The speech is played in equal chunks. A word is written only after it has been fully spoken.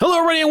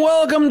everybody, and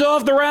welcome to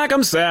Off the Rack.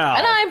 I'm Sal.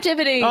 And I'm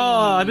Tiffany. Oh,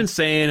 I've been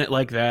saying it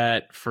like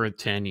that for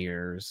 10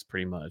 years,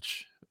 pretty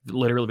much.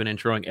 Literally been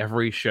introing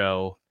every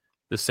show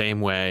the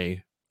same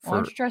way. Why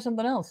don't you try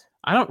something else?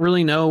 I don't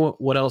really know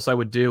what else I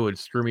would do. It would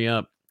screw me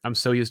up. I'm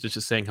so used to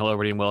just saying hello,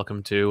 everybody, and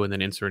welcome to, and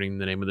then inserting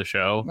the name of the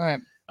show.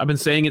 Right. I've been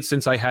saying it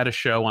since I had a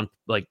show on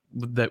like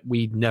that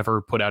we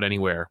never put out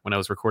anywhere when I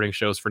was recording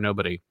shows for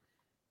nobody.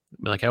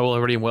 Like, hello,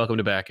 everybody, and welcome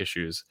to Back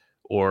Issues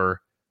or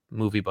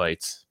Movie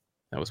Bites.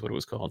 That was what it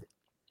was called.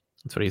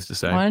 That's what I used to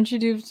say. Why don't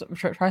you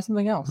try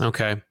something else?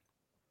 Okay.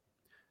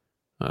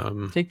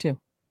 Take two.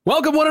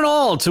 Welcome, one and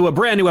all, to a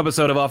brand new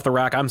episode of Off the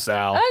Rack. I'm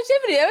Sal. Oh,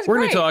 Tiffany, that was We're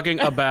great. going to be talking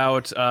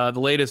about the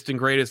latest and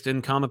greatest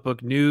in comic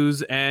book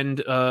news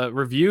and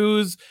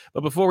reviews.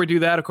 But before we do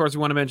that, of course, we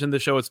want to mention the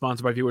show is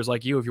sponsored by viewers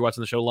like you. If you're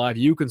watching the show live,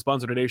 you can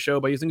sponsor today's show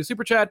by using a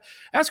super chat.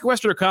 Ask a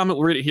question or comment.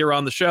 We'll read it here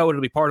on the show.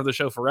 It'll be part of the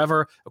show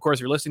forever. Of course,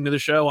 if you're listening to the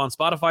show on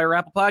Spotify or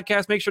Apple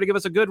Podcasts, make sure to give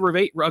us a good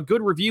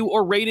review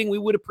or rating. We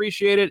would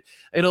appreciate it.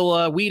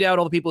 It'll weed out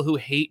all the people who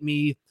hate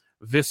me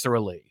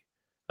viscerally.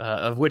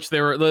 Of which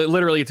there are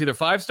literally, it's either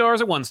 5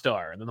 stars or 1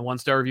 star. And then the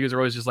 1-star reviews are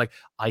always just like,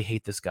 I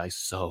hate this guy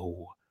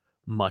so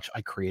much.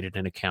 I created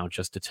an account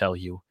just to tell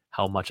you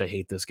how much I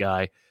hate this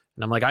guy.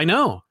 And I'm like, I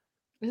know.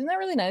 Isn't that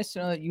really nice to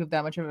know that you have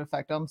that much of an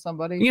effect on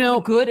somebody? You know,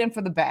 for the good and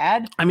for the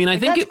bad. I mean, I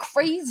think that's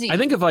crazy. I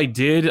think if I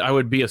did, I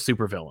would be a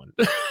supervillain.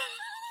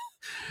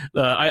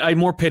 I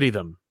more pity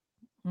them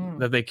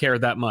that they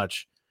cared that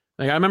much.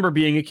 Like, I remember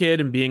being a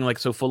kid and being like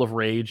so full of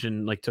rage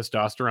and like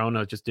testosterone.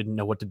 I just didn't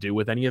know what to do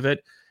with any of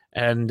it.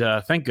 And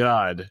thank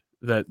God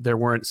that there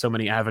weren't so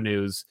many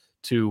avenues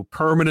to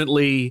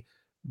permanently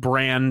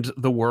brand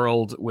the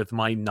world with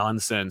my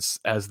nonsense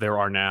as there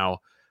are now,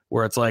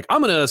 where it's like, I'm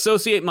going to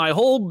associate my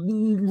whole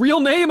real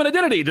name and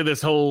identity to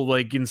this whole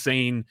like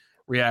insane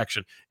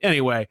reaction.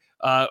 Anyway,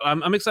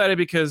 I'm excited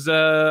because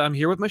I'm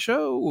here with my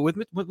show with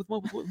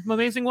my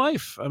amazing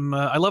wife.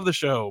 I love the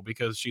show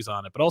because she's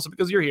on it, but also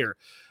because you're here.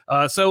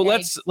 So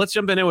let's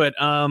jump into it.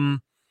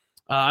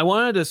 I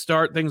wanted to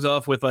start things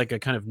off with like a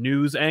kind of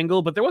news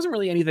angle, but there wasn't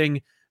really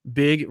anything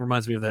big. It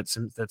reminds me of that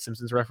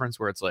Simpsons reference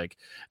where it's like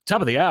top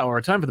of the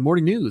hour, time for the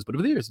morning news. But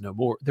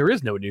there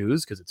is no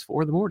news because it's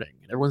 4 a.m.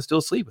 and everyone's still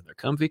asleep in their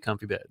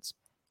comfy beds.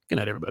 Good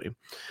night, everybody.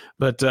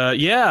 But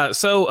yeah,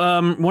 so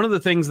one of the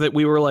things that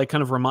we were like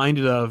kind of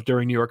reminded of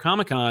during New York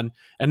Comic Con,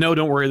 and no,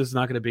 don't worry, this is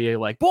not going to be a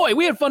like, boy,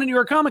 we had fun in New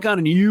York Comic Con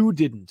and you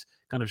didn't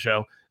kind of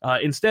show.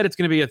 Instead, it's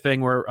going to be a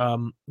thing where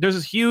there's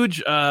this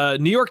huge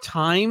New York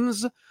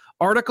Times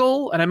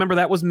article, and I remember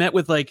that was met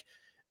with like,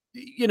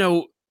 you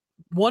know,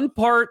 1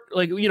 part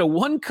like, you know,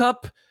 1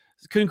 cup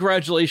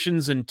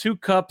congratulations and 2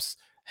 cups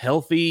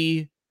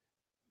healthy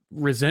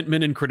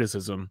resentment and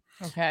criticism.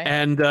 Okay.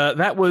 And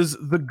that was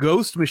the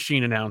Ghost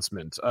Machine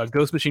announcement,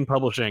 Ghost Machine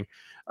Publishing,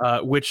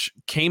 which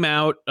came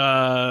out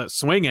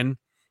swinging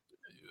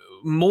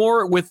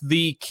more with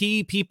the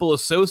key people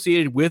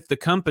associated with the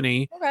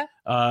company. Okay.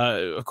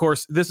 Of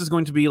course, this is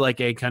going to be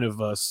like a kind of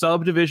a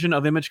subdivision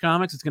of Image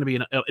Comics. It's going to be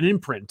an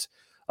imprint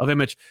of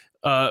Image,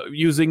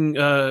 using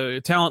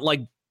talent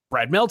like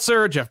Brad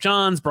Meltzer, Jeff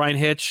Johns, Brian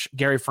Hitch,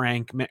 Gary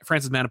Frank,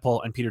 Francis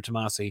Manipul, and Peter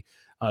Tomasi,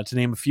 to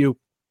name a few.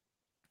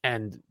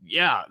 And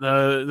yeah,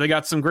 they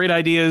got some great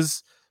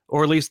ideas,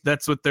 or at least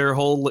that's what their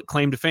whole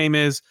claim to fame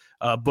is.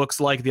 Books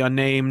like The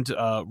Unnamed,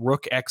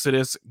 Rook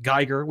Exodus,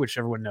 Geiger, which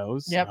everyone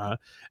knows,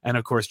 and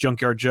of course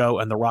Junkyard Joe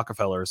and the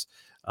Rockefellers.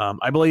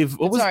 I believe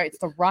it's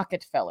the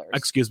Rockefellers.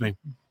 Excuse me.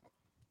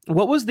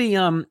 What was the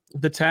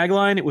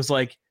tagline? It was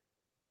like,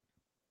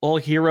 all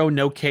hero,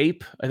 no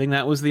cape. I think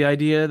that was the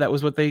idea. That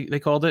was what they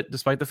called it,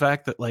 despite the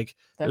fact that like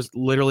there's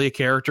literally a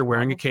character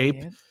wearing a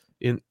cape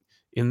in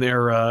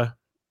their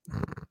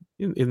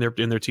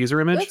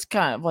teaser image. That's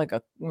kind of like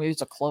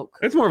it's a cloak.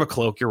 It's more of a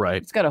cloak. You're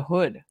right. It's got a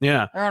hood.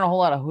 Yeah. There aren't a whole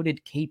lot of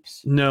hooded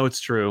capes. No,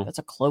 it's true. That's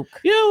a cloak.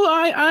 You know,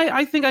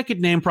 I think I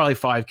could name probably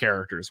 5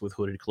 characters with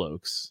hooded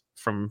cloaks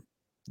from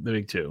the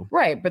big 2.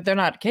 Right, but they're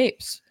not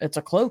capes. It's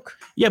a cloak.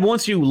 Yeah, but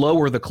once you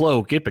lower the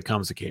cloak, it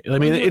becomes a cape. I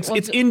mean, it's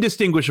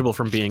indistinguishable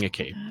from being a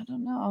cape. I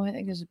don't know. I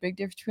think there's a big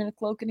difference between a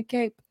cloak and a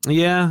cape.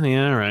 Yeah,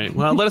 right.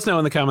 Well, let us know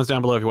in the comments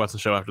down below if you're watching the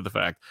show after the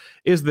fact.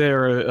 Is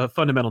there a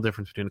fundamental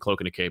difference between a cloak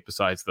and a cape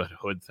besides the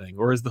hood thing,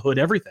 or is the hood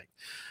everything?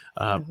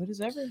 The hood is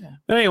everything.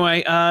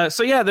 Anyway,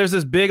 so yeah, there's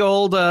this big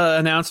old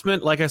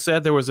announcement. Like I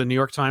said, there was a New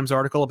York Times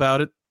article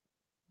about it,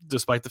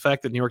 despite the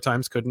fact that New York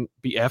Times couldn't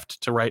be effed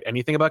to write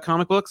anything about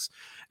comic books.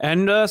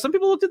 And some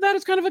people looked at that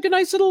as kind of like a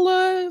nice little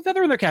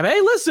feather in their cap.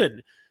 Hey,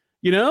 listen,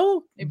 you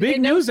know,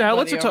 big news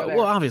outlets are talking.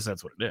 Well, obviously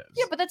that's what it is.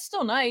 Yeah, but that's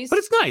still nice. But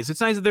it's nice.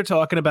 It's nice that they're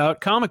talking about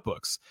comic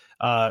books.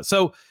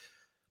 So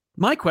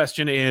my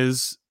question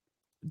is,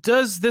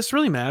 does this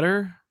really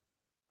matter?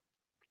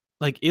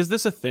 Like, is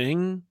this a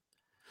thing?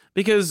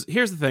 Because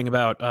here's the thing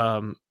about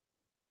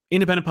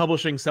independent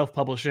publishing,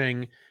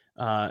 self-publishing.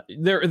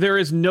 There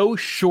is no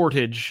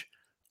shortage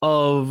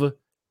of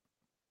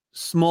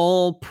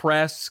small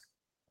press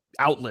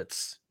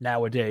outlets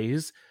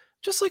nowadays,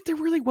 just like there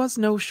really was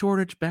no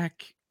shortage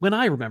back when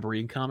I remember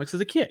reading comics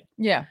as a kid.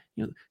 Yeah,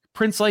 you know,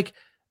 prints like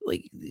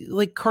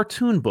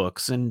cartoon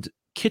books and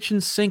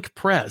Kitchen Sink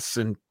Press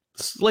and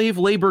Slave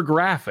Labor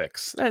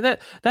Graphics.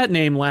 That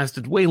name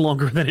lasted way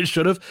longer than it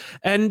should have,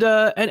 and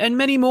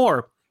many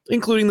more,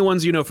 including the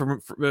ones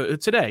from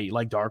today,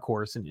 like Dark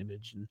Horse and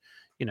Image and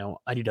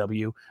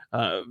IDW.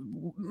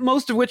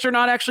 Most of which are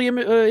not actually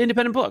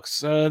independent books.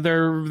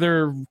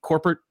 They're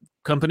corporate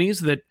companies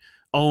that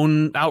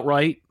own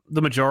outright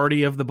the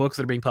majority of the books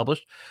that are being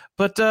published.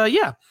 But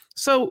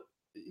so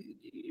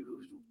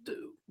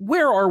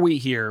where are we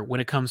here when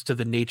it comes to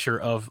the nature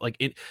of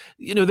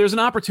there's an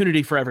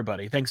opportunity for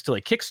everybody thanks to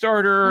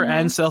Kickstarter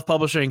and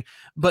self-publishing,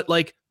 but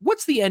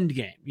what's the end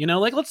game?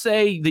 Let's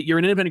say that you're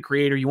an independent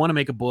creator, you want to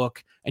make a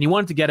book and you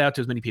want it to get out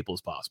to as many people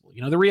as possible.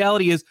 The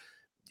reality is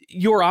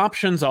your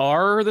options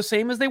are the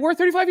same as they were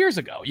 35 years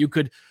ago. You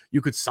could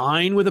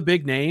sign with a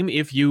big name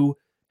if you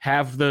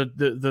have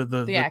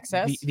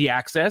the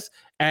access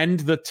and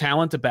the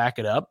talent to back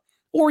it up,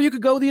 or you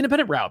could go the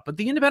independent route. But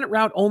the independent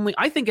route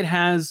I think it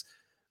has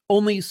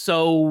only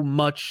so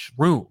much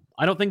room.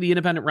 I don't think the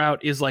independent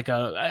route is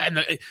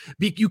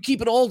you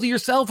keep it all to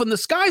yourself and the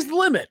sky's the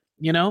limit.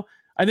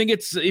 I think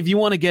it's, if you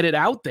want to get it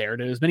out there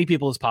to as many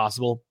people as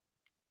possible,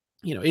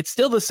 it's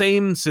still the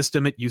same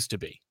system it used to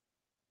be,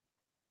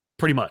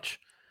 pretty much.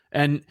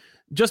 And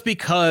just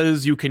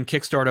because you can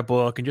kickstart a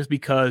book, and just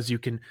because you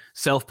can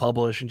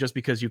self-publish, and just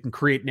because you can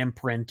create an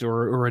imprint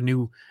or a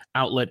new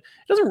outlet,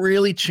 it doesn't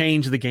really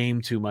change the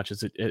game too much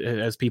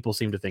as people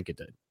seem to think it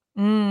did.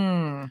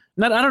 Now,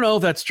 I don't know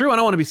if that's true. I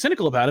don't want to be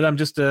cynical about it. I'm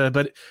just,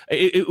 but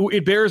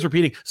it bears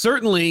repeating.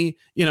 Certainly,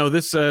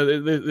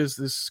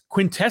 this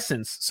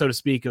quintessence, so to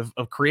speak, of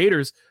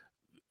creators,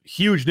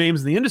 huge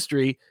names in the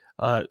industry,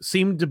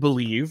 seem to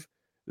believe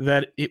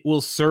that it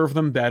will serve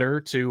them better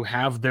to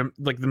have them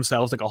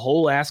themselves a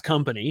whole ass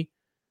company,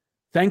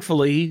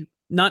 thankfully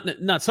not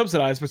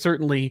subsidized, but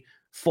certainly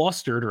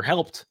fostered or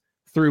helped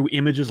through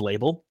Image's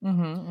label,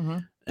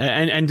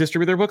 and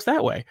distribute their books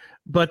that way.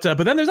 But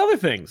then there's other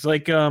things I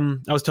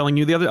was telling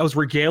you I was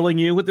regaling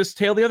you with this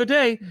tale the other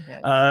day.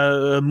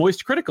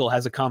 Moist Critical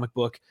has a comic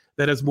book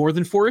that has more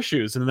than 4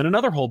 issues, and then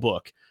another whole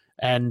book.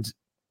 And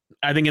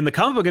I think in the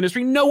comic book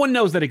industry, no one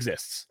knows that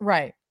exists.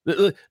 Right.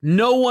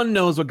 No one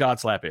knows what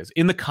Godslap is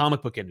in the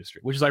comic book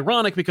industry, which is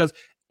ironic because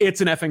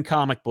it's an effing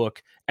comic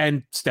book,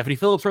 and Stephanie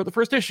Phillips wrote the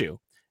first issue.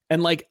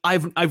 And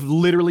I've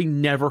literally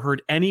never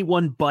heard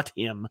anyone but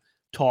him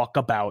talk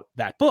about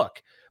that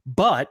book.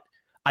 But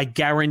I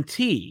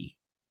guarantee,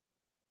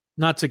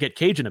 not to get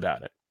Cajun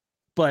about it,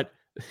 but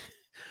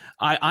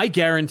I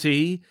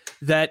guarantee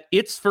that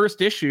its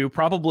first issue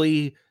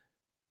probably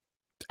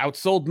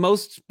outsold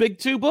most Big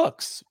 2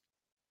 books,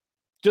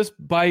 just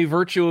by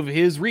virtue of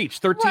his reach.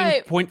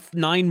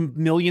 13.9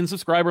 million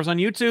subscribers on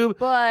YouTube.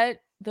 But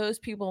those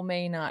people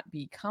may not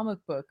be comic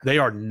book. They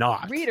are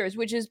not readers,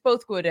 which is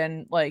both good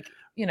and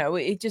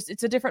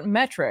it's a different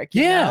metric.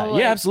 Yeah,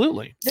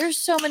 absolutely. There's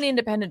so many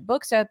independent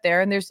books out there,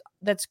 and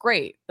that's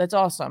great. That's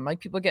awesome.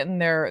 People getting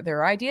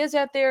their ideas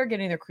out there,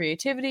 getting their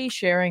creativity,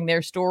 sharing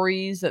their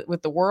stories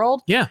with the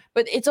world. Yeah.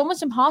 But it's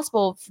almost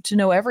impossible to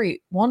know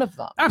every one of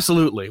them.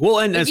 Absolutely. Well,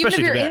 and especially even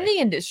if you're today. in the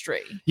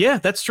industry. Yeah,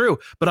 that's true.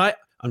 But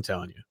I'm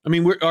telling you, I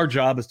mean, our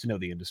job is to know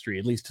the industry,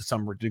 at least to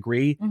some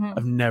degree.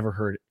 I've never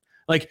heard it.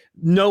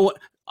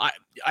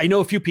 I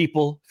know a few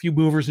people, a few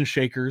movers and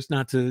shakers,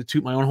 not to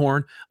toot my own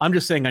horn. I'm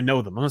just saying I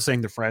know them. I'm not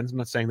saying they're friends. I'm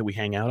not saying that we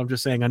hang out. I'm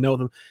just saying I know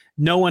them.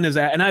 No one is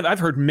and I've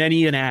heard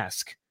many an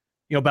ask,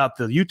 about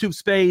the YouTube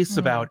space,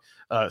 about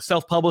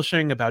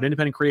self-publishing, about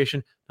independent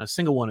creation. Not a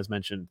single one has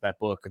mentioned that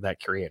book or that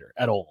creator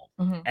at all.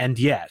 And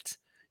yet,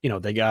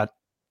 they got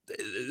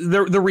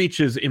the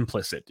reach is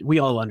implicit. We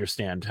all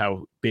understand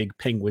how big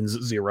Penguin's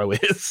Zero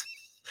is.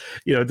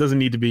 It doesn't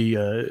need to be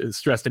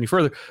stressed any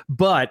further.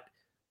 But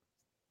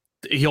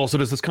he also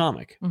does this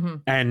comic,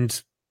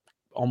 and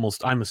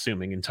almost, I'm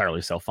assuming,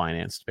 entirely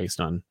self-financed based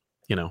on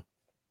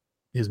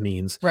his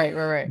means.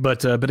 Right.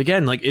 But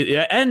again,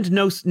 and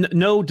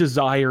no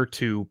desire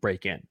to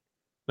break in.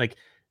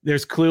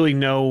 There's clearly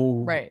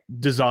no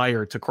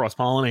desire to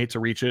cross-pollinate, to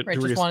reach it. Right,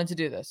 just wanted to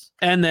do this.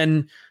 And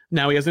then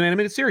now he has an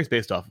animated series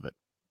based off of it.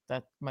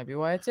 That might be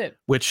why it's it.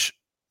 Which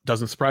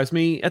doesn't surprise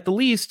me at the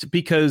least,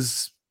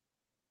 because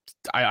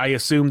I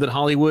assume that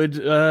Hollywood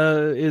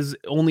is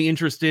only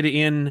interested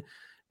in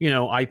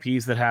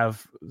IPs that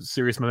have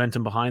serious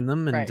momentum behind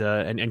them,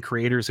 and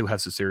creators who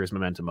have some serious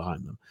momentum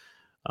behind them.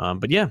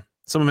 But yeah,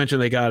 someone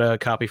mentioned they got a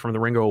copy from the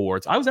Ringo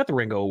Awards. I was at the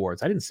Ringo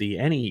Awards. I didn't see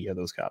any of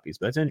those copies,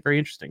 but that's very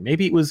interesting.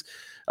 Maybe it was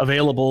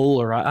available,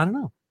 or I don't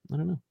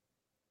know.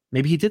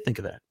 Maybe he did think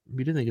of that.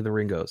 Maybe he did think of the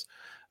Ringos.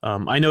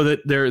 I know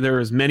that there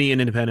is many an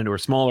independent or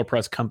smaller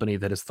press company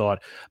that has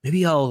thought,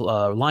 maybe I'll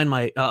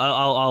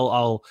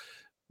I'll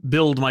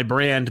build my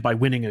brand by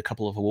winning a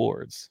couple of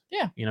awards.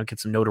 Yeah, get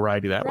some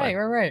notoriety that way.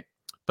 Right.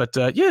 But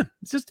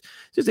it's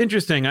just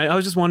interesting. I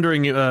was just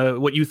wondering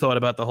what you thought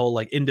about the whole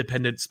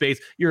independent space.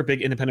 You're a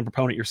big independent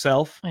proponent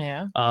yourself.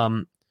 Yeah.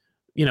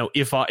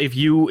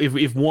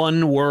 If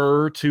one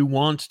were to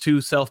want to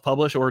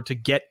self-publish or to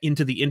get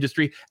into the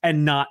industry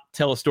and not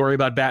tell a story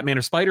about Batman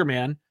or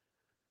Spider-Man,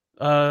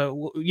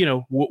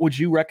 what would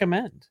you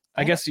recommend?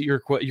 I guess your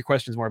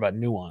question is more about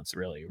nuance,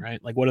 really,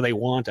 right? Like, what do they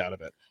want out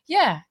of it?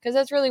 Yeah, because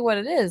that's really what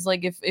it is.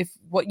 Like, if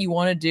what you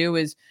want to do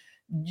is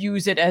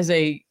use it as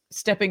a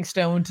stepping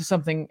stone to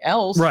something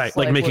else, right?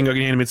 Like making an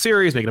animated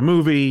series, making a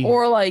movie,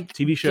 or like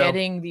TV show,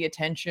 getting the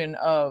attention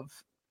of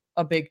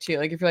a big two.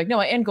 Like, if you're like, no,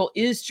 my end goal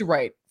is to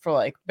write for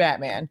like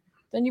Batman,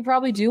 then you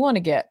probably do want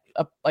to get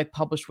like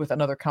published with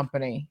another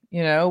company,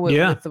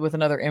 with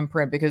another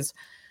imprint, because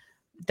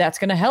that's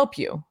going to help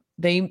you.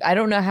 I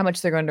don't know how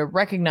much they're going to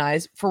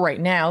recognize for right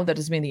now. That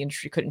doesn't mean the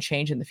industry couldn't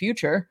change in the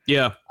future.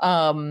 Yeah.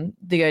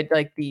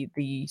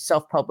 The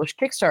self-published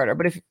Kickstarter.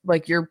 But if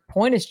like your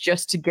point is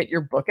just to get your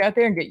book out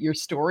there and get your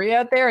story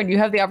out there, and you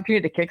have the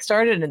opportunity to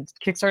kickstart it and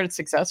kickstart it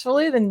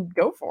successfully, then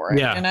go for it.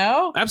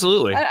 Yeah.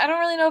 Absolutely. I don't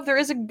really know if there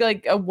is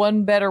a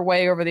one better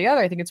way over the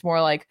other. I think it's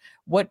more like,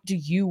 what do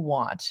you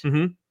want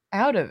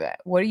out of it?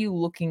 What are you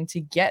looking to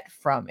get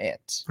from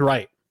it?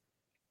 Right.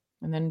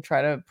 And then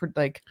try to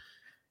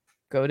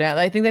go down.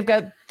 I think they've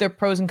got their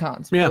pros and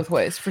cons both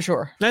ways, for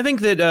sure. I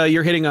think that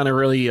you're hitting on a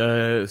really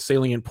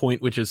salient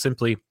point, which is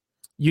simply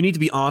you need to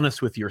be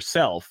honest with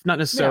yourself, not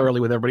necessarily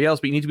with everybody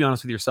else, but you need to be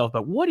honest with yourself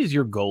about what is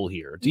your goal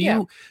here.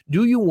 Do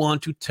you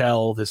want to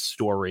tell this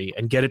story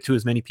and get it to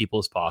as many people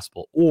as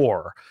possible,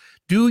 or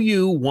do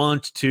you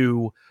want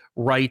to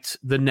write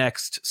the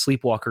next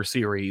Sleepwalker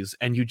series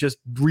and you just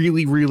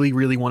really, really,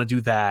 really want to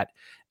do that,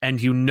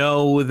 and you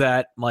know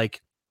that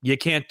like you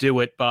can't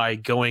do it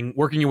by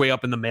working your way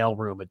up in the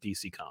mailroom at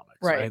DC Comics,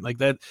 right? Like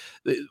that,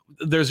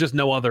 there's just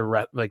no other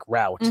route.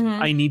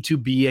 I need to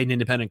be an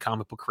independent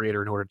comic book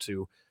creator in order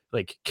to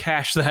like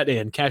cash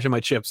in my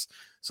chips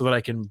so that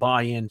I can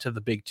buy into the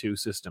big two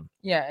system.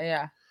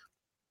 Yeah.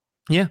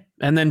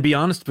 And then be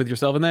honest with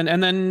yourself and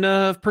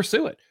then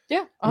pursue it.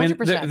 Yeah. 100%. I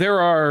mean,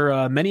 there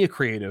are many a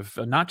creative,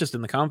 not just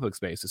in the comic book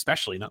space,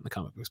 especially not in the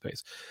comic book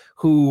space,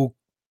 who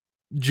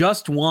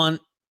just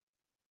want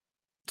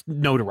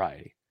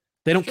notoriety.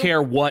 They don't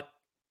care what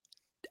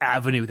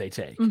avenue they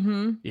take.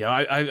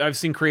 I've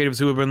seen creatives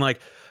who have been like,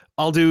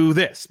 I'll do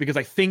this because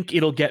I think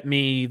it'll get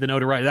me the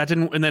notoriety. That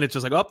didn't, and then it's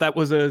just like, oh, that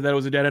was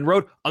a dead end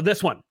road. Oh,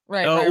 this one,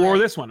 or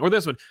this one, or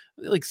this one.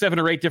 Like 7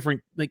 or 8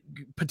 different like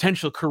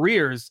potential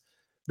careers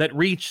that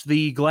reach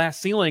the glass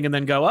ceiling and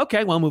then go,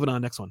 okay, well, moving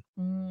on, next one.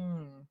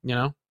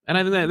 And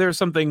I think that there's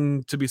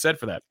something to be said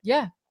for that.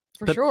 Yeah,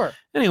 for sure.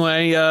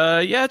 Anyway,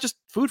 just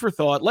food for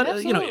thought.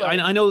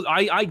 I know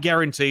I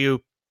guarantee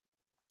you.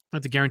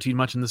 Not to guarantee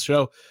much in this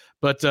show,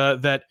 but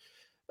that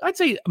I'd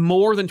say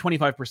more than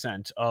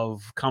 25%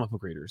 of comic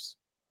book readers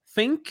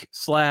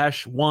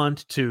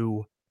think/want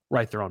to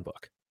write their own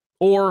book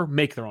or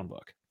make their own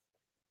book.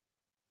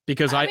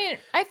 Because I mean,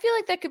 I feel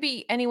like that could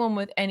be anyone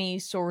with any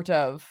sort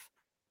of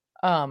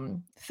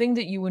thing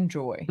that you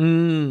enjoy.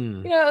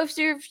 If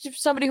you're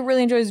somebody who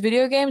really enjoys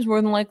video games, more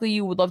than likely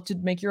you would love to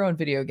make your own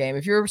video game.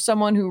 If you're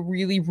someone who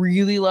really,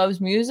 really loves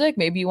music,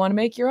 maybe you want to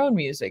make your own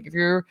music. If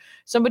you're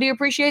somebody who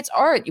appreciates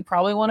art, you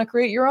probably want to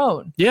create your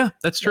own. Yeah,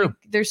 that's true. Like,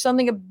 there's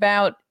something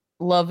about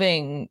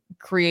loving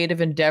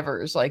creative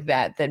endeavors like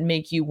that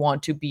make you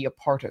want to be a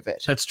part of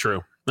it. That's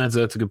true. That's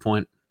a good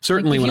point.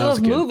 Certainly, like, when I was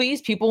a kid. You love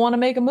movies, people want to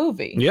make a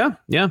movie. Yeah.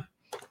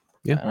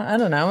 I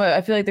don't know. I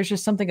feel like there's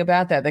just something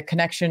about that, the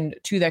connection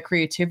to that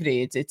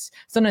creativity. It's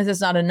sometimes it's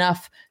not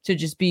enough to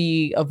just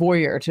be a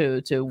voyeur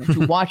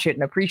to watch it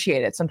and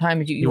appreciate it.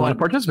 Sometimes you want to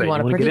participate. You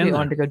want to participate. You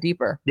want to go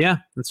deeper. Yeah,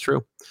 that's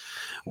true.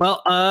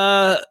 Well,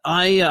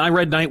 I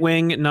read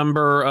Nightwing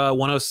number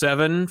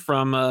 107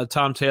 from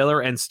Tom Taylor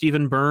and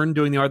Stephen Byrne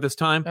doing the art this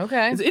time.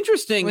 Okay, it's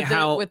interesting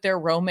with their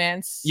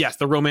romance. Yes,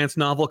 the romance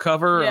novel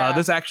cover. Yeah.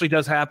 This actually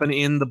does happen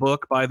in the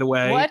book, by the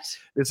way. What?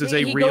 This is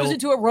he goes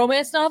into a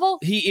romance novel.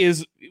 He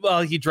is.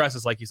 Well, he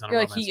dresses like he's on a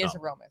romance novel. He is a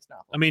romance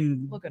novel. I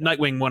mean,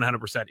 Nightwing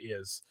 100%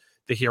 is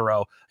the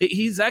hero.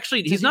 He's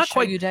actually he's not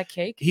quite. You that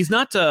cake? He's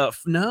not.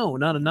 No,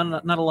 not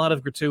a lot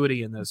of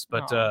gratuity in this.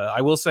 But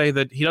I will say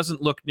that he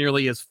doesn't look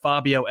nearly as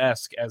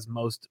Fabio-esque as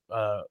most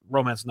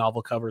romance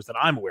novel covers that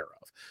I'm aware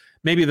of.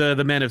 Maybe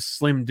the men have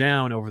slimmed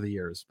down over the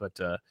years, but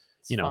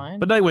fine.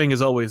 But Nightwing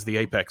is always the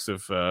apex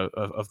of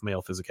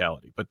male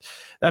physicality. But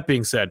that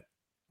being said,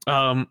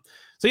 so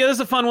yeah, this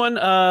is a fun one.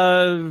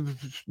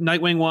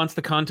 Nightwing wants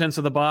the contents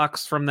of the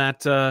box from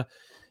that.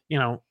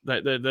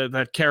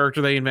 That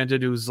character they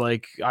invented who's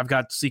like, I've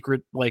got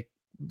secret like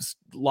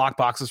lock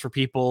boxes for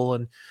people,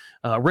 and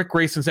Rick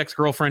Grayson's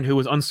ex-girlfriend, who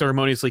was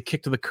unceremoniously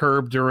kicked to the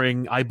curb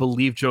during, I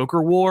believe,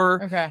 Joker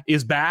War,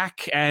 is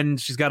back,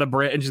 and she's got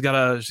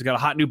a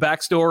hot new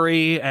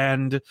backstory,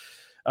 and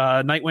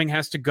Nightwing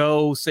has to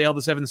go sail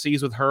the 7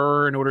 seas with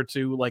her in order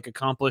to like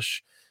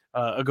accomplish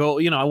a goal.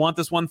 I want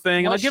this one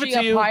thing, and I'll give it to you.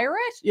 Was she a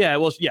pirate? Yeah,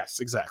 well, yes,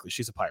 exactly.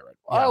 She's a pirate.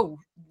 Oh,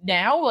 yeah.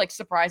 Now, like,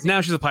 surprising. Now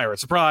she's a pirate.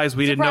 Surprise!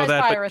 We didn't know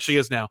that, pirates. But she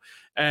is now.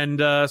 And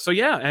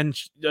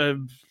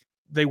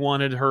they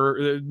wanted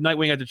her.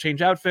 Nightwing had to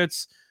change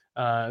outfits.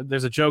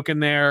 There's a joke in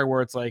there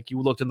where it's like, you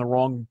looked in the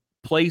wrong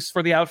place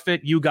for the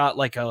outfit. You got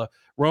like a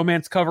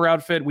romance cover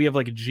outfit. We have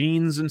like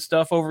jeans and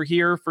stuff over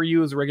here for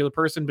you as a regular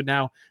person. But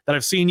now that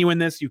I've seen you in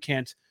this, you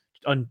can't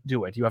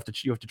undo it. You have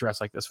to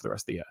dress like this for the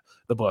rest of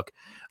the book.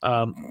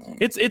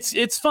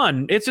 It's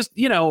fun. It's just,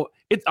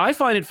 I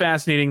find it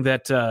fascinating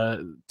that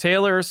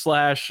Taylor /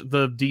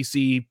 the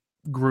DC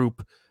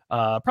group,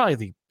 probably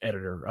the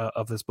editor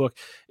of this book,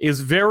 is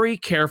very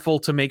careful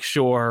to make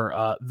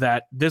sure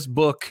that this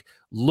book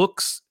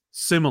looks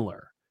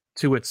similar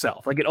to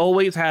itself. Like, it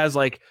always has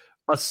like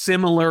a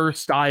similar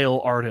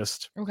style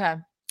artist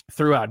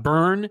throughout.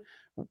 Byrne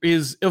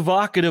is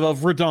evocative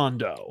of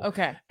Redondo.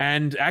 Okay.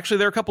 And actually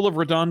there are a couple of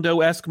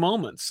Redondo-esque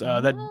moments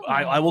that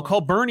I will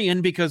call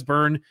Byrnean, because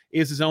Byrne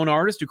is his own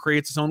artist who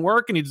creates his own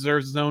work and he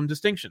deserves his own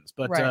distinctions.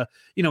 But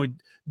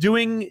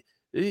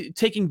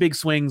taking big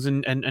swings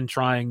and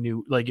trying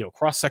new,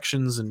 cross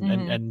sections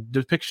and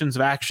depictions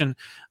of action.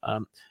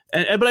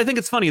 But I think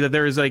it's funny that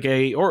there is like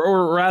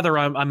or rather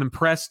I'm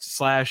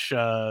impressed /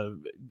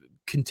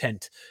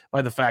 content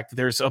by the fact that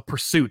there's a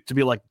pursuit to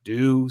be like,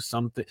 do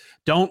something,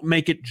 don't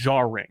make it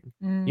jarring.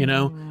 I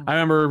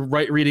remember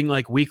reading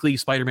like weekly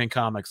Spider-Man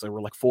comics. There were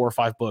like 4 or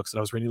 5 books and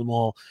I was reading them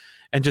all,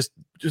 and just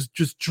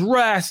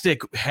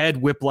drastic head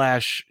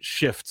whiplash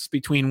shifts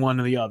between one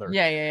and the other.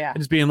 And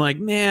just being like,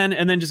 man,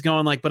 and then just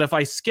going like, but if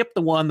I skip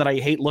the one that I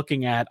hate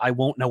looking at, I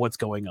won't know what's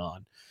going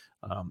on.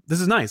 This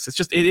is nice.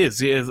 It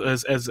is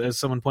as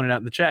someone pointed out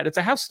in the chat, it's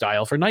a house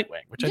style for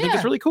Nightwing, which I think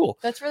is really cool.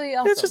 That's really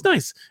awesome. It's just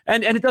nice,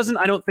 and it doesn't.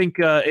 I don't think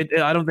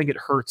it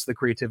hurts the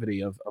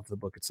creativity of the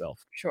book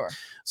itself. Sure.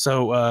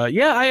 So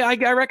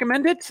I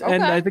recommend it,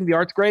 and I think the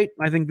art's great.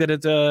 I think that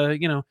it's a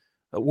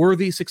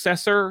worthy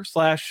successor /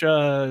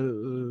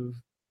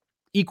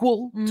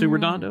 equal to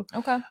Redondo.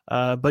 Okay.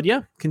 But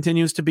yeah,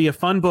 continues to be a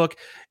fun book.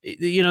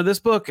 This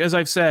book, as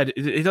I've said,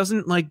 it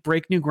doesn't like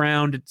break new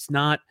ground. It's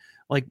not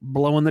like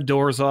blowing the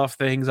doors off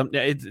things.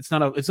 It's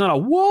not a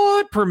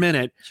what per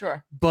minute.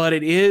 Sure. But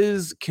it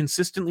is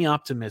consistently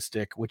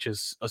optimistic, which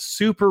is a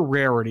super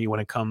rarity when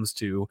it comes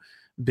to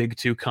big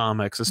 2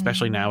 comics,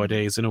 especially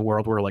nowadays in a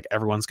world where like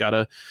everyone's got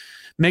to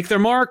make their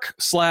mark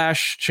 /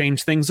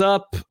 change things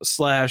up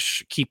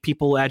 / keep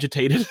people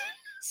agitated.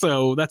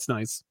 So that's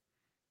nice.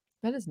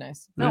 That is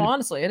nice. No,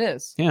 honestly, it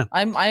is. Yeah.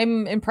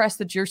 I'm impressed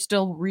that you're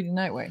still reading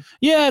Nightwing.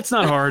 Yeah, it's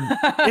not hard.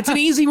 It's an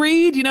easy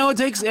read, it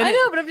takes. I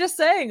know, but I'm just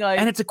saying, like,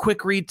 and it's a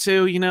quick read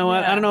too.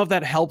 I don't know if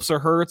that helps or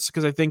hurts,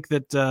 because I think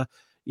that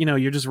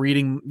you're just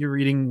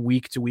reading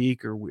week to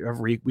week or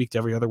every week to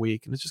every other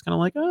week, and it's just kind of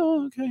like,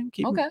 oh, okay,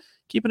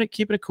 keeping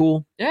it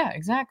cool. Yeah,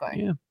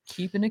 exactly. Yeah,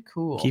 keeping it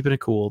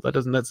cool.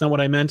 That's not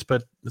what I meant,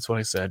 but that's what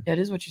I said. That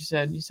is what you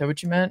said. You said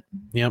what you meant.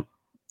 Yep.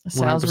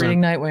 Sal's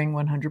reading Nightwing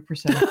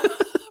 100%.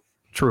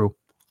 True.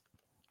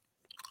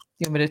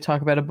 You want me to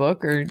talk about a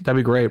book, or that'd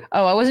be great?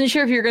 Oh, I wasn't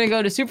sure if you were going to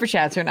go to super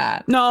chats or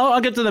not. No,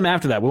 I'll get to them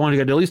after that. We want to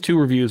get at least 2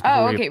 reviews.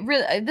 Okay.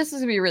 Really, this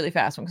is gonna be a really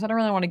fast one because I don't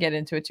really want to get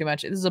into it too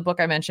much. This is a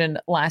book I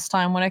mentioned last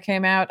time when it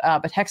came out,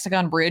 but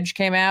Hexagon Bridge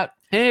came out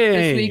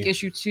this week,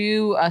 issue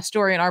 2,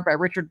 story and art by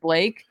Richard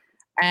Blake,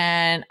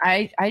 and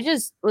I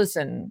just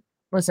listen.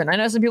 I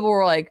know some people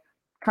were like,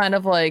 kind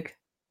of like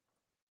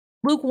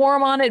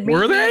lukewarm on it.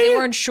 Were they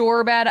weren't sure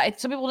about it.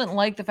 Some people didn't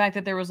like the fact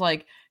that there was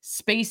like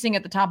spacing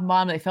at the top and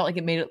bottom. They felt like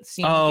it made it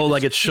seem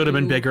like it should have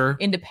been bigger,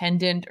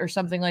 independent or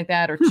something like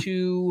that, or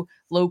too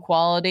low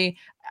quality.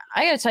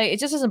 I gotta tell you, it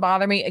just doesn't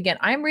bother me. Again,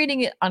 I'm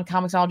reading it on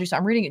Comixology, so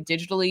I'm reading it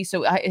digitally,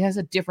 so it has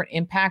a different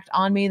impact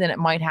on me than it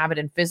might have it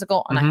in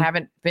physical. And I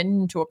haven't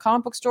been to a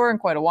comic book store in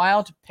quite a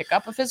while to pick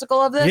up a physical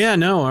of this. Yeah,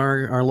 no,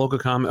 our local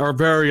our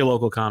very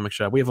local comic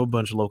shop. We have a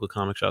bunch of local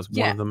comic shops.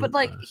 Yeah, one of them, but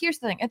like, here's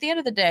the thing. At the end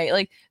of the day,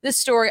 like, this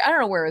story, I don't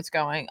know where it's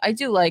going. I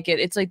do like it.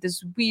 It's like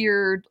this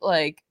weird,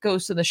 like,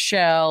 Ghost in the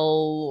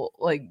Shell,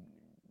 like,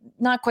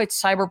 not quite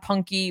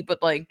cyberpunky,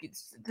 but like,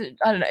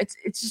 I don't know.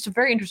 It's just a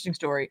very interesting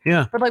story.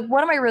 Yeah. But like,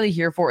 what am I really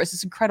here for? Is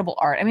this incredible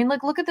art? I mean,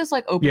 like, look at this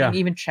like opening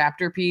even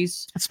chapter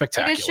piece. It's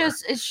spectacular. Like,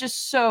 it's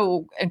just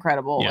so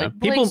incredible. Yeah.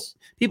 Like,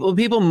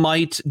 people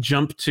might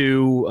jump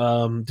to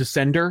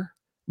Descender,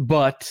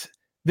 but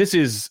this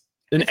is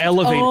an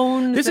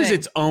elevated. This is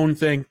its own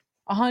thing.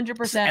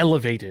 100%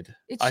 elevated.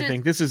 I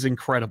think this is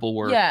incredible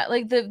work. Yeah,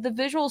 like the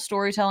visual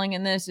storytelling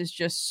in this is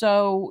just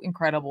so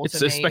incredible.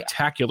 It's a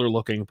spectacular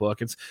looking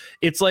book.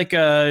 It's like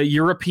a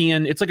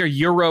European. It's like a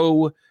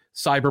Euro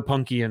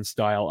cyberpunkian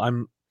style.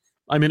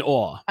 I'm in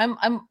awe.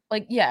 I'm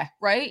like, yeah,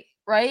 right.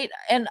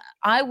 And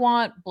I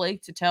want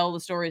Blake to tell the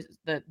stories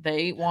that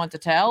they want to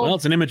tell. Well,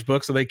 it's an Image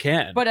book, so they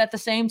can. But at the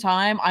same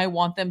time, I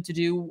want them to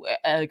do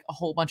a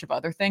whole bunch of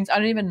other things. I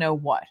don't even know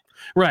what.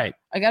 Right.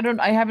 Like,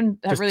 I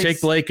haven't just really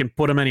take Blake and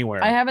put him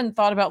anywhere. I haven't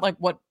thought about like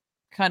what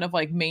kind of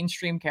like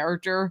mainstream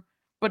character,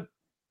 but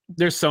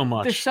there's so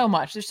much.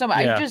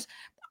 Yeah.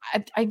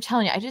 I'm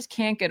telling you, I just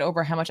can't get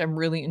over how much I'm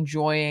really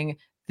enjoying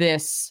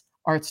this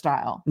art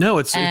style. No,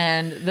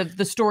 and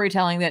the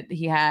storytelling that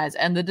he has,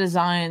 and the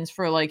designs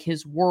for like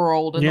his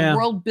world, and the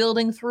world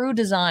building through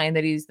design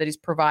that he's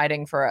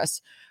providing for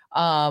us.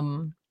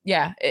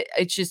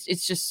 it's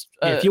just.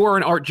 If you are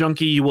an art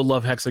junkie, you will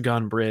love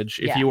Hexagon Bridge.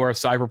 If you are a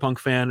cyberpunk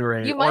fan or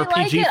an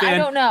RPG fan, I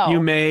don't know.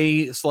 You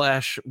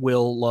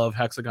may/will love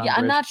Hexagon Bridge.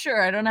 I'm not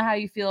sure. I don't know how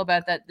you feel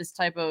about that. This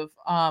type of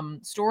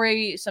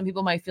story. Some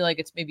people might feel like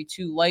it's maybe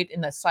too light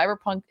in the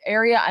cyberpunk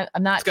area.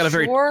 I'm not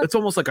sure. It's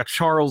almost like a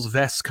Charles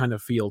Vess kind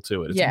of feel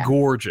to it. It's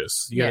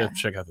gorgeous. You gotta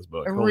check out this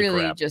book. Holy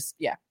really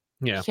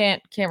crap.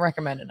 Can't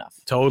recommend enough.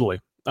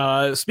 Totally.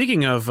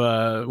 Speaking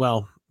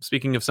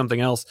of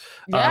something else,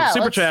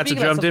 Super Chats have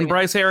jumped in.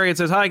 Bryce Harriet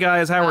says, "Hi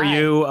guys, how are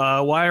you?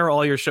 Why are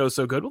all your shows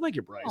so good?" Well, thank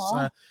you,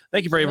 Bryce.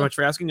 Thank you very much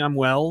for asking. I'm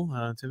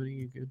well. Tiffany,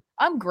 you good?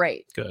 I'm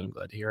great. Good. I'm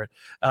glad to hear it.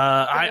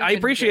 I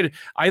appreciate it.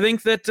 I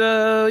think that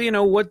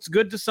what's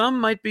good to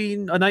some might be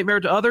a nightmare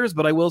to others,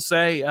 but I will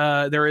say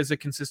there is a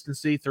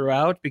consistency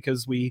throughout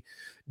because we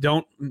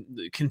don't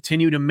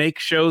continue to make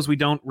shows we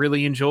don't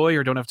really enjoy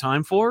or don't have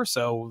time for.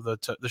 So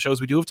the shows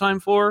we do have time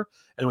for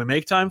and we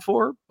make time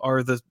for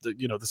are the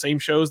same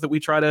shows that we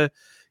try to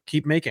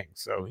keep making.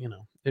 So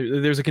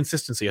there's a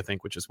consistency, I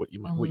think, which is what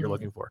you're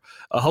looking for.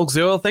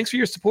 Hulkzilla, thanks for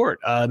your support.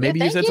 Maybe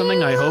you said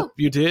something. I hope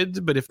you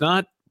did, but if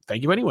not,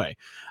 thank you anyway.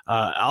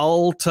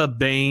 Altus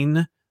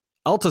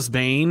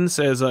Bane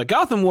says,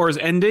 Gotham War is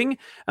ending,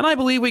 and I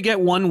believe we get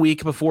 1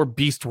 week before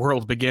Beast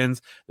World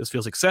begins. This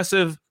feels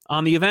excessive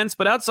on the events,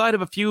 but outside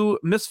of a few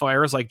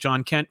misfires like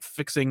John Kent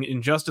fixing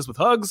Injustice with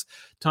hugs,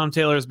 Tom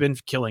Taylor has been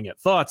killing it.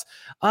 Thoughts?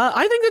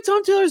 I think that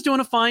Tom Taylor's doing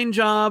a fine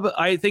job.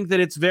 I think that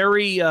it's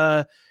very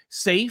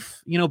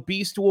safe.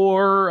 Beast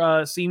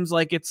War seems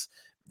like it's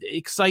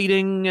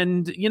exciting,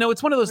 and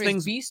it's one of those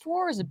things. Beast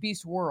War is a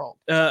Beast World.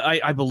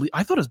 I thought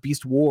it was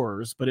Beast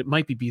Wars, but it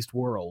might be Beast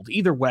World.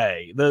 Either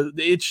way,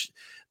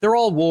 they're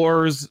all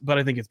wars, but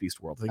I think it's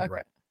Beast World. I think you're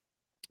right.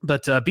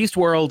 But Beast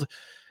World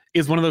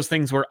is one of those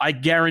things where I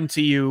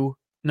guarantee you,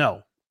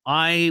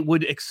 I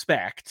would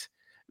expect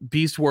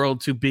Beast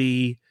World to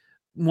be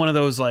one of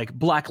those like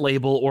Black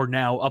Label or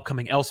now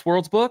upcoming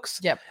Elseworlds books.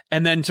 Yep.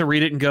 And then to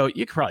read it and go,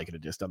 you probably could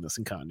have just done this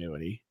in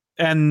continuity.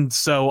 And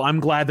so I'm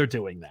glad they're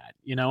doing that.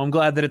 I'm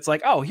glad that it's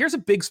like, oh, here's a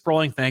big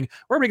sprawling thing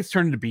where everybody gets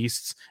turned into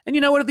beasts. And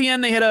you know what? At the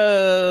end, they hit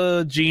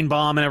a gene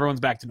bomb and everyone's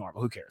back to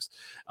normal. Who cares?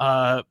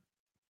 I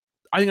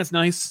think that's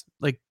nice,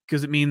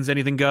 because it means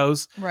anything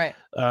goes. Right.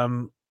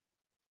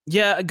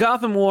 Yeah,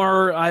 Gotham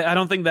War, I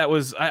don't think that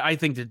was... I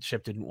think that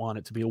Chip didn't want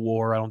it to be a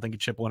war. I don't think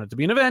Chip wanted it to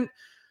be an event.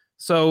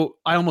 So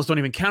I almost don't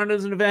even count it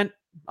as an event.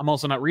 I'm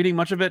also not reading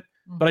much of it.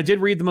 Mm-hmm. But I did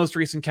read the most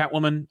recent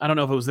Catwoman. I don't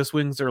know if it was this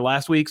week's or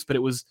last week's, but it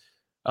was...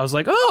 I was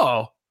like,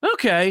 oh,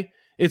 okay.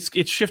 It's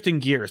shifting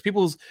gears.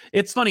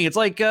 It's funny. It's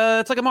like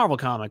a Marvel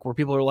comic where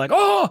people are like,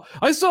 oh,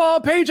 I saw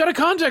a page out of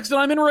context and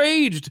I'm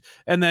enraged.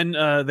 And then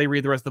they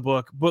read the rest of the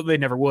book, but they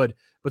never would.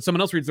 But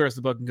someone else reads the rest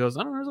of the book and goes,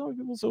 I don't know why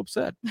people are so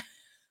upset.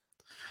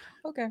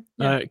 Okay.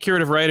 Yeah.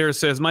 Curative Writer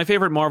says, my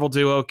favorite Marvel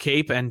duo,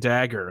 Cape and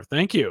Dagger.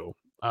 Thank you.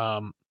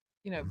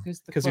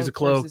 Because he's a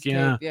cloak.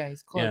 Yeah. Yeah,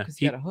 he's a cloak because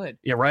he got a hood.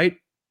 Yeah, right?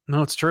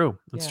 No, it's true.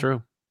 It's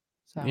true.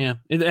 So. Yeah,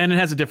 and it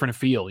has a different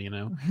feel,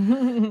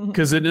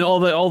 because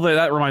all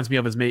that reminds me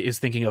of is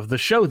thinking of the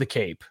show The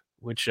Cape,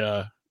 which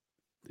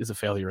is a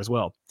failure as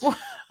well.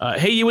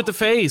 Hey, you with the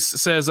face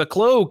says a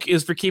cloak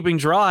is for keeping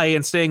dry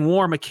and staying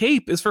warm. A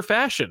cape is for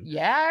fashion.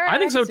 Yeah, I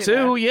think so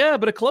too. Yeah,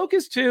 but a cloak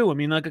is too. I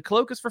mean, a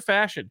cloak is for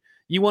fashion.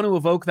 You want to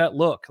evoke that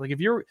look. Like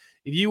if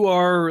you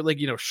are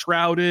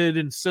shrouded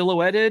and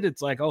silhouetted,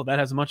 it's like, oh, that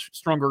has a much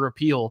stronger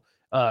appeal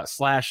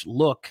 /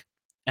 look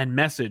and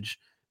message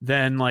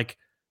than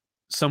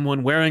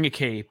someone wearing a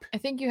cape. I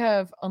think you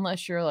have,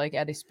 unless you're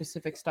at a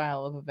specific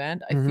style of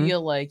event, I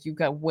feel like you've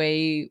got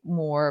way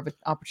more of an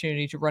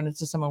opportunity to run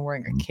into someone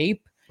wearing a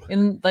cape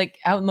in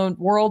out in the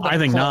world. I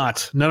think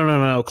not.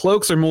 No.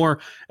 Cloaks are more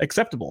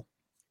acceptable.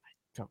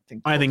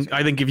 I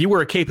think if you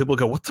wear a cape, people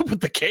go, "What's up with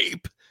the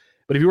cape?"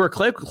 But if you wear a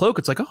cloak,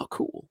 it's like, "Oh,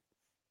 cool."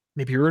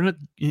 Maybe you're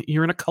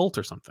in a cult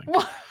or something.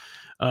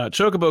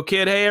 Chocobo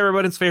Kid, hey,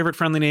 everybody's favorite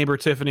friendly neighbor,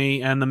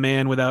 Tiffany, and the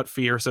man without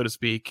fear, so to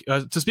speak.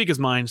 To speak his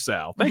mind,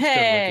 Sal. Thanks,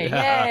 hey,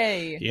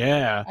 yay.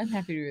 Yeah. I'm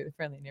happy to be the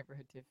friendly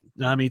neighborhood,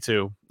 Tiffany. Me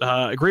too.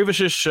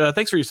 Grievoushish,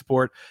 thanks for your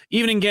support.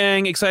 Evening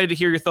gang, excited to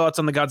hear your thoughts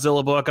on the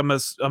Godzilla book. I'm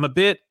a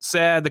bit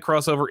sad the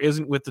crossover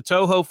isn't with the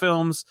Toho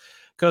films,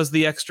 because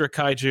the extra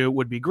kaiju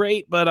would be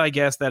great, but I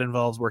guess that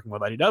involves working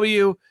with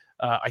IDW.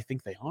 I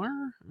think they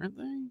are, aren't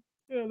they?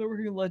 Yeah, they're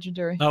working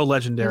Legendary. Oh,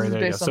 Legendary.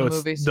 There you go. So it's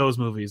movies. Those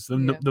movies, the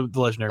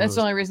Legendary That's movies.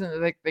 The only reason that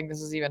they think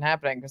this is even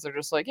happening, because they're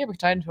just like, yeah, we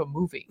tied into a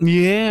movie.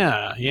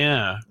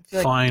 Yeah.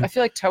 Fine. I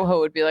feel like Toho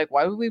would be like,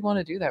 why would we want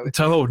to do that?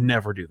 Toho would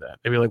never do that.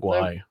 They'd be like,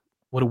 why?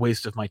 What a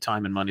waste of my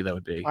time and money that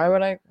would be. Why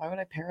would I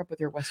pair up with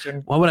your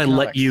Western? Why would I comics?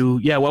 let you?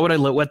 Yeah. Why would I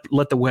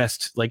let the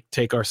West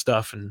take our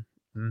stuff and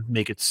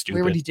make it stupid?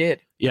 We already did.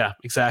 Yeah,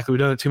 exactly. We've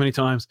done it too many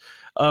times.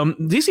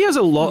 DC has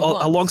a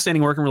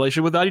long-standing working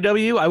relationship with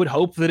IDW. I would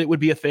hope that it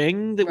would be a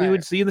thing that we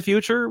would see in the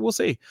future. We'll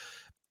see.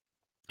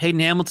 Hayden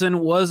Hamilton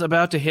was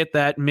about to hit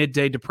that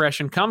midday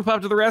depression. Comic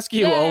Pop to the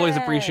rescue. Yay! Always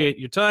appreciate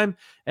your time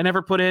and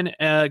ever put in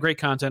great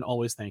content.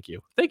 Always thank you.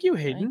 Thank you,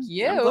 Hayden. Thank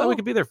you. I'm glad we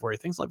could be there for you.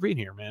 Thanks a lot for being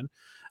here, man.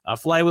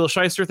 Flywheel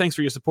Shyster, thanks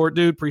for your support,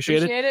 dude.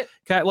 Appreciate it.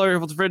 Cat Lawyer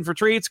for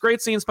treats.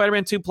 Great seeing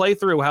Spider-Man 2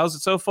 playthrough. How's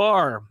it so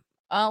far?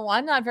 Well,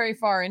 I'm not very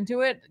far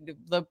into it.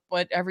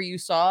 Whatever you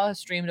saw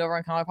streamed over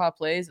on Comic Pop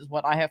Plays is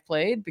what I have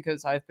played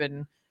because I've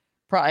been.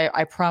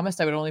 I promised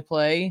I would only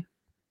play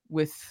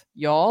with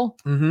y'all.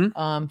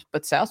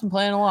 But Sal's been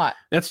playing a lot.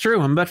 That's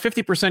true. I'm about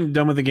 50%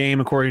 done with the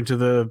game according to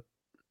the,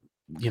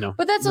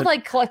 But that's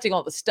like collecting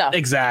all the stuff.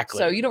 Exactly.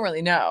 So you don't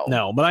really know.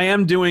 No, but I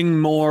am doing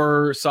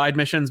more side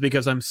missions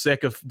because I'm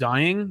sick of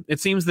dying. It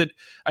seems that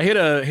I hit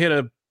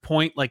a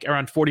point like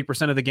around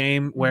 40% of the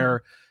game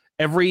where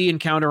every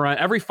encounter,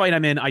 every fight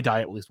I'm in, I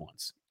die at least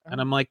once.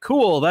 And I'm like,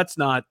 cool, that's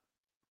not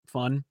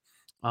fun.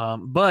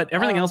 But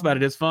everything else about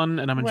it is fun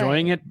and I'm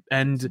enjoying it.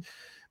 And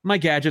my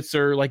gadgets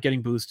are like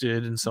getting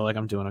boosted. And so like,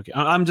 I'm doing okay.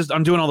 I'm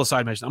doing all the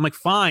side missions. I'm like,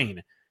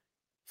 fine.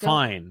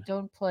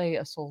 Don't play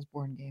a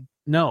Soulsborne game.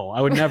 No, I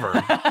would never.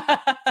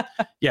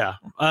 Yeah.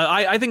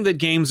 I think that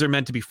games are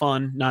meant to be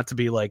fun, not to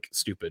be like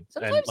stupid.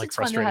 Sometimes and like it's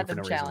frustrating fun to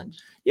have for no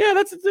challenge.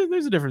 reason. Yeah,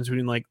 there's a difference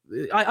between like,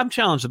 I'm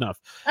challenged enough.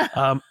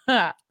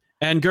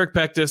 And Girk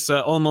Pectus,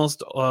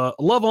 almost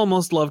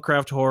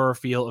Lovecraft horror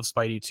feel of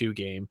Spidey 2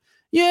 game.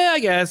 Yeah, I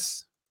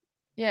guess.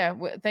 Yeah,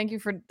 thank you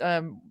for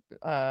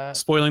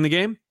spoiling the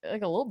game.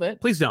 Like a little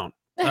bit. Please don't.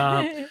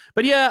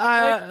 But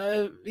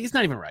yeah, he's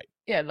not even right.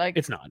 Yeah, like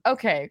it's not.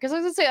 Okay, because I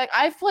was gonna say like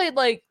I've played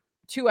like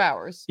 2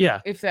 hours. Yeah,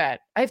 if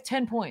that. I have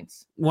 10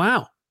 points.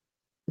 Wow.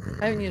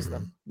 I haven't used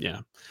them.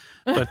 Yeah,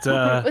 but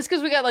it's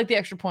because we got like the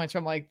extra points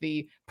from like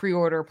the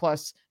pre-order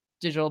plus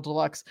digital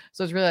deluxe.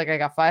 So it's really like I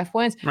got 5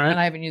 points, and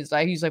I haven't used.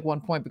 I used like 1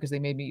 point because they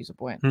made me use a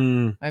point.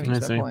 I haven't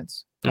used my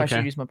points. So I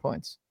should use my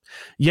points.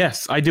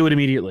 Yes, I do it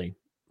immediately.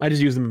 I just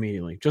use them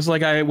immediately. Just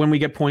like when we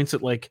get points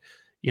at like,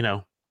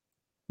 the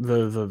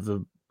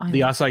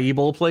acai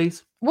bowl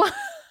place. What?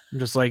 I'm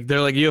just like, they're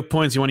like, you have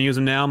points, you want to use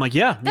them now? I'm like,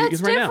 yeah, that's use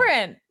them right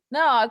different.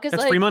 Now. No, because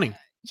that's like, free money.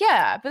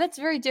 Yeah, but that's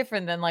very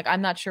different than like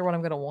I'm not sure what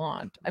I'm gonna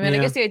want. I mean, I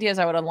guess the idea is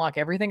I would unlock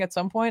everything at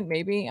some point,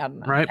 maybe. I don't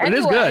know. Right, but it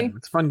is good.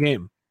 It's a fun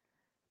game.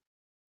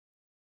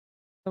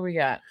 What we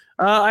got?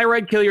 I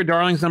read Kill Your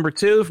Darlings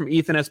 #2 from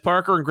Ethan S.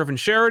 Parker and Griffin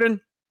Sheridan.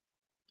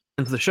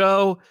 Into the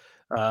show.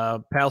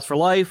 Pals for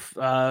Life.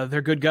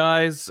 They're good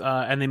guys,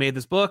 and they made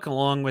this book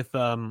along with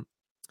I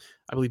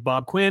believe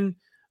Bob Quinn.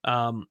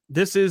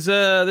 This is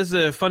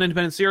a fun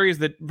independent series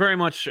that very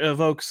much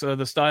evokes the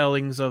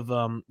stylings of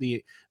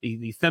the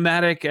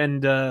thematic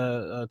and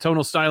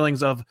tonal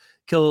stylings of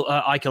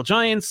I Kill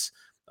Giants,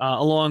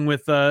 along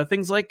with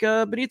things like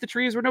Beneath the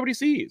Trees Where Nobody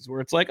Sees, where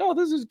it's like, oh,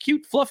 this is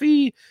cute,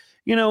 fluffy,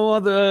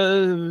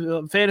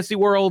 the fantasy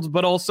world,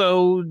 but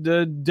also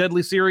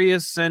deadly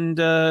serious and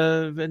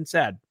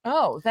sad.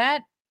 Oh,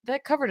 that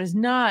cover does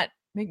not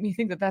make me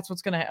think that that's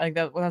what's gonna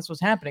that's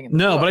what's happening in the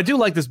book. But I do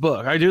like this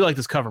book. I do like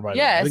this cover, by the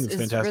way. I think it's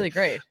fantastic. Really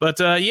great. But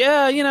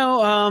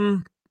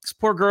this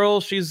poor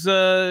girl, she's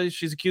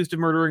accused of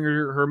murdering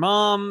her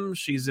mom.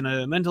 She's in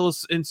a mental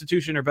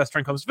institution. Her best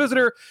friend comes to visit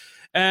her,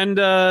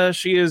 and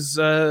she is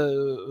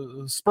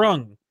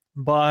sprung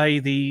by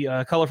the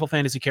colorful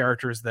fantasy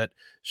characters that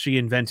she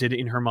invented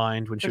in her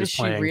mind when she was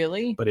playing. Is she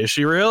really? But is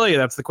she really?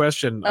 That's the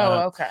question.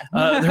 Oh, okay.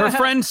 Her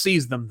friend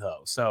sees them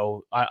though,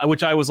 so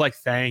which I was like,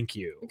 thank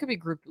you. It could be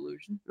group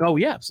delusion. Oh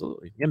yeah,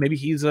 absolutely. Yeah, maybe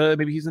he's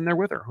in there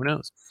with her. Who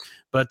knows?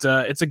 But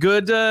it's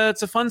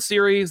a fun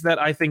series that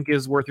I think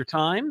is worth your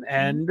time,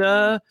 and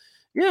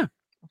yeah,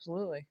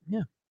 absolutely.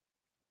 Yeah.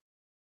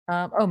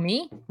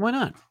 Me? Why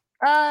not?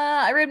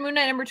 I read Moon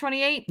Knight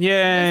 #28.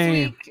 Yay.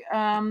 This week.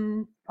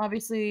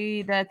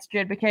 Obviously, that's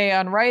Jed McKay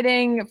on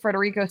writing,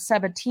 Federico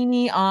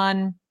Sabatini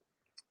on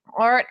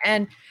art,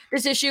 and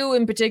this issue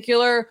in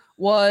particular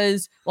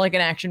was like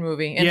an action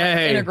movie in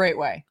a great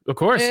way. Of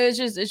course, it's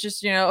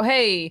just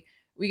hey,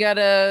 we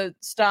gotta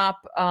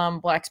stop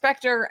Black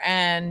Spectre,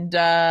 and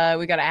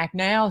we gotta act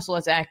now. So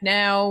let's act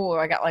now.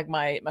 I got like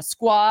my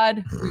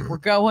squad. We're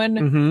going.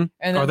 Mm-hmm. And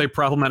then, are they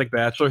problematic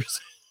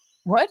bachelors?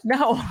 What?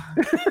 No.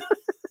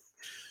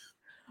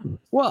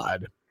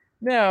 What?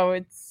 No,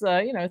 it's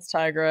it's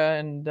Tigra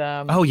and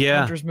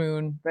Hunter's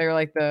Moon. They're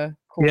like the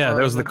core. Yeah,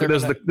 those the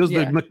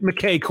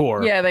McKay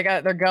core. Yeah,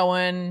 they're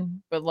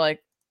going, but like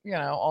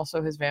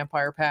also his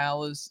vampire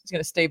pal is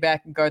gonna stay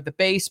back and guard the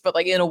base, but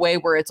like in a way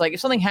where it's like if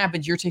something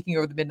happens, you're taking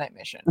over the Midnight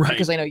Mission, right?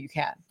 Because I know you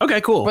can. Okay,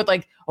 cool. But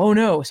like, oh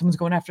no, someone's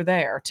going after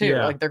there too.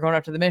 Yeah. Like they're going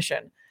after the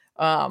mission.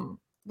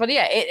 But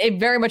yeah, it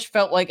very much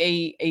felt like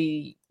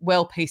a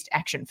well-paced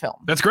action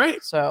film. That's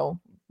great. So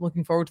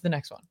looking forward to the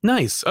next one.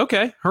 Nice.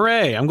 Okay.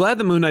 Hooray. I'm glad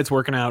the Moon Knight's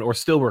working out or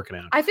still working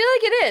out. I feel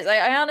like it is.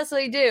 I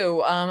honestly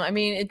do. I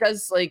mean, it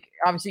does, like,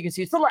 obviously you can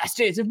see it's the last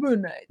days of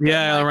Moon Knight.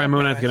 Yeah, all right.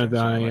 Moon Knight's going to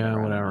die. Yeah,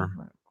 whatever.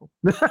 Cool.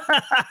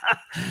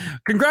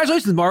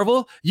 Congratulations,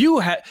 Marvel. You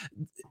had,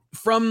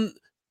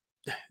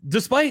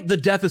 despite the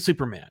death of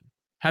Superman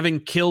having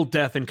killed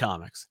death in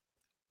comics,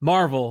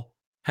 Marvel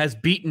has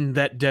beaten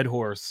that dead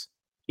horse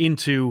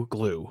into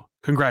glue.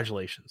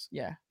 Congratulations.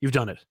 Yeah. You've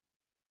done it.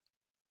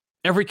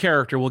 every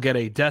character will get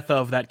a death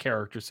of that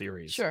character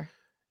series. Sure.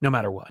 No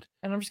matter what.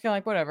 And I'm just kind of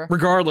like, whatever.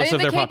 Regardless of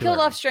their popularity. They can't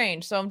kill off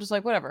Strange, so I'm just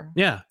like, whatever.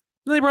 Yeah.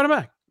 They brought him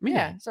back.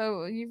 Yeah,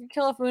 so you can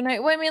kill off Moon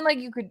Knight. Well, I mean, like,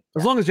 you could...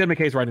 As long as Jed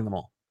McKay's writing them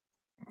all.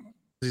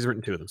 He's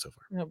written 2 of them so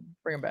far. No,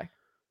 bring him back.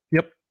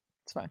 Yep.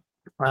 It's fine.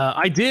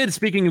 I did,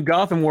 speaking of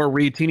Gotham War,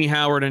 read Tini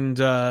Howard and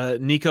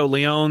Nico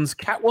Leone's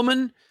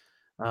Catwoman.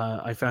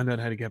 I found out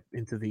how to get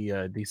into the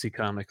DC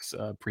Comics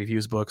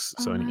previews books,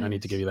 so nice. I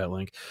need to give you that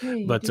link.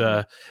 Hey, but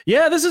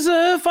yeah, this is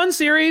a fun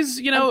series.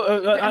 You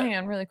know, hang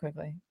on, really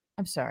quickly.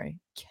 I'm sorry.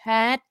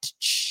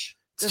 It's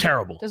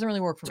terrible. Doesn't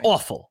really work for me. It's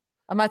awful.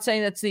 I'm not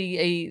saying that's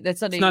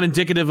not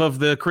indicative of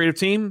the creative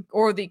team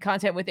or the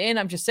content within.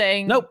 I'm just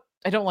saying. Nope.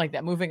 I don't like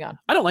that. Moving on.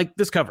 I don't like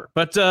this cover,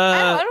 but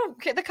I don't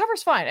care. The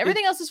cover's fine.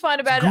 Everything else is fine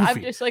about it. I'm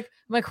just like,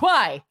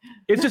 why?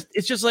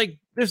 It's just like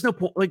there's no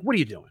point. Like, what are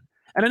you doing?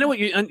 And I know what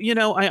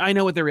I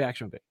know what their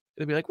reaction would be.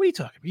 They'd be like, "What are you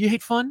talking about? You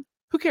hate fun?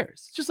 Who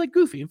cares? It's just like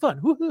goofy and fun."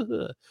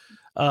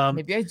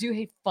 Maybe I do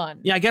hate fun.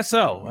 Yeah, I guess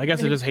so. I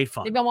guess I just hate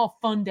fun. Maybe I'm all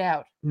funned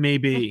out.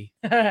 Maybe.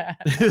 But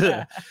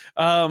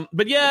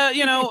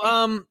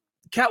yeah,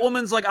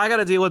 Catwoman's like, I got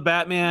to deal with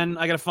Batman.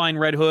 I got to find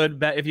Red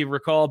Hood. If you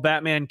recall,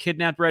 Batman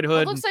kidnapped Red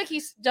Hood. It looks like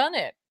he's done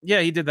it.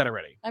 Yeah, he did that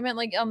already. I meant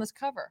like on this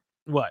cover.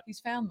 What? He's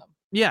found them.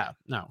 Yeah.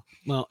 No.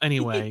 Well,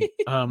 anyway,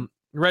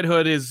 Red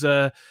Hood is,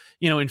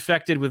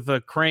 infected with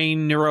a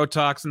crane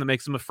neurotoxin that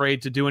makes him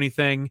afraid to do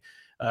anything.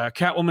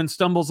 Catwoman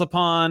stumbles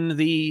upon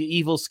the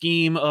evil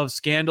scheme of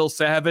Scandal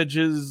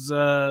Savage's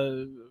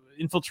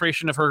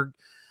infiltration of her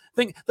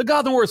thing. The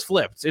Gotham War is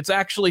flipped. It's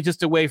actually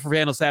just a way for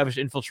Vandal Savage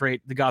to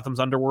infiltrate the Gotham's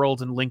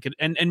underworld and link it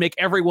and make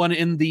everyone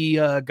in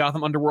the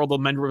Gotham underworld a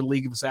member of the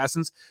League of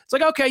Assassins. It's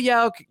like, okay,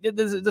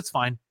 that's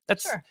fine.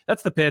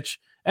 That's the pitch.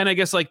 And I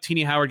guess like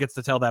Tini Howard gets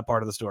to tell that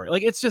part of the story.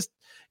 Like, it's just,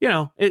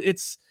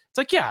 it's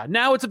like, yeah,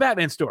 now it's a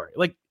Batman story.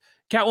 Like,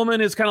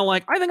 Catwoman is kind of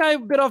like, I think I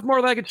bit off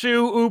more than I could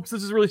chew. Oops,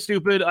 this is really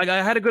stupid.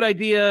 I had a good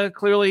idea.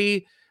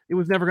 Clearly, it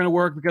was never going to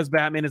work because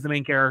Batman is the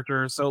main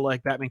character. So,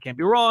 like, Batman can't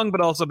be wrong,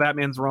 but also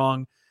Batman's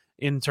wrong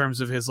in terms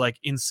of his, like,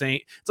 insane...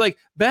 It's like,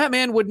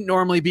 Batman wouldn't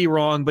normally be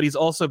wrong, but he's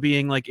also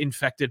being, like,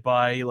 infected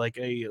by,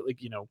 the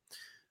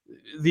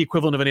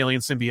equivalent of an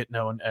alien symbiote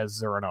known as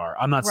Zur-En-Arrh.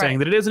 I'm not saying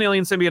that it is an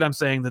alien symbiote. I'm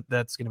saying that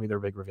that's going to be their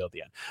big reveal at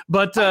the end.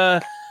 But,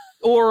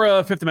 or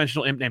a fifth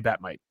dimensional imp named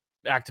Batmite.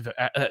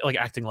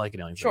 Acting like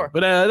an alien. Sure. But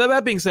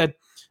that being said,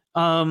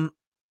 fun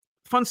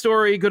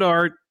story, good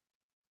art.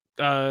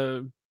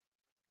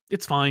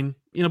 It's fine,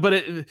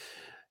 but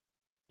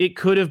it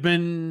could have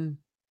been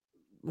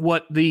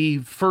what the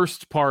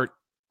first part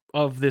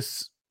of the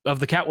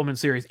Catwoman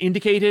series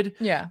indicated.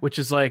 Yeah. Which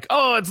is like,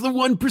 oh, it's the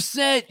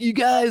 1%. You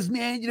guys,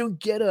 man, you don't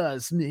get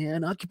us,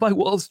 man. Occupy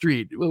Wall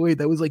Street. Wait,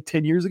 that was like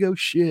 10 years ago.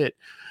 Shit.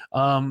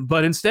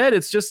 But instead,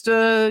 it's just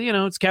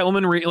it's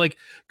Catwoman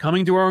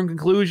coming to her own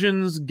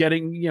conclusions,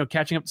 getting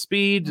catching up to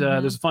speed.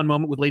 Mm-hmm. There's a fun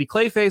moment with Lady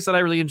Clayface that I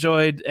really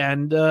enjoyed,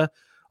 and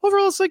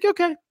overall, it's like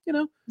okay,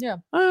 yeah.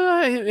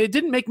 It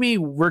didn't make me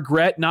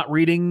regret not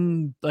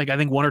reading I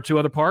think 1 or 2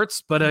 other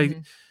parts, but I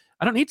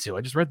don't need to.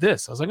 I just read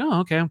this. I was like,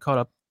 oh, okay, I'm caught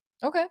up.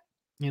 Okay.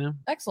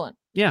 Excellent.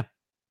 Yeah.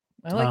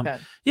 I like that.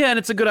 Yeah, and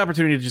it's a good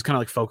opportunity to just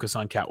kind of Focus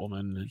on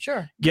Catwoman and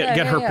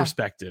get her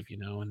perspective,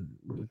 and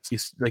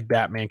it's like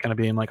Batman kind of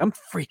being like, I'm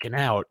freaking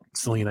out,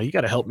 Selena. You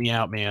got to help me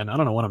out, man. I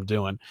don't know what I'm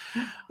doing,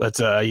 but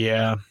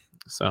yeah.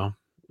 So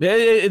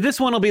this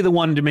one will be the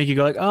one to make you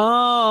go like,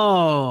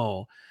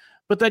 oh,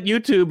 but that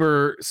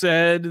YouTuber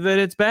said that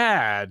it's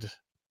bad.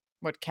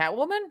 What,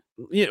 Catwoman?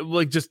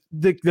 Yeah, just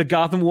the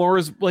Gotham War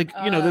is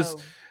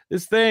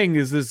this thing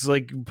is this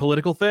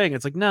political thing.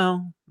 It's like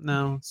no,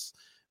 it's.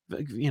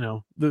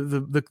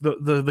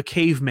 The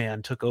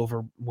caveman took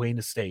over Wayne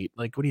Estate.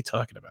 Like, what are you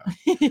talking about?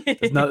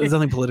 There's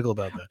nothing political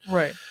about that.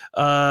 Right.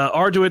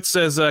 Arduit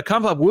says,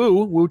 Compop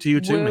woo to you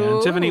too,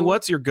 man. Tiffany,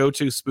 what's your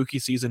go-to spooky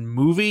season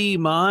movie?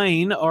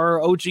 Mine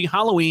are OG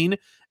Halloween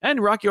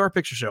and Rocky Horror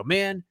Picture Show.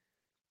 Man,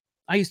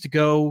 I used to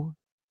go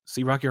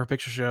see Rocky Horror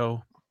Picture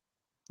Show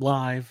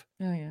live.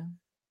 Oh, yeah.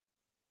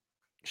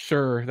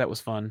 Sure, that was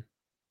fun.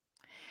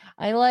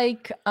 I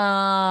like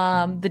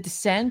The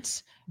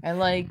Descent. I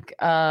like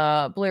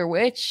Blair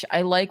Witch.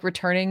 I like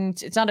returning.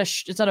 It's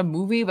not a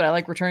movie, but I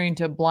like returning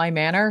to Bly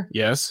Manor.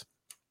 Yes.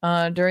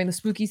 During the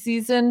spooky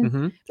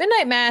season,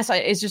 Midnight Mass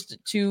is just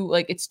too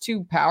it's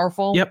too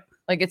powerful. Yep.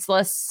 It's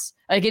less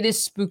it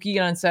is spooky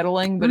and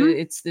unsettling, but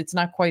it's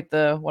not quite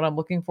what I'm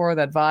looking for.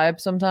 That vibe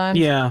sometimes.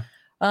 Yeah.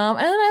 And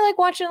then I like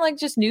watching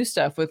just new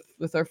stuff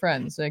with our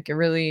friends. I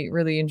really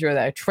really enjoy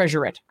that. I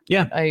treasure it.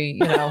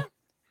 Yeah.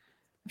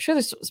 I'm sure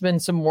there's been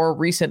some more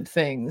recent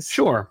things.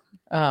 Sure.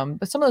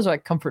 But some of those are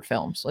comfort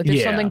films.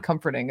 There's something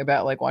comforting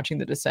about watching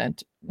The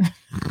Descent.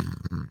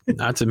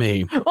 Not to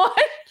me.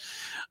 What?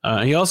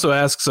 He also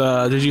asks,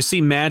 did you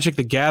see Magic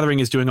the Gathering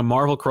is doing a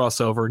Marvel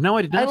crossover? No,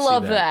 I did not. I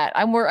love that.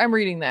 I'm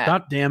reading that.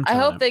 Goddamn time. I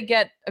hope they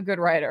get a good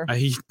writer.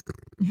 Because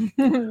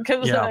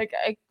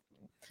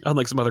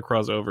unlike some other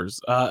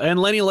crossovers. And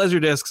Lenny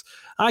Laserdiscs.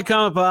 Hi,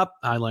 Comic Pop.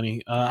 Hi,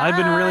 Lenny. I've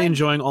been really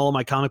enjoying all of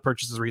my comic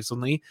purchases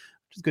recently.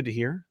 which is good to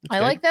hear. I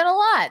like that a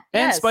lot.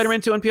 And yes.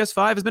 Spider-Man 2 on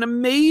PS5 has been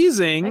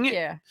amazing. Heck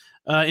yeah.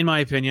 In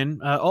my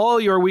opinion, all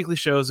your weekly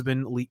shows have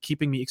been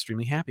keeping me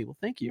extremely happy. Well,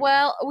 thank you.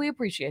 Well, we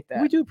appreciate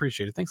that. We do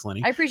appreciate it. Thanks,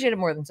 Lenny. I appreciate it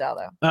more than Sal,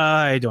 though.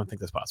 I don't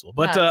think that's possible,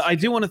 but I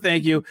do want to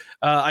thank you.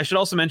 I should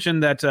also mention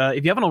that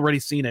if you haven't already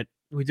seen it,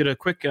 we did a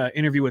quick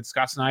interview with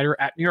Scott Snyder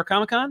at New York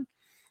Comic Con.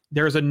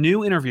 There's a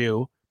new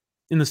interview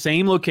in the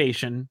same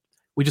location.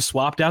 We just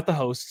swapped out the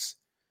hosts,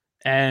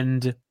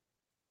 and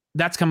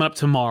that's coming up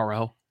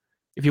tomorrow.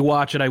 If you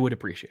watch it, I would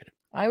appreciate it.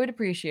 I would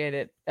appreciate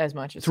it as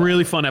much as it's a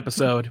really fun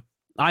episode.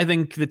 I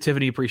think that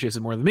Tiffany appreciates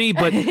it more than me,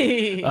 but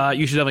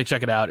you should definitely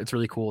check it out. It's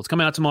really cool. It's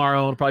coming out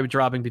tomorrow. It'll probably be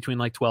dropping between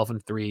like 12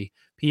 and 3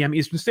 p.m.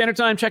 Eastern Standard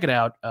Time. Check it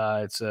out.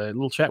 It's a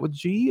little chat with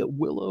G.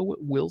 Willow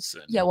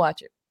Wilson. Yeah,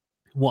 watch it.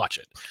 Watch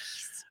it.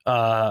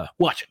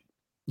 Watch it.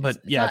 But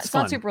yeah, it's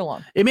fun. Not super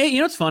long. It may,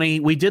 it's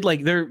funny. We did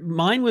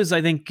mine was,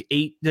 I think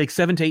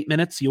 7 to 8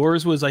 minutes.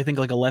 Yours was, I think,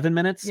 like 11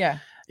 minutes. Yeah.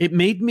 It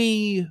made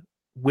me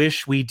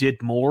wish we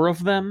did more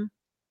of them.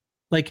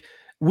 Like,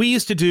 we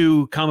used to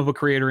do comic book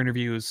creator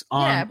interviews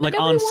on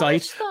on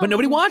site, but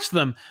nobody watched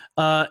them.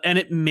 And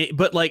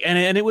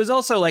it was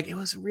also it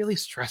was really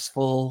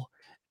stressful,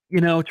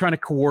 trying to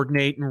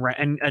coordinate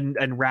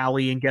and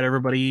rally and get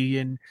everybody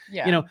and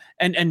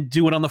and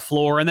do it on the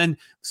floor, and then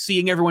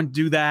seeing everyone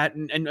do that,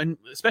 and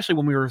especially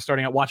when we were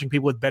starting out, watching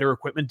people with better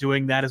equipment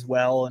doing that as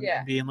well, and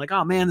being like,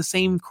 oh man, the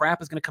same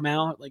crap is going to come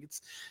out.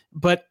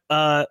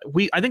 I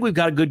think we've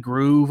got a good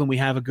groove and we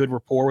have a good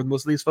rapport with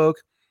most of these folk.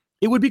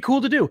 It would be cool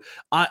to do.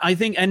 I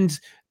think, and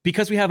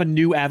because we have a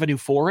new avenue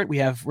for it, we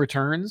have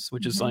Returns,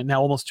 which is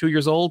now almost 2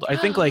 years old. I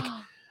think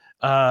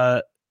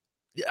I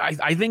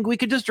think we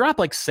could just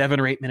drop 7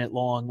 or 8 minute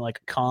long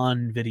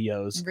con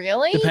videos.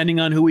 Really?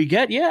 Depending on who we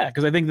get, yeah.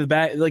 Because I think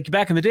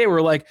back in the day, we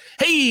were like,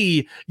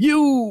 hey,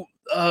 you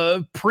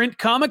print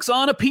comics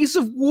on a piece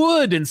of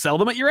wood and sell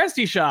them at your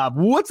Etsy shop.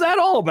 What's that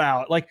all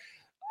about?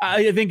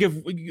 I think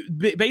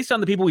based on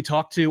the people we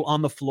talked to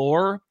on the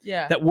floor,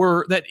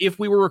 that if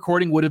we were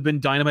recording would have been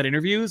dynamite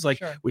interviews,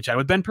 which I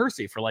would Ben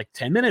Percy for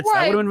 10 minutes.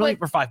 That would have been really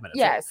for 5 minutes.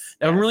 Yes,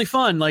 that would have been really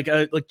fun. Like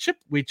Chip,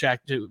 we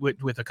chatted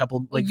with a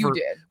couple. You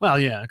did. Well,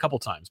 yeah, a couple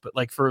times, but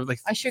for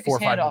I shook 4 his or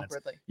 5 hand minutes.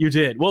 awkwardly. You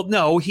did. Well,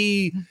 no,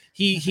 he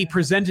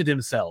presented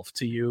himself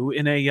to you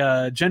in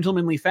a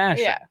gentlemanly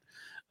fashion. Yeah.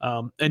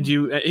 And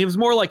it was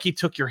more like he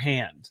took your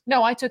hand.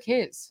 No, I took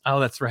his.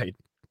 Oh, that's right.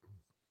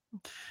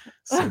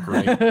 So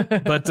great.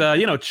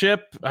 But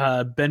Chip,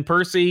 Ben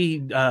Percy,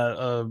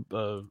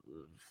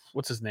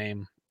 what's his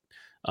name?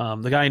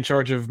 The guy in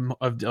charge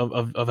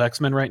of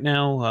X-Men right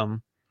now.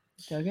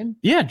 Duggan?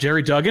 Yeah,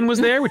 Jerry Duggan was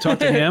there. We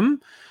talked to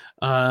him.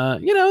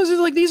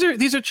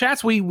 These are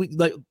chats we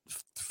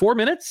 4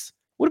 minutes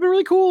would have been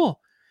really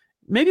cool.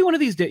 Maybe one of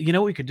these days,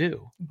 what we could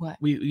do? What?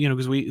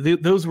 Because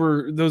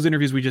those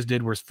interviews we just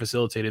did were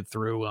facilitated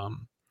through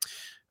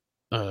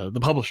the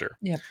publisher.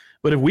 Yeah.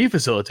 But if we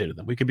facilitated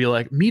them, we could be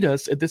like, meet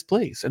us at this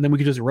place, and then we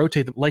could just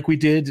rotate them like we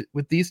did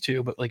with these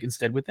two, but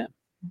instead with them.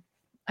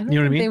 I don't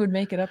think they would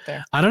make it up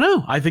there. I don't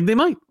know. I think they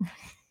might.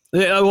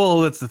 Well,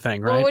 that's the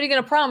thing, right? Well, what are you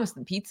going to promise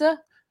them? Pizza?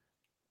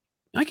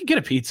 I could get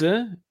a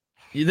pizza.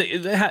 They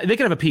could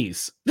have a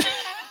piece.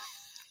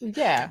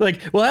 Yeah.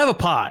 We'll have a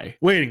pie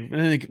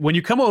waiting. When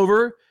you come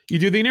over, you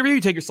do the interview,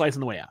 you take your slice on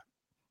the way out.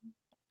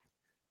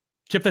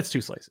 Chip, that's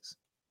 2 slices.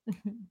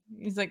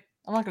 He's like,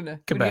 I'm not going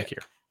to come back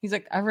here. He's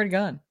like, I've already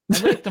gone. I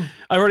liked them.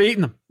 I've already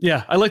eaten them.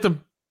 Yeah, I liked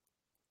them.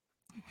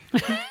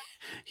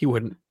 He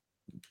wouldn't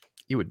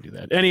do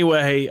that.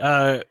 Anyway,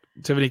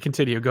 Tiffany,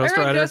 continue. Ghost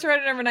Rider. Ghost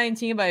Rider number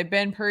 19 by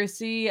Ben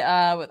Percy,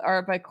 with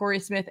art by Corey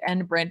Smith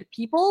and Brent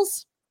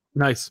Peoples.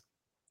 Nice.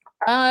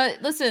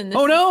 Listen.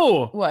 Oh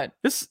no! What?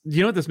 This?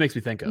 You know what this makes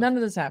me think of? None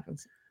of this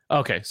happens.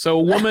 Okay, so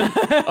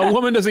a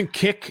woman doesn't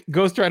kick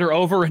Ghost Rider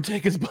over and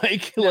take his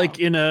bike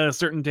in a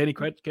certain Danny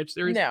Ketch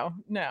series. No.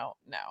 Now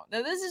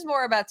this is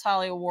more about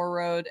Talia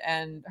Warroad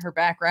and her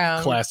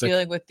background,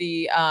 dealing with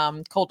the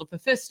cult of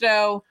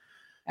Mephisto,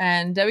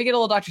 and we get a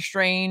little Doctor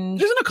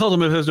Strange. Isn't a cult of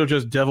Mephisto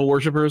just devil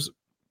worshippers?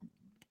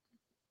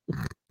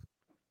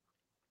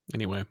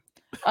 Anyway.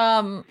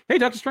 Hey,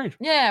 Doctor Strange.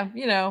 Yeah,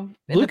 in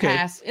the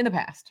past.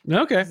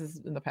 Okay. This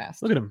is in the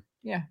past. Look at him.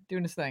 Yeah,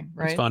 doing his thing.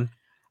 Right. It's fun.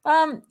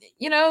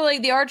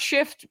 The art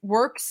shift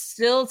works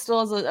still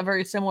has a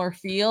very similar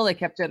feel. They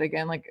kept it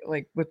again, like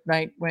with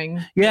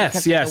Nightwing.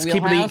 Yes.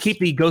 Keep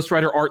the Ghost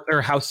Rider art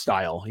or house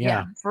style.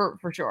 Yeah, for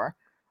sure.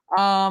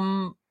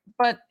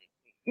 But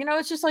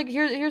it's just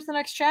here's the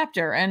next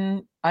chapter,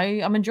 and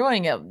I'm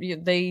enjoying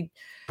it.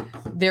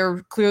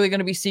 They're clearly going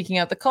to be seeking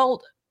out the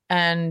cult,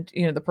 and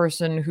the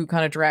person who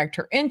kind of dragged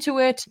her into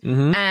it,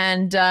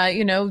 and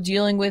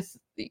dealing with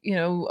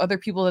other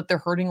people that they're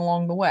hurting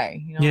along the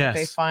way.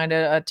 They find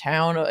a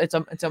town. It's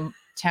a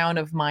town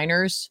of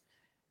miners,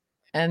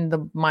 and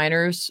the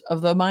miners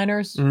of the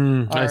miners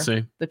I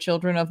see. The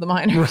children of the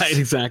miners, right?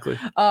 Exactly.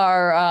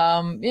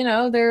 Are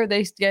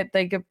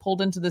they get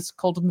pulled into this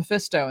cult of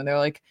Mephisto, and they're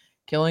like,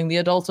 killing the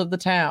adults of the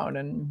town,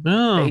 and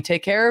they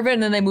take care of it,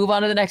 and then they move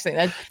on to the next thing.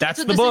 That's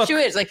what the book. Issue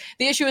is. Like,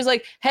 the issue is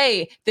like,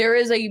 hey, there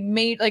is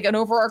like an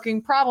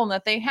overarching problem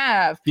that they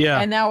have,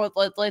 and now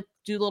let's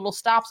do little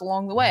stops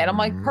along the way, and I'm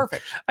like,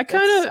 perfect.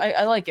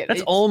 I like it.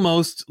 That's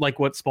almost like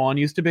what Spawn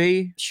used to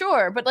be.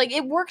 Sure, but like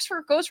it works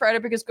for Ghost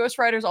Rider because Ghost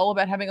Rider is all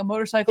about having a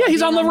motorcycle. Yeah,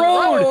 he's on the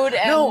road.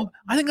 No,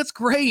 I think that's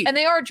great. And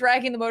they are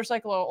dragging the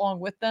motorcycle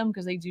along with them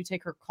because they do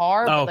take her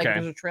car. But like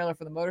there's a trailer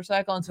for the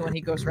motorcycle, and so when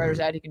he Ghost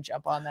Riders out, he can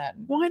jump on that.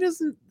 Why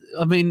doesn't?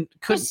 I mean,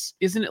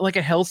 isn't it like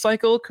a hell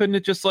cycle? Couldn't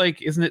it just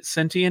like? Isn't it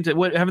sentient?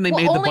 What haven't they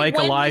made the bike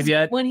alive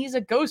yet? When he's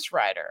a Ghost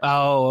Rider.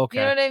 Oh, okay.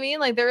 You know what I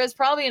mean? Like there is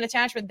probably an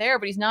attachment there,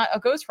 but he's not a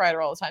Ghost Rider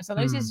all the time.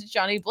 Sometimes he's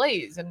Johnny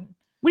Blaze. And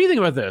what do you think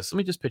about this? Let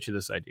me just pitch you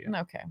this idea.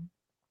 Okay.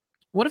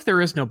 What if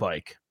there is no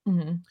bike?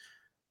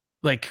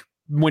 Like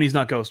when he's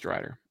not Ghost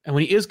Rider, and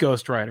when he is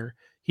Ghost Rider,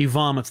 he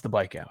vomits the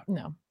bike out.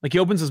 No. Like he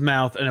opens his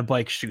mouth and a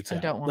bike shoots out.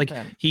 I don't want like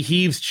that. He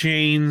heaves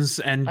chains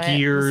and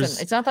gears.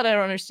 Listen, it's not that I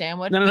don't understand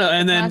what. No.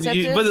 And then,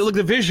 but look,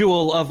 the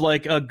visual of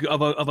like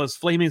of a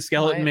flaming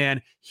skeleton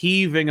man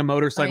heaving a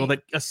motorcycle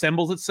that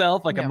assembles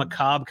itself like a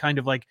macabre kind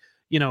of like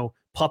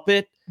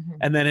puppet,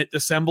 and then it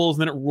assembles,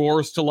 and then it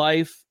roars to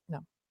life.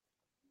 No.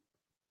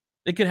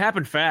 It could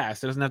happen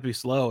fast. It doesn't have to be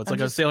slow. It's like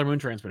a Sailor Moon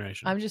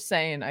transformation. I'm just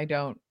saying, I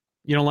don't.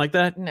 You don't like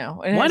that?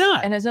 No. Why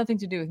not? And it has nothing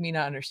to do with me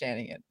not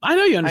understanding it. I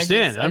know you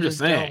understand. I'm just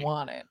saying. I don't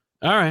want it.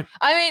 All right.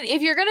 I mean,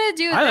 if you're gonna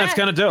do that, that's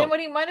kind of dope. Then what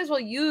he might as well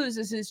use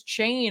is his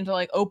chain to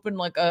like open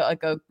like a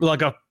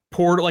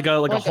portal, like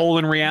a hole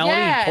in reality.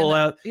 Yeah, pull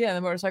out. Yeah, the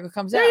motorcycle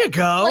comes out. There you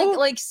go.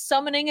 Like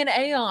summoning an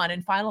Aeon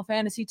in Final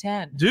Fantasy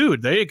X.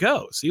 Dude, there you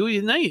go.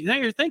 See, now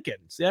you're thinking.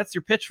 See, that's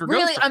your pitch for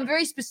really. Ghost Rider. I'm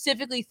very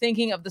specifically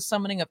thinking of the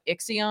summoning of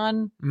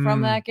Ixion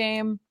from that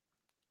game.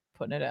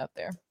 Putting it out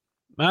there.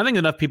 I think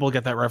enough people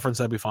get that reference,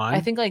 that'd be fine.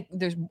 I think I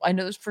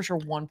know there's for sure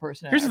one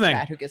person in our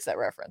chat who gets that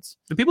reference.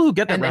 The people who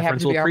get that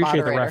reference will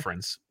appreciate the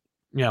reference.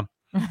 Yeah.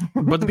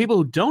 But the people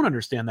who don't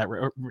understand that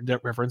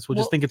reference will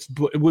just think it's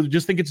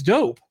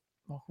dope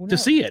to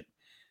see it.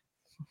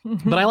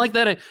 But I like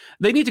that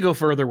they need to go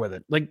further with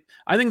it. Like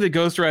I think the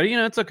Ghost Rider,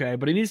 it's okay,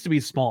 but it needs to be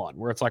Spawn,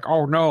 where it's like,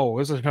 oh no,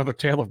 this is another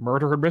tale of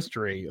murder and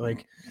mystery.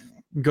 Like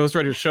Ghost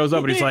Rider shows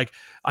up and he's like,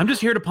 I'm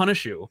just here to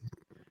punish you.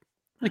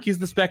 Like he's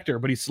the Spectre,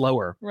 but he's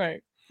slower.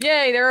 Right.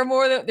 Yay,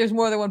 there's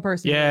more than one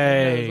person.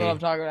 Yay. That's what I'm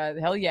talking about.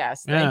 Hell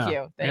yes. Thank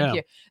you.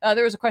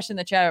 There was a question in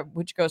the chat,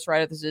 which Ghost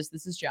Rider this is.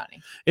 This is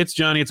Johnny. It's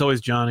Johnny. It's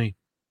always Johnny.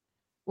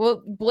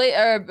 Well,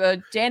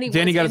 Danny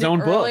got his own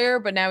earlier,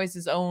 but now he's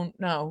his own.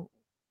 No,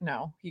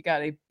 he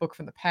got a book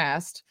from the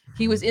past.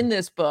 He was in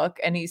this book,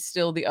 and he's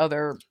still the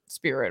other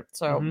spirit.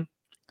 So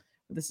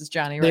this is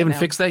Johnny. They haven't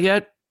fixed that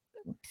yet?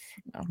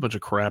 No. Bunch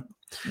of crap.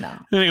 No.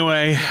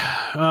 Anyway,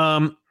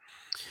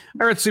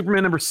 all right,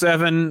 Superman number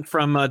 7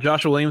 from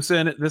Joshua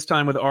Williamson, this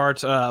time with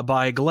art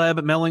by Gleb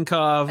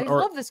Melenkov. I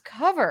love this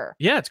cover.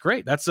 Yeah, it's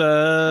great. That's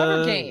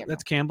cover game.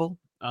 That's Campbell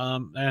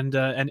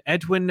and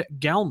Edwin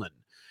Gallman.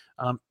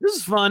 This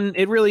is fun.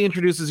 It really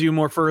introduces you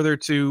more further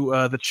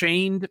to the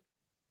Chained.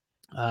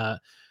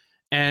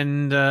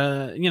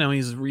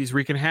 He's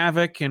wreaking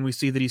havoc, and we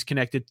see that he's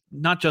connected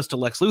not just to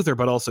Lex Luthor,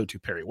 but also to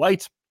Perry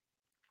White.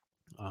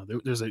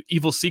 There's an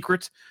evil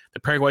secret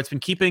that Perry White's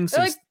been keeping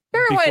since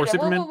Perry White, what's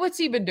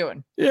he been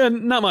doing? Yeah,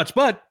 not much,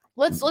 but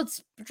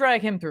let's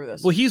drag him through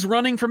this. Well, he's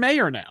running for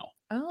mayor now.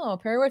 Oh,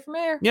 Perry White for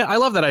mayor. Yeah, I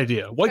love that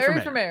idea.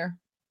 Perry for mayor.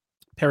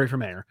 Perry for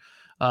mayor.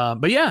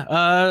 But yeah,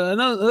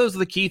 those are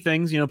the key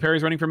things.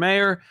 Perry's running for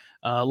mayor.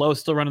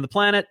 Lois still running the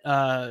planet.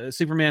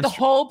 Superman's the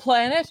whole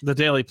planet. The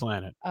Daily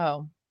Planet.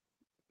 Oh.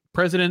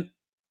 President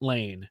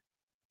Lane.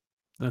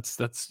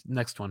 That's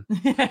next one.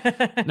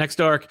 Next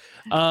arc.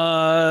 She's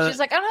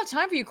like, I don't have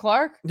time for you,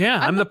 Clark. Yeah,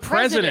 I'm the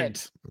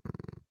president.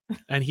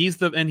 And he's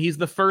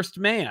the first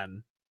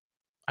man.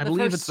 I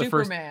believe it's the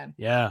first man.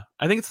 Yeah,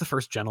 I think it's the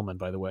first gentleman.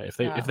 By the way, if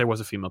there was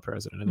a female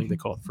president, I think they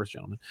call it the first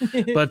gentleman.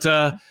 But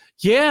and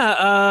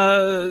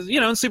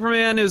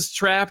Superman is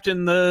trapped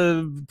in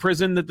the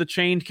prison that the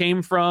Chained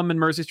came from, and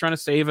Mercy's trying to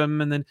save him,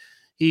 and then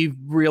he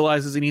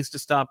realizes he needs to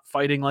stop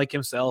fighting like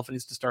himself and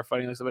needs to start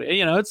fighting like somebody.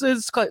 It's a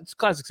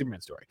classic Superman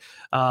story.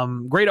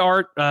 Great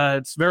art.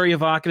 It's very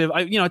evocative.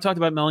 I talked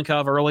about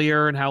Melenkov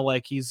earlier and how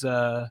like he's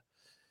kind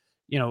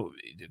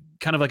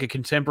of like a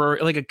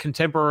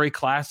contemporary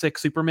classic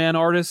Superman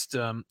artist.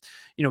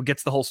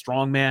 Gets the whole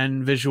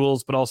strongman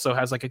visuals, but also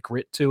has like a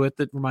grit to it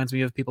that reminds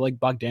me of people like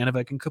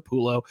Bogdanovich and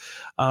Capullo.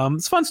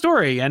 It's a fun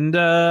story, and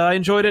I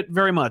enjoyed it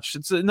very much.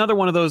 It's another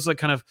one of those like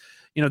kind of,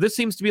 this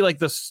seems to be like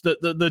the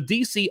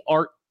DC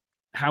art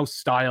house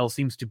style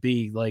seems to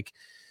be like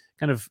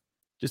kind of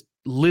just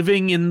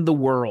living in the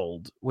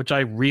world, which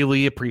I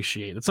really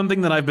appreciate. It's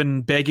something that I've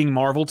been begging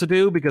Marvel to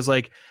do, because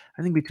like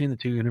I think between the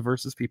two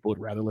universes, people would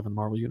rather live in the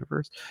Marvel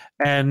universe.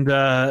 And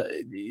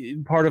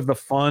part of the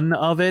fun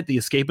of it, the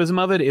escapism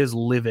of it, is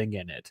living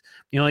in it.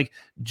 Like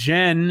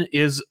Jen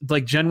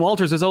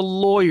Walters is a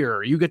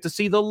lawyer. You get to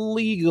see the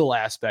legal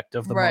aspect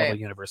of the Marvel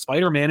universe.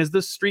 Spider-Man is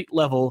the street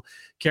level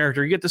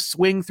character. You get to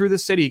swing through the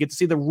city. You get to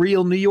see the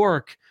real New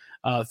York.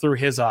 through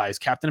his eyes.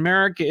 Captain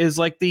America is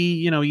like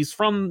he's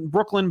from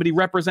Brooklyn, but he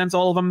represents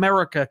all of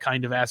America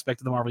kind of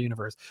aspect of the Marvel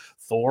Universe.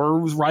 Thor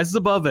rises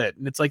above it,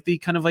 and it's like the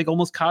kind of like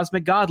almost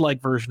cosmic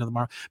godlike version of the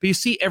Marvel. But you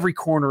see every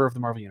corner of the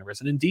Marvel Universe,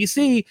 and in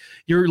DC,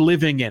 you're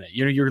living in it.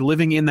 You're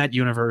living in that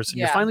universe, and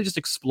you're finally just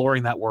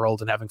exploring that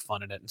world and having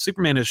fun in it. And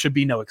Superman should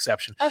be no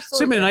exception. Absolutely.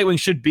 Superman and Nightwing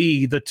should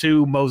be the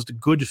two most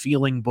good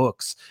feeling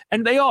books,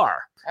 and they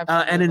are.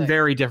 And in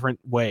very different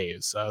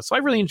ways. So I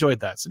really enjoyed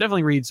that. So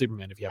definitely read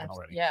Superman if you haven't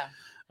already. Yeah.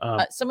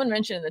 Someone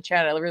mentioned in the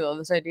chat, I really love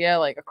this idea,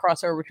 like a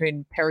crossover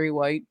between Perry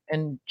White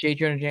and J.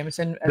 Jonah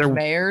Jameson as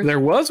mayors. There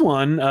was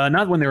one,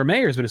 not when they were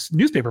mayors, but as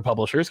newspaper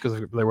publishers,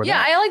 because they were.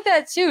 Yeah, I like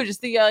that too.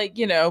 Just the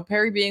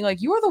Perry being like,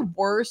 "You are the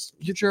worst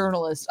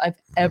journalist I've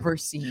ever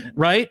seen."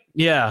 Right?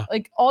 Yeah.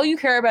 Like all you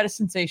care about is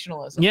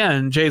sensationalism. Yeah,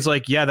 and Jay's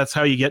like, "Yeah, that's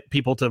how you get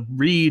people to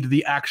read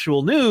the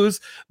actual news."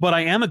 But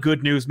I am a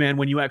good newsman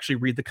when you actually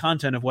read the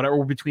content of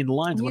whatever between the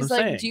lines. He's what I'm like,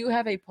 saying. "Do you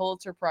have a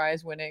Pulitzer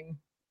Prize winning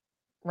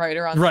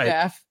writer on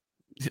staff?"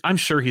 I'm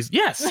sure he's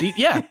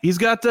he's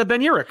got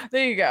Ben Urich.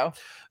 There you go.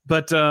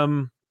 But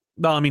well,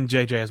 I mean,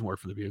 JJ hasn't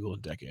worked for the Bugle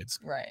in decades.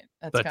 Right.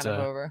 That's kind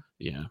of over.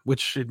 Yeah,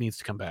 which it needs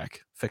to come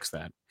back. Fix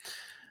that.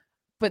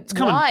 But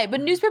why?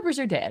 But newspapers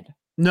are dead.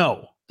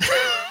 No.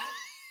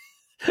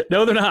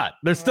 No, they're not.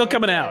 They're still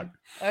coming out.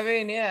 I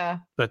mean, yeah.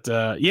 But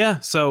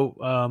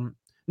so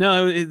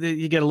no,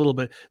 you get a little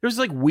bit. There's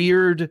like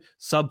weird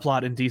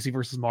subplot in DC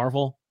versus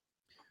Marvel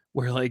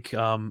where like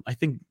I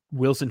think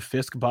Wilson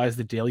Fisk buys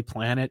the Daily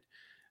Planet.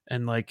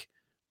 And like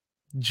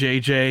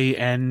JJ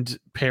and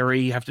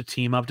Perry have to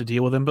team up to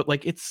deal with him, but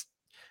like it's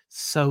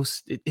so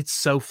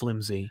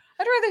flimsy.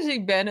 I'd rather see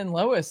Ben and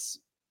Lois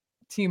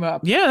team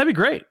up. Yeah, that'd be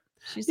great.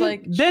 She's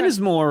like Ben is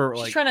more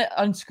like she's trying to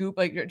unscoop,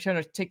 like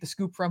trying to take the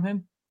scoop from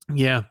him.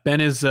 Yeah, Ben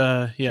is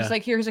She's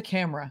like, here's a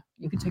camera.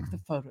 You can take the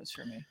photos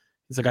for me.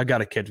 He's like, I got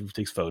a kid who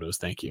takes photos.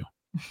 Thank you.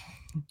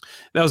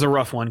 That was a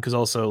rough one because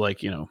also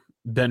like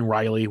Ben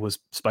Reilly was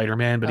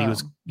Spider-Man, but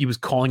he was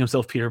calling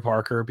himself Peter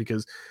Parker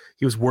because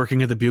he was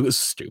working at the Bugle. It was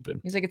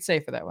stupid. He's like, it's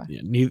safer that way.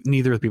 Yeah,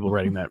 neither of the people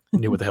writing that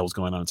knew what the hell was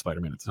going on in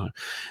Spider-Man at the time.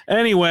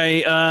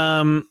 Anyway,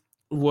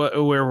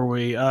 where were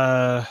we?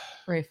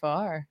 Ray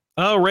Farr.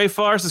 Oh, Ray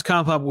Farr says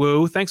Comp Up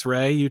Woo. Thanks,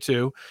 Ray. You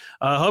too.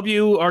 Hope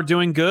you are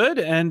doing good,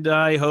 and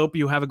I hope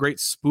you have a great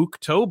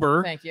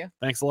Spooktober. Thank you.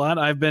 Thanks a lot.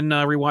 I've been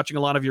rewatching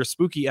a lot of your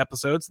spooky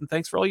episodes, and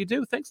thanks for all you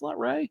do. Thanks a lot,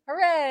 Ray.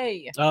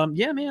 Hooray!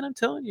 Yeah, man, I'm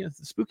telling you,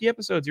 the spooky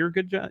episodes. You're a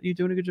good job. You're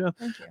doing a good job.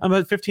 Thank you. I'm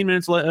about 15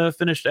 minutes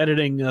finished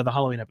editing the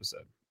Halloween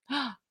episode.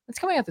 It's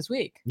coming out this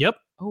week. Yep.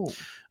 Oh.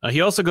 He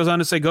also goes on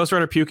to say Ghost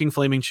Rider puking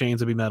flaming chains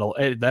would be metal.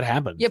 That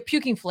happened. Yeah,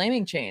 puking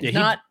flaming chains.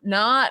 Yeah,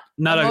 not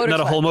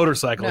a whole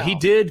motorcycle. No. He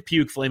did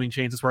puke flaming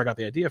chains. That's where I got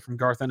the idea from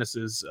Garth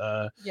Ennis's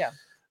I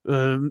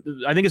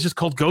think it's just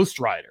called Ghost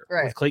Rider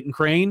with Clayton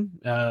Crane.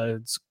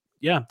 That's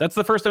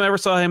the first time I ever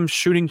saw him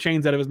shooting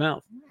chains out of his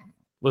mouth.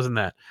 Wasn't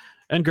that?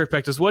 And Kirk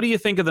Pectus, what do you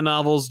think of the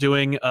novels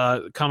doing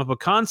comic book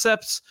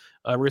concepts?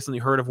 Recently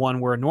heard of one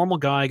where a normal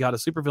guy got a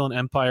supervillain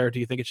empire. Do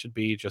you think it should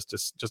be just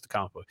a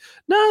comic book?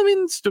 No, I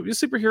mean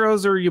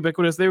superheroes are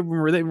ubiquitous. They've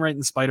been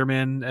writing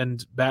Spider-Man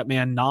and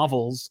Batman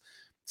novels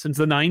since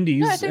the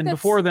 90s, and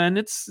before then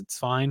it's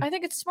fine. I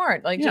think it's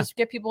smart. Like just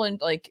get people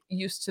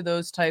used to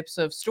those types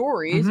of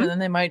stories, and then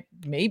they might,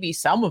 maybe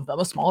some of them,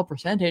 a smaller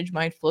percentage,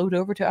 might float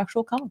over to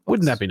actual comic books.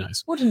 Wouldn't that be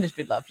nice? Wouldn't it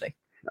be lovely?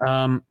 You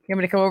want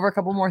me to go over a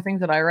couple more things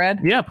that I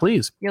read? Yeah,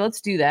 please. Yeah, let's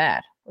do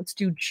that. Let's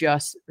do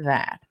just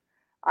that.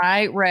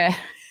 I read.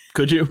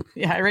 Could you?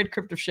 Yeah, I read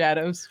Crypt of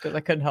Shadows because I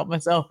couldn't help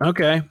myself.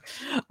 Okay.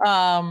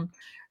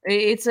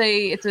 It's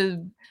a.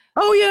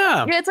 Oh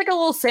yeah. Yeah, it's like a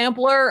little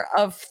sampler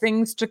of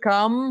things to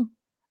come.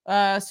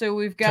 So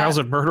we've got Trials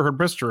of Murder and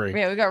Mystery.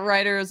 Yeah, we got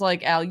writers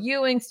like Al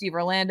Ewing, Steve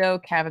Orlando,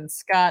 Kevin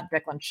Scott,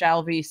 Declan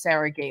Shalvey,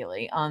 Sarah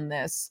Gailey on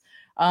this.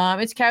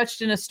 It's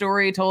couched in a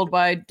story told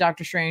by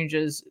Doctor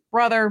Strange's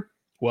brother.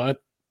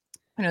 What?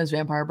 I know his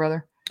vampire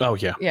brother. Oh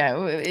yeah.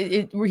 Yeah.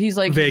 He's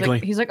like, vaguely.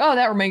 He's like, oh,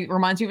 that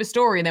reminds you of a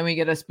story, and then we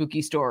get a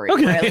spooky story.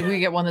 Okay. Right? Like we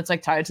get one that's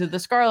like tied to the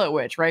Scarlet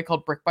Witch, right?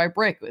 Called Brick by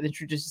Brick. It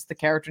introduces the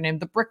character named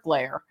the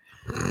Bricklayer.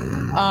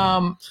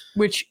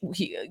 Which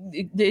should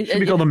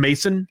be called a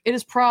Mason. It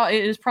is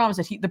promised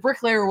that the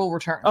Bricklayer will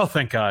return. Oh,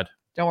 thank God.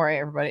 Don't worry,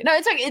 everybody. No,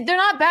 it's like they're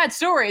not bad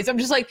stories. I'm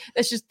just like,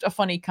 it's just a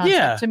funny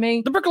concept to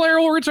me. The Bricklayer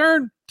will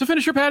return to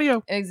finish your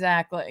patio.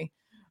 Exactly.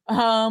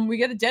 We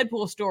get a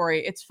Deadpool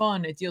story. It's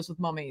fun. It deals with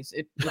mummies.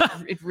 It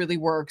really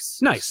works.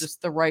 Nice. It's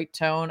just the right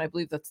tone. I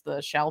believe that's the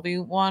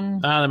Shalvey one.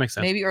 That makes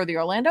sense. Maybe, or the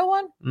Orlando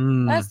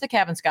one. That's the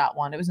Kevin Scott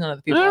one. It was none of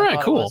the people. All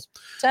right, cool.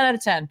 10 out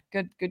of 10.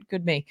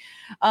 Good me.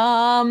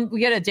 We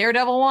get a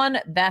Daredevil one.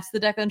 That's the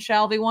Declan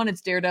Shalvey one.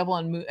 It's Daredevil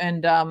and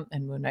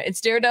Moon Knight.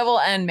 It's Daredevil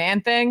and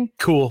Man Thing.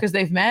 Cool. Because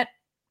they've met.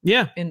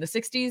 Yeah. In the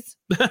 60s.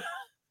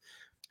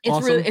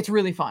 Awesome. It's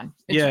really fun.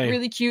 It's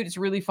really cute. It's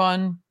really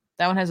fun.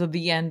 That one has a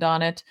the end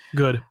on it.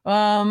 Good.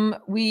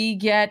 We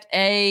get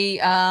a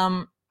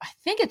I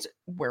think it's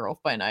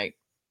Werewolf by Night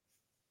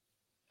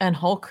and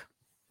Hulk.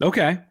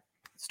 Okay.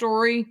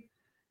 Story,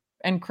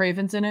 and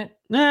Craven's in it.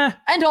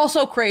 And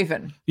also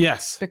Craven.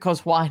 Yes.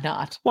 Because why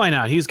not? Why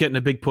not? He's getting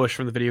a big push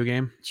from the video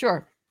game.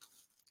 Sure.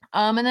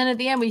 And then at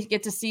the end, we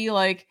get to see,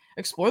 like,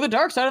 explore the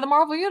dark side of the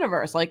Marvel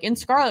Universe, like in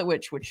Scarlet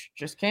Witch, which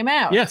just came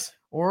out. Yes.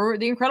 Or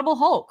The Incredible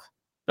Hulk.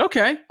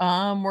 Okay.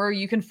 Where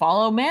you can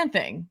follow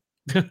Man-Thing.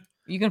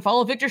 You can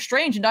follow Victor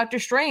Strange and Doctor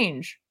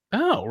Strange.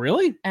 Oh,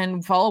 really?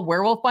 And follow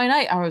Werewolf by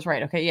Night. I was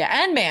right. Okay,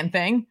 yeah. And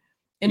Man-Thing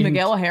in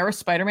Miguel O'Hara's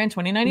Spider-Man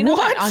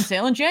 2099 on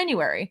sale in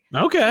January.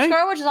 Okay.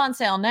 Scarlet Witch is on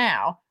sale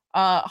now.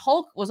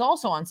 Hulk was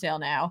also on sale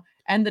now.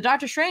 And the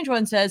Doctor Strange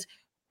one says,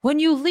 when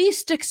you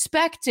least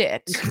expect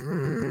it.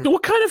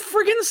 What kind of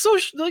friggin'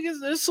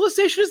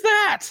 solicitation is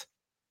that?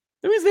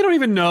 That means they don't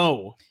even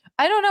know.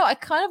 I don't know. I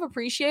kind of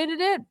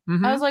appreciated it.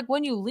 Mm-hmm. I was like,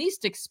 when you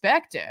least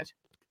expect it.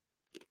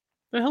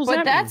 The hell's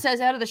but that says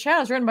Out of the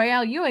Shadows, written by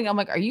Al Ewing. I'm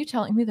like, are you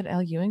telling me that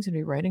Al Ewing's going to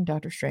be writing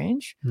Doctor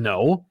Strange?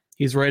 No,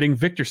 he's writing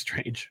Victor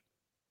Strange.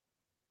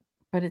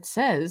 But it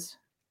says.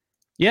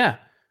 Yeah,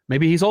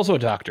 maybe he's also a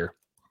doctor.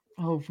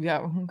 Oh,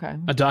 yeah, okay.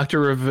 A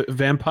doctor of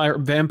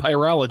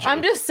vampirology.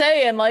 I'm just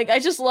saying, like, I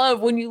just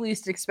love when you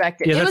least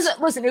expect it. Yeah, it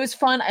was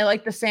fun. I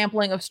liked the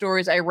sampling of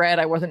stories I read.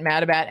 I wasn't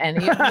mad about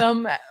any of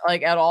them,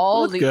 like, at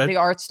all. The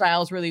art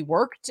styles really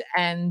worked,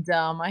 and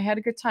I had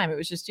a good time. It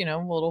was just, a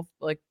little,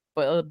 like,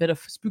 a bit of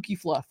spooky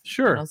fluff.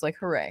 Sure. And I was like,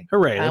 hooray.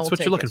 Hooray, that's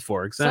what you're looking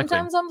for, exactly.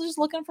 Sometimes I'm just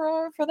looking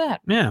for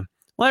that. Yeah.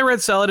 Well, I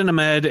read Saladin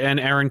Ahmed and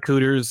Aaron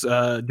Cooter's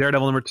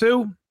Daredevil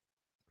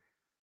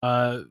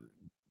 #2.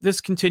 This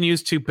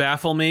continues to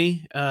baffle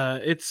me.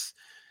 It's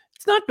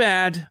not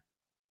bad,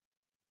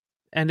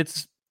 and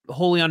it's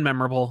wholly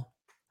unmemorable.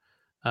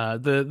 I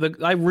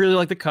really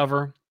like the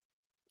cover.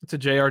 It's a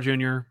J.R.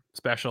 Jr.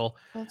 special.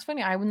 Well, it's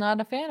funny. I'm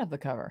not a fan of the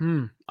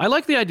cover. I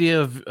like the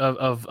idea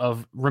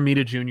of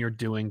Romita Jr.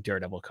 doing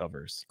Daredevil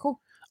covers.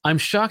 Cool. I'm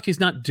shocked he's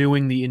not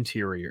doing the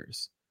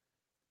interiors.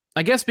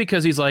 I guess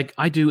because he's like,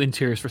 I do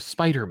interiors for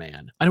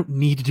Spider-Man. I don't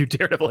need to do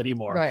Daredevil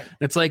anymore. Right.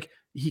 It's like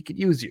he could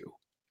use you.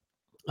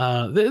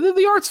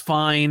 The art's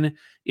fine.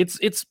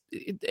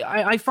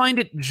 I find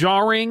it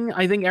jarring.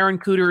 I think Aaron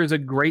Cooter is a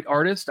great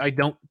artist. I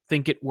don't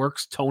think it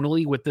works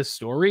tonally with this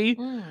story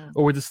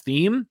or with this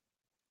theme.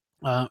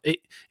 It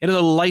has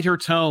a lighter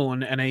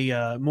tone and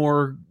a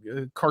more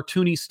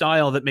cartoony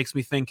style that makes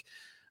me think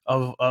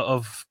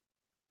of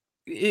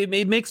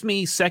it makes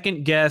me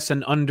second guess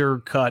and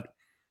undercut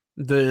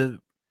the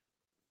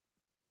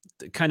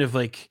kind of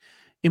like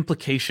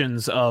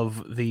implications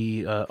of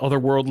the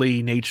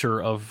otherworldly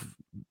nature of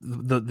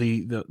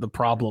the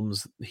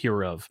problems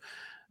hereof.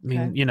 I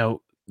mean,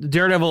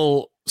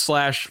 Daredevil /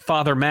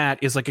 Father Matt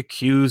is like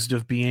accused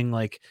of being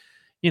like,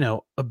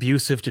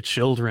 abusive to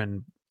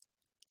children.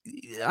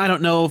 I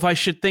don't know if I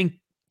should think,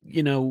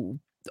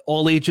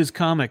 all ages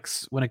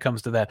comics when it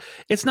comes to that.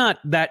 It's not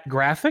that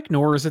graphic,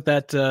 nor is it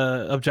that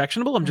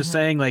objectionable. I'm just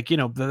saying, like,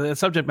 the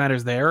subject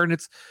matter's there, and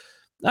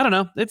I don't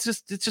know. It's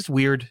just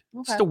weird.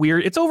 Okay.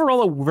 It's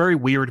overall a very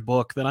weird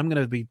book that I'm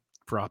going to be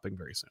dropping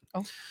very soon.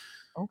 Oh,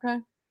 okay.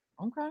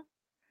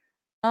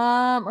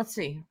 Let's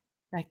see.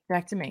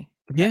 Back to me.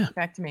 Yeah.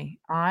 Back to me.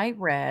 I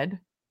read.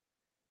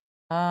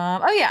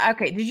 Oh yeah.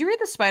 Okay. Did you read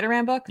the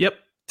Spider-Man book? Yep.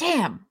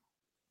 Damn.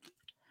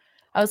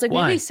 I was like,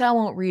 maybe Sal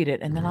won't read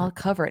it, and then I'll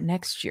cover it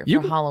next year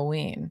for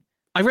Halloween.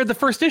 I read the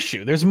first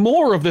issue. There's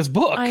more of this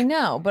book. I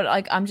know, but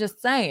like, I'm just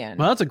saying.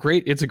 Well, it's a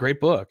great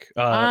book.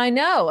 I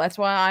know. That's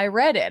why I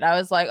read it. I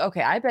was like,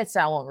 okay, I bet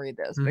Sal won't read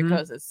this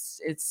because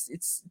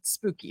it's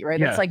spooky, right?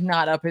 It's like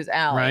not up his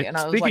alley. Right. And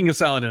I was Speaking of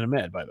Saladin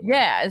Ahmed, by the way.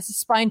 Yeah, it's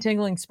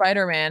Spine-Tingling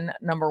Spider-Man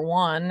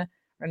 #1,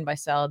 written by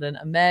Saladin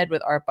Ahmed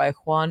with art by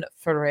Juan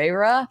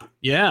Ferreira.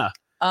 Yeah.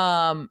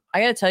 I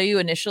gotta tell you,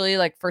 initially,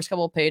 like first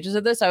couple of pages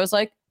of this, I was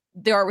like,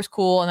 the art was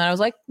cool, and then I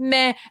was like,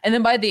 meh. And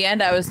then by the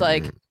end, I was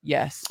like,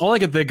 yes. All I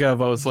could think of,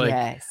 I was like,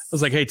 yes.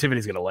 Hey,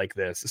 Tiffany's gonna like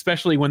this,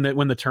 especially when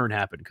the turn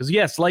happened. Because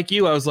yes, like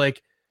you, I was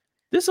like,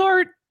 this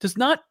art does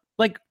not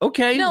like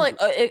okay.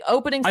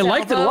 Opening. I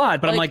liked it a lot,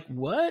 but I'm like,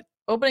 what?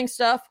 Opening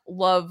stuff,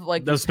 love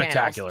like that was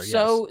spectacular.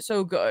 Yes.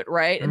 So good,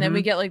 right? And then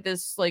we get like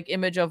this like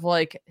image of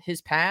like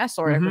his past,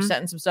 or we're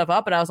setting some stuff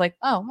up, and I was like,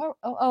 oh,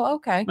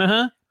 okay.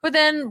 But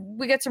then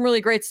we get some really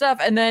great stuff,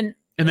 and then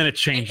it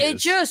changes. It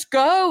just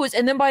goes.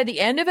 And then by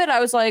the end of it, I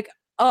was like,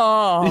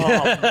 oh.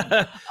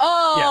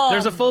 Yeah,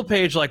 there's a full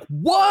page like,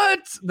 what?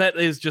 That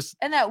is just.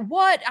 And that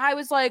what? I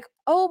was like,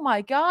 oh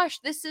my gosh,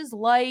 this is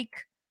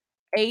like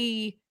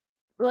I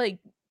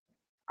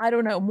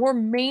don't know, more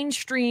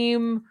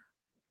mainstream,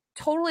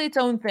 totally its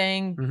own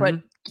thing.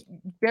 But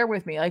bear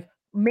with me, like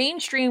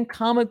mainstream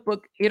comic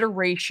book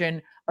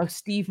iteration of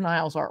Steve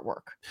Niles'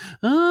 artwork.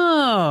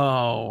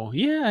 Oh,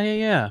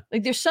 yeah.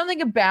 Like there's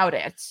something about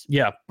it.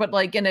 Yeah. But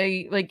like in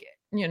a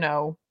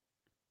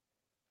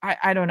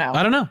I don't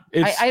know.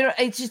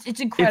 It's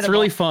incredible. It's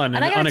really fun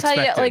and I gotta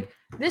unexpected. tell you, like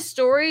this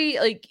story,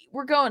 like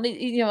we're going,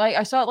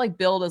 I saw it like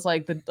billed as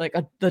like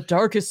the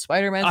darkest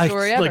Spider-Man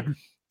story ever.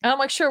 And I'm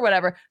like, sure,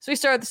 whatever. So we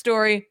start the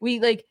story. We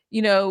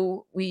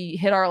we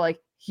hit our like,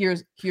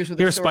 here's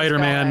where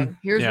Spider-Man going.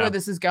 Here's where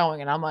this is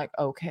going. And I'm like,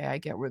 okay, I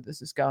get where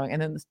this is going.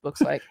 And then this book's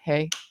like,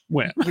 hey,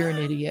 you're an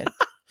idiot.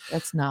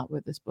 that's not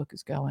where this book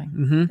is going.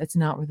 Mm-hmm. That's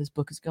not where this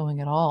book is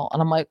going at all.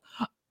 And I'm like,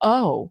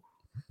 oh,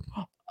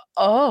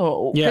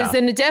 because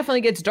then it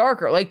definitely gets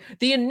darker. Like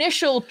the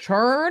initial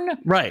turn,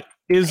 right,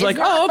 is like,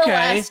 oh, okay, the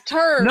last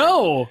turn.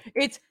 No,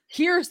 it's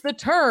here's the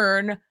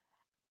turn,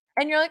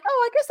 and you're like,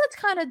 oh, I guess that's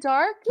kind of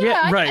dark.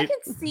 Yeah, right. I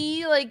can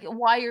see like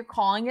why you're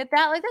calling it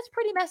that. Like that's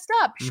pretty messed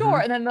up. Sure,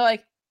 and then they're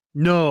like,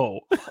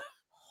 no,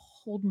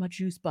 hold my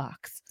juice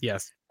box.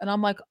 Yes, and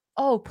I'm like,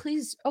 oh,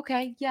 please,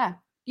 okay, yeah,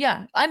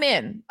 I'm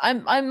in.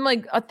 I'm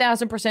like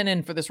 1,000%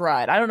 in for this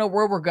ride. I don't know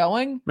where we're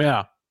going.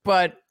 Yeah,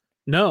 but.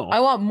 No, I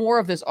want more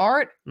of this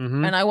art,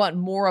 and I want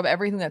more of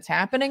everything that's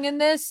happening in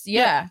this.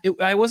 Yeah.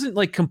 I wasn't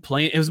like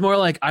complaining. It was more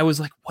like I was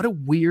like, what a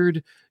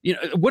weird,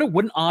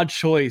 what an odd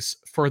choice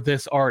for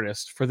this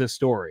artist for this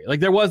story. Like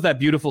there was that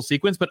beautiful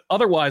sequence, but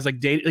otherwise,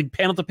 like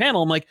panel to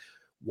panel, I'm like,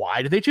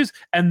 why did they choose?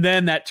 And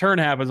then that turn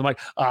happens. I'm like,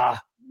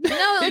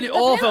 it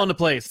all fell into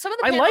place. Some of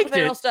the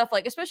panel stuff,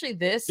 like especially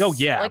this. Oh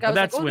yeah, like I was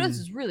like, oh,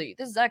 this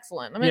is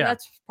excellent. I mean,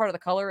 that's part of the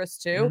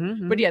colorist too.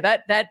 But yeah,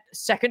 that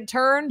second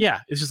turn. Yeah,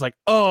 it's just like,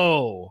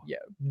 oh, yeah,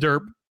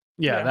 derp.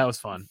 Yeah, that was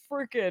fun.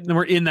 Freaking. And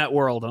we're in that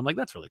world. And I'm like,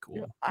 that's really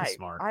cool. That's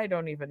smart. I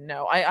don't even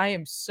know. I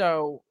am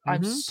so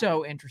I'm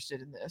so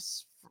interested in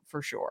this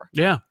for sure.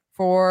 Yeah,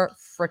 for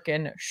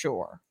freaking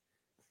sure.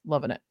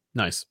 Loving it.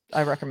 Nice.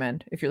 I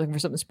recommend if you're looking for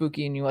something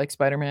spooky and you like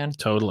Spider-Man.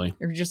 Totally. If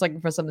you're just looking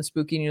for something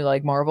spooky and you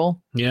like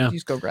Marvel,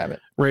 just go grab it.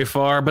 Ray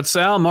Farr. But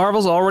Sal,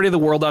 Marvel's already the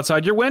world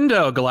outside your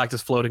window.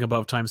 Galactus floating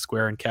above Times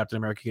Square and Captain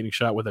America getting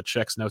shot with a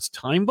Chex Notes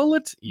time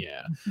bullet.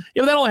 Yeah.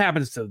 But that only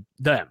happens to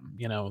them.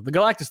 The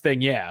Galactus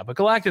thing, but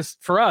Galactus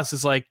for us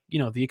is like,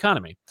 the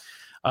economy.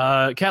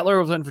 Cat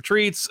Lure was in for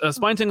treats.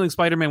 Spine-tingling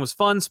Spider-Man was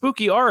fun.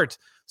 Spooky art.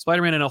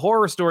 Spider-Man in a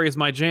horror story is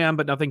my jam,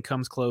 but nothing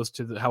comes close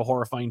to how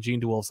horrifying Gene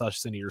DeWolf /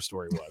 Sin Eater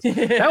story was.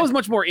 That was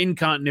much more in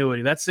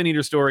continuity. That Sin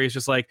Eater story is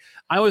just like,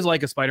 I always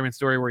like a Spider-Man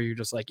story where you're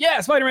just like, yeah,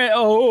 Spider-Man,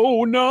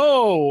 oh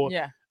no.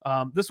 Yeah.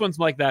 This one's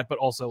like that, but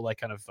also like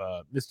kind of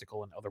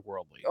mystical and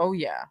otherworldly. Oh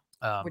yeah.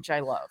 Which I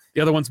love. The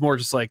other one's more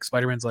just like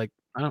Spider-Man's like,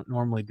 I don't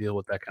normally deal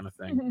with that kind of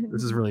thing.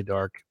 This is really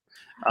dark.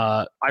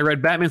 I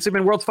read Batman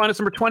Superman World's Finest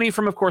number 20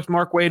 from, of course,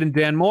 Mark Waid and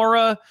Dan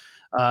Mora.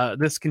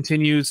 This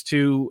continues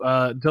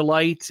to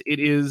delight. It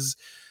is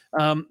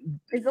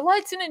it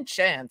delights and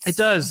enchants. It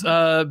does.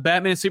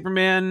 Batman and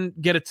Superman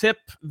get a tip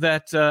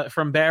that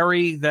from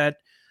Barry that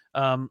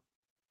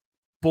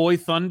Boy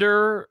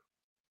Thunder,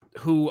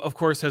 who of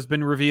course has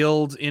been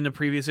revealed in a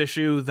previous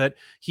issue that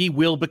he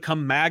will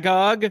become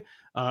Magog,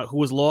 who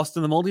was lost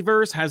in the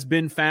multiverse, has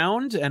been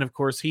found, and of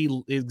course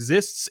he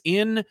exists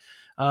in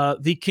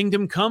the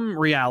Kingdom Come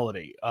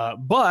reality.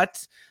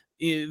 But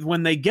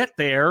when they get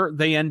there,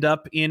 they end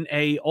up in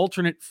a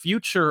alternate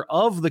future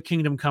of the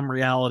Kingdom Come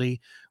reality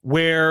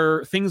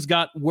where things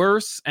got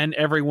worse and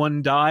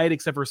everyone died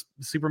except for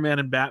Superman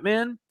and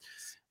Batman.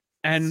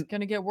 And it's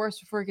going to get worse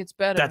before it gets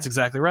better. That's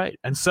exactly right.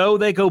 And so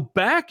they go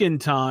back in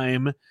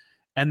time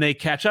and they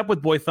catch up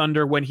with Boy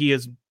Thunder when he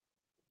is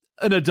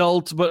an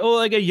adult, but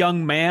like a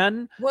young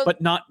man,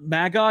 but not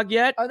Magog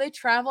yet. Are they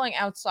traveling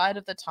outside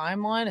of the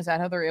timeline? Is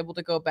that how they're able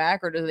to go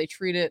back, or do they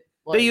treat it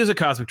like... They use a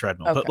cosmic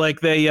treadmill, but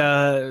like they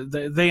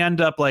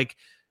end up like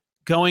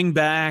going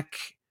back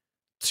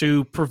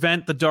to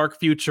prevent the dark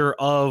future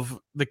of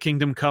the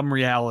Kingdom Come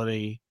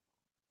reality.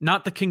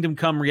 Not the Kingdom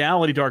Come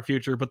reality dark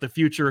future, but the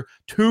future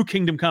to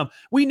Kingdom Come.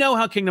 We know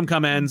how Kingdom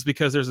Come ends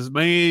because there's this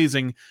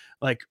amazing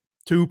like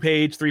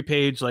 2-page,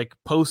 3-page like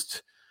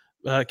post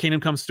Kingdom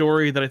Come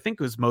story that I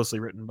think was mostly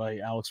written by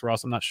Alex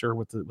Ross. I'm not sure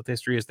what the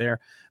history is there,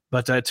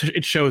 but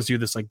it shows you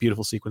this like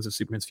beautiful sequence of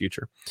Superman's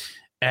future,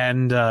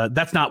 and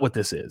that's not what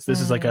this is.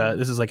 This is like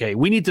a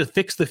we need to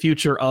fix the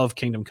future of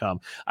Kingdom Come.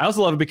 I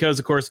also love it because,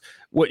 of course,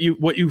 what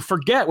you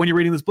forget when you're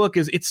reading this book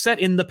is it's set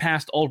in the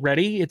past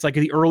already. It's like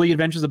the early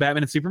adventures of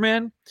Batman and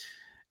Superman,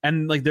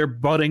 and like their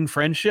budding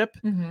friendship,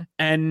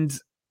 and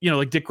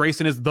like Dick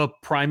Grayson is the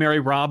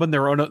primary Robin.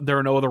 There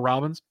are no other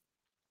Robins.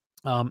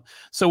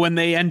 So when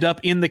they end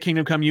up in the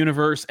Kingdom Come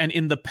universe and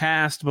in the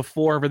past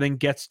before everything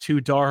gets too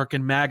dark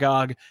and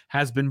Magog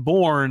has been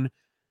born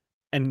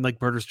and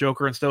like murders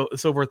Joker and so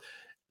forth,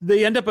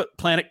 they end up at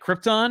planet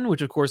Krypton,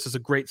 which of course is a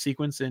great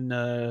sequence in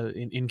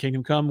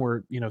Kingdom Come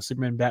where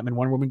Superman, Batman,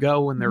 Wonder Woman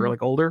go when they're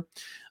like older.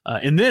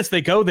 In this, they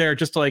go there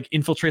just to like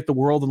infiltrate the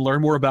world and learn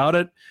more about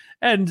it.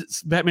 And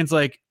Batman's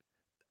like,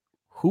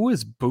 who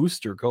is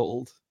Booster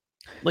Gold?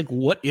 Like,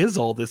 what is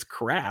all this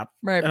crap?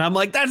 Right. And I'm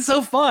like, that's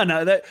so fun.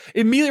 That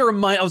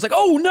immediately I was like,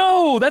 oh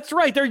no, that's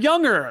right, they're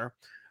younger.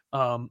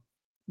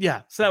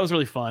 Yeah, so that was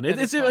really fun.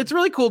 It's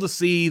really cool to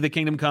see the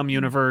Kingdom Come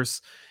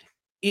universe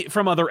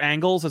from other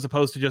angles as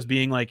opposed to just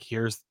being like,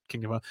 here's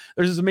Kingdom Come.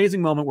 There's this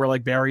amazing moment where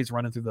like Barry's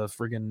running through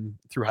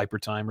through Hyper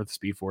Time or the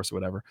Speed Force or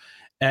whatever,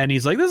 and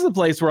he's like, this is a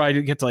place where I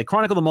get to like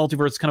chronicle the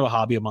multiverse. It's kind of a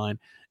hobby of mine,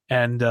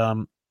 and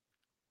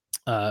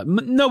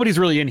nobody's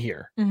really in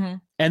here.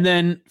 And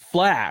then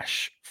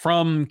Flash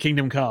from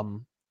Kingdom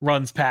Come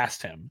runs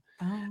past him.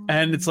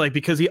 And it's like,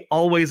 because he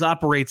always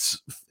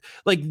operates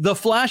like the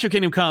Flash of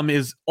Kingdom Come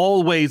is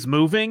always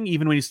moving,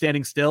 even when he's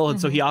standing still. And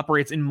so he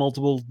operates in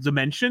multiple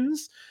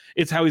dimensions.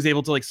 it's how he's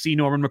able to like see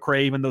Norman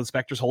McRae even though the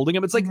Spectre's holding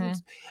him. It's like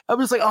I'm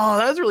just like, oh,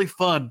 that's really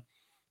fun.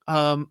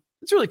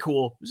 It's really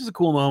cool. It's just a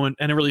cool moment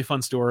and a really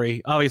fun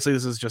story. Obviously,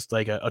 this is just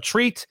like a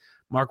treat.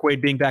 Mark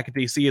Waid being back at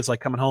DC is like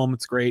coming home.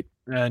 It's great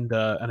and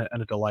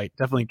a delight.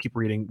 Definitely keep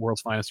reading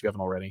World's Finest if you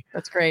haven't already.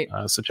 That's great.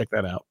 So check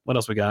that out. What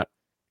else we got?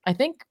 I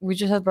think we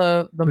just have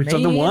the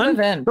main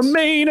event. The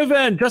main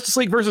event. Justice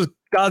League versus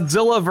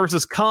Godzilla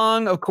versus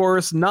Kong. Of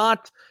course,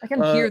 not. I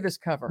can hear this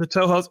cover. The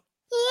Toho's.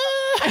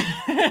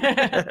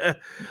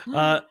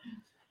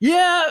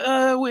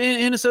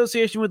 In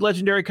association with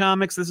Legendary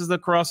Comics, this is the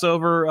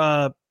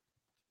crossover.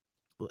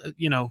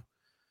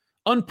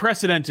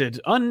 Unprecedented,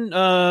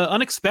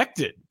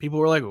 unexpected. People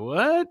were like,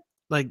 what?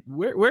 Like,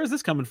 where is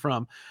this coming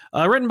from?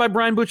 Written by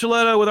Brian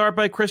Buccellato with art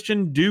by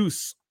Christian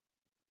Duce.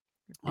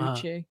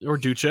 Or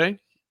Duce.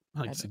 I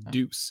like to say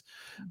Deuce.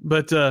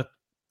 But so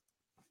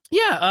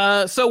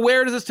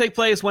where does this take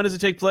place? When does it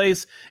take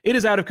place? It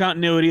is out of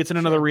continuity. It's in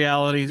another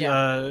reality.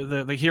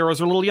 Yeah. The heroes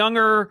are a little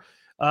younger,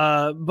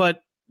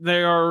 but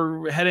they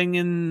are heading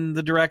in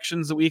the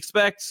directions that we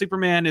expect.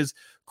 Superman is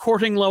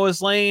courting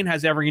Lois Lane,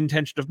 has every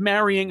intention of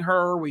marrying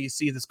her. We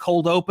see this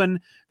cold open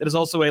that is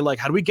also a like,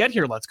 how do we get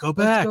here? Let's go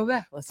back.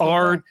 Let's go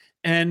back.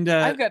 And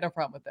I've got no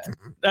problem with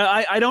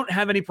that. I don't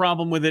have any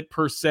problem with it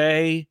per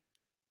se.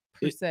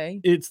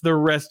 It's the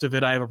rest of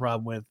it I have a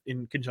problem with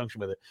in conjunction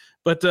with it.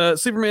 But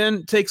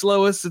Superman takes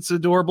Lois. It's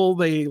adorable.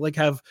 They like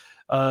have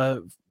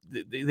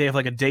they have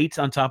like a date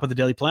on top of the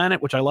Daily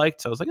Planet, which I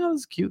liked. So I was like, oh,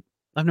 this is cute.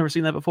 I've never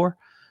seen that before.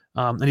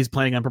 And he's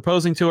planning on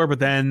proposing to her, but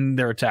then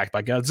they're attacked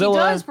by Godzilla.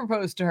 He does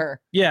propose to her.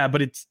 Yeah,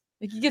 but it's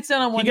like he gets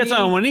down on one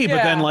knee,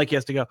 but then like he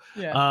has to go.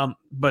 Yeah.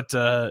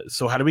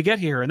 So how do we get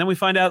here? And then we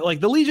find out like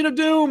the Legion of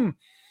Doom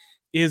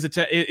is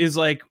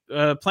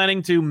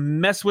planning to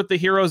mess with the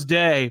hero's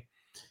day.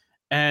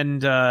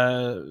 And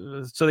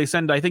so they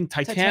send, I think,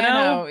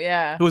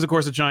 Titano, who is, of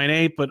course, a giant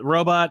ape, but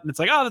robot. And it's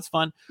like, oh, that's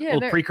fun. Yeah, a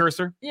little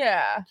precursor.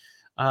 Yeah.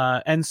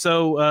 And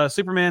so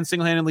Superman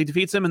single-handedly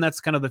defeats him. And that's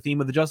kind of the theme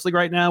of the Justice League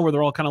right now, where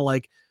they're all kind of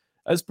like,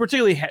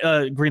 particularly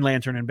Green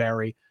Lantern and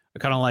Barry are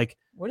kind of like,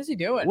 what is he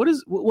doing? What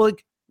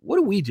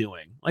are we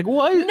doing? Like,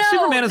 why?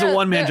 Superman is a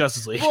one-man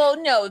Justice League.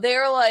 Well, no,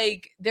 they're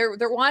like, they're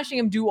watching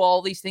him do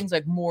all these things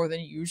like more than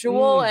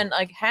usual. And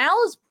like,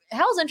 Hal's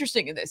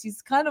interesting in this.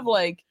 He's kind of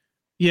like,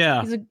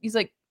 yeah, he's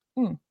like,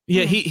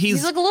 he's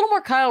like a little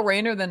more Kyle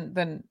Rayner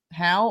than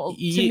Hal to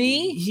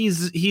me.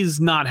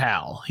 He's not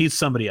Hal. He's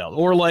somebody else,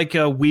 or like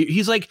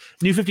he's like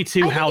New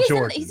 52 Hal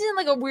Jordan. He's in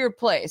like a weird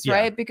place,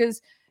 right?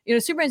 Because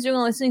Superman's doing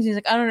all these things. He's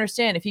like, I don't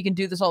understand. If he can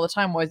do this all the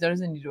time, why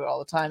doesn't he do it all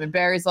the time? And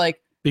Barry's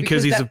like,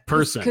 because he's a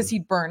person. Because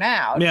he'd burn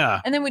out.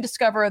 Yeah. And then we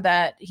discover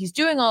that he's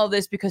doing all of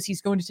this because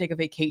he's going to take a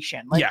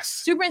vacation. Like, yes.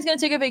 Superman's going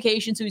to take a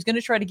vacation, so he's going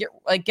to try to get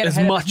ahead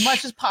of as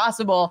much as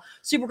possible.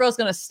 Supergirl's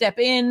going to step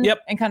in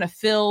and kind of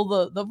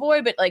fill the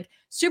void. But like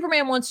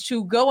Superman wants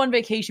to go on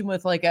vacation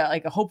with like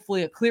a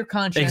hopefully a clear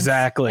conscience.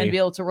 Exactly. And be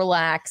able to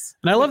relax.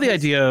 And I love the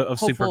idea of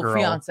Supergirl.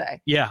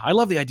 Fiance. Yeah. I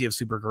love the idea of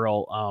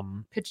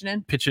Supergirl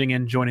pitching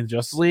in, joining the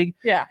Justice League.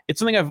 Yeah. It's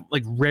something I've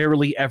like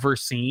rarely ever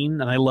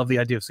seen. And I love the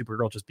idea of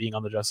Supergirl just being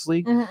on the Justice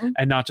League.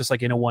 And not just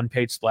like in a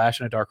one-page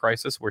splash in a Dark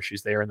Crisis where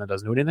she's there and then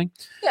doesn't do anything.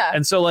 Yeah.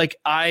 And so like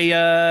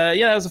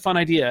that was a fun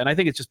idea. And I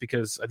think it's just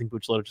because I think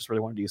Buccellato just really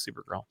wanted to use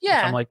Supergirl.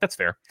 Yeah. I'm like, that's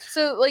fair.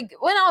 So like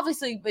when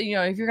obviously,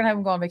 if you're gonna have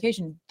them go on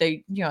vacation,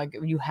 they like,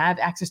 when you have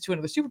access to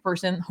another super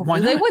person,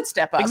 hopefully they would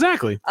step up.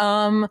 Exactly.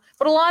 But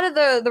a lot of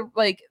the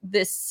like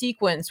this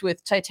sequence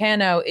with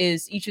Titano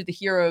is each of the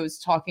heroes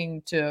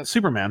talking to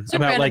Superman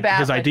about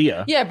his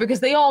idea. Yeah,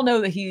 because they all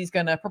know that he's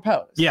gonna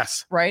propose.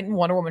 Yes. Right. And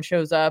Wonder Woman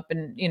shows up,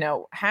 and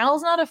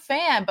Hal's not a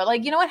fan, but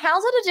like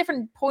Hal's at a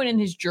different point in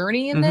his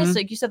journey in this.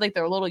 Like you said, like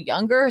they're a little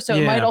younger, so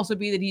it might also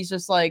be that he's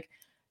just like,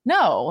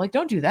 no, like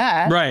don't do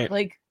that. Right.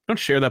 Like don't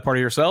share that part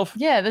of yourself.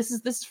 Yeah, this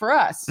is for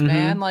us,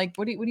 man. Like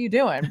what are you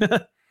doing?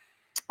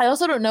 I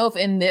also don't know if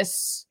in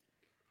this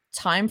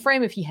time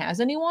frame if he has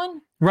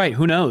anyone. Right,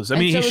 who knows? I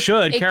mean, he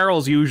should.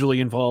 Carol's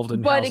usually involved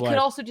in but Hal's it could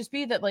also just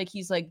be that like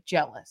he's like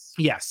jealous.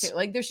 Yes. Okay,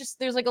 like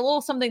there's like a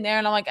little something there,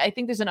 and I'm like, I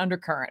think there's an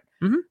undercurrent.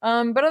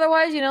 But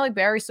otherwise, like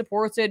Barry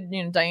supports it,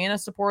 Diana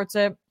supports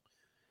it.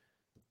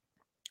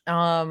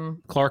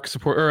 Clark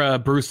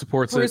Bruce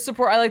supports it.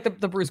 I like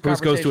the Bruce.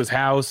 Bruce goes to his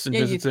house and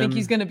visits him. You think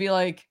he's gonna be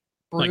like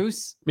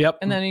Bruce? Like, yep.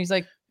 And then he's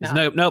like,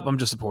 nope. I'm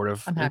just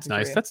supportive. I'm happy. It's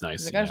nice. That's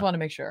nice. Like, I just want to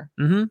make sure.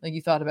 Like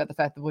you thought about the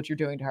fact of what you're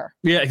doing to her.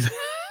 Yeah.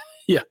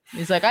 Yeah.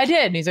 He's like, I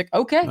did. And he's like,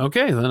 okay.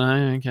 Okay, then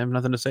I have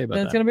nothing to say about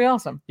that. It's gonna be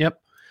awesome.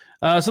 Yep.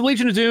 So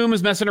Legion of Doom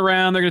is messing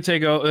around. They're gonna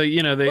take the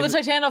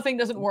Titano thing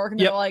doesn't work, and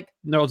they're like,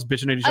 no, it's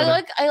bitching at each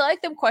other. I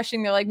like them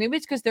questioning. They're like, maybe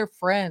it's because they're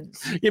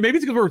friends. Yeah, maybe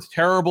it's because we're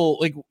terrible,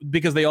 like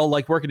because they all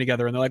like working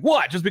together, and they're like,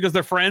 what? Just because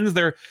they're friends,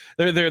 their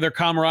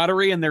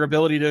camaraderie and their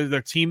ability to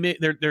their teammate,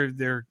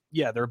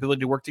 their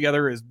ability to work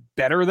together is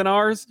better than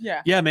ours.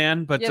 Yeah,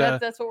 man. But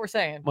that's what we're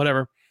saying.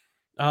 Whatever.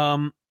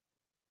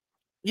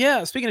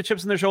 Yeah, speaking of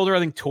chips on their shoulder, I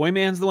think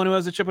Toyman's the one who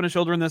has a chip on his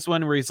shoulder in this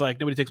one, where he's like,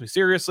 nobody takes me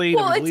seriously.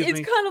 Well, it's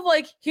kind of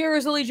like, here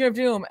is the Legion of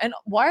Doom, and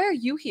why are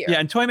you here?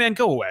 Yeah, and Toyman,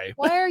 go away.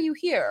 Why are you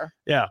here?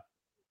 Yeah.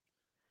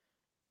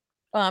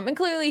 And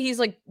clearly he's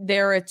like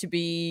there to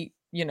be,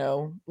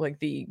 like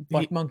the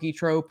butt monkey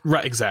trope.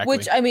 Right, exactly.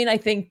 Which, I mean, I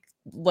think,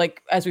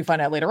 like, as we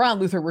find out later on,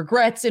 Luther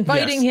regrets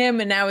inviting him,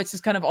 and now it's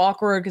just kind of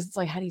awkward because it's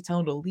like, how do you tell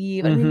him to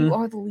leave? I mean, you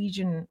are the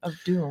Legion of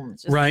Doom.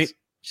 Just, right.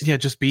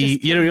 Just be,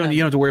 you don't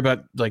have to worry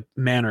about, like,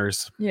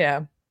 manners.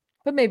 Yeah.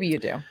 But maybe you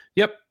do.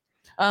 Yep.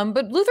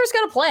 But Luther's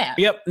got a plan.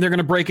 Yep. They're going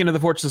to break into the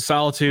Fortress of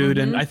Solitude,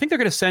 and I think they're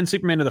going to send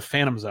Superman to the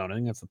Phantom Zone. I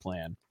think that's the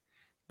plan.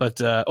 But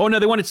oh no,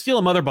 they want to steal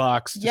a mother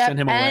box to send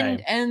him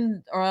away.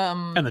 And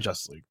the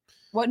Justice League.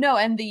 What? No,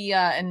 and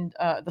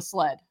the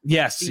sled.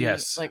 Yes,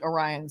 yes. Like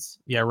Orion's.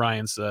 Yeah,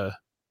 Orion's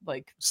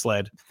like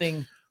sled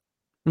thing.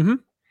 Mm-hmm.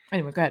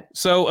 Anyway, go ahead.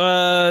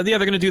 So they're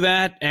going to do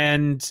that,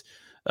 and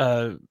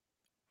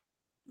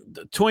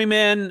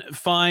Toyman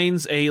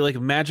finds a like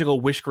magical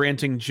wish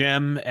granting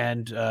gem,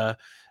 and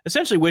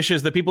essentially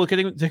wishes that people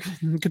could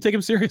take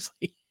him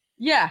seriously.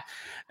 Yeah.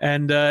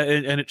 And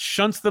it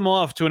shunts them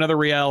off to another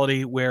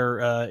reality where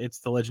it's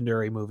the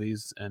Legendary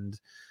movies, and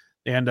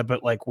they end up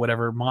at like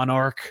whatever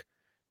Monarch,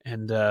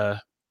 and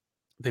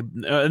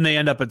they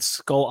end up at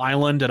Skull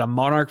Island at a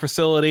Monarch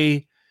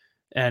facility,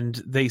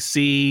 and they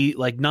see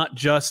like not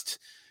just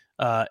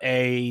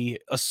a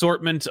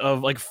assortment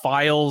of like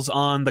files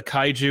on the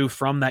kaiju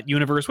from that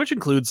universe, which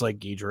includes like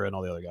Ghidorah and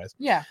all the other guys.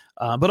 Yeah.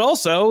 But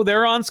also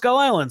they're on Skull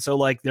Island, so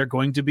like they're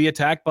going to be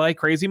attacked by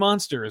crazy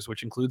monsters,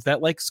 which includes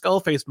that like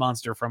skull-faced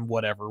monster from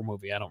whatever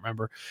movie, I don't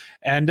remember,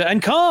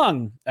 and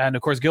Kong, and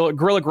of course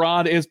Gorilla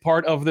Grodd is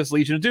part of this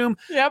Legion of Doom.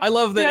 Yep. I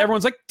love that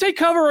everyone's like, take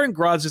cover, and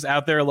Grodd's just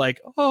out there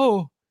like,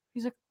 oh,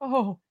 he's like,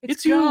 oh,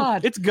 it's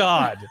God. It's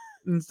God.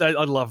 I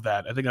love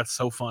that. I think that's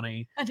so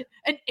funny.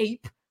 An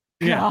ape.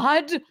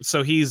 God. Yeah.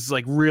 So he's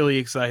like really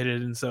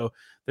excited, and so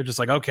they're just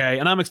like, okay.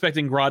 And I'm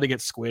expecting Grodd to get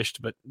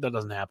squished, but that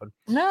doesn't happen.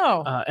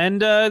 No.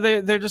 And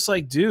they're just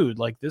like, dude,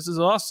 like this is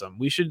awesome.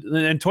 We should.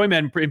 And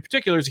Toyman in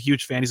particular is a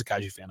huge fan. He's a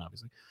kaiju fan,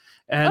 obviously.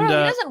 And he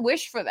doesn't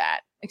wish for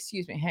that.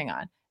 Excuse me. Hang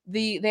on.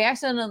 They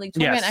accidentally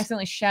Toyman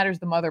accidentally shatters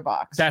the mother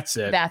box. That's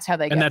it. That's how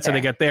they get that's there. how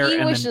they get there.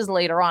 He wishes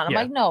later on. I'm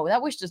like, no,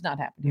 that wish does not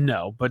happen here.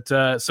 No, but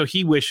so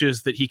he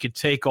wishes that he could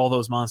take all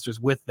those monsters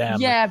with them.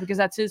 Yeah, because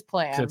that's his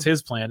plan. That's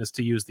his plan, is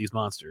to use these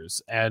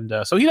monsters, and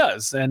so he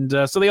does. And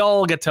so they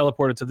all get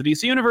teleported to the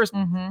DC universe,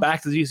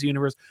 back to the DC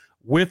universe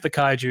with the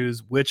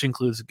kaijus, which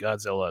includes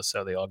Godzilla.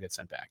 So they all get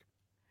sent back.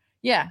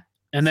 Yeah.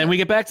 And then we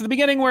get back to the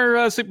beginning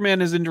where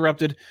Superman is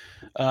interrupted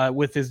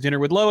with his dinner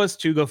with Lois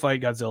to go fight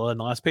Godzilla. And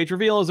the last page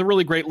reveal is a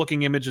really great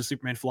looking image of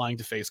Superman flying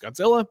to face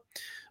Godzilla.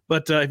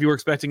 But if you were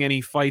expecting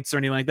any fights or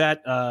anything like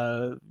that,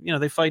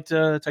 they fight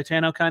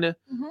Titano kind of.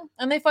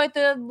 And they fight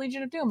the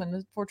Legion of Doom in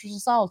the Fortress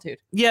of Solitude.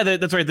 Yeah,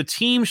 that's right. The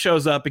team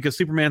shows up because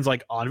Superman's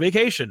like on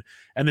vacation.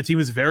 And the team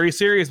is very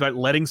serious about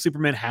letting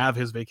Superman have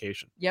his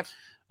vacation. Yep.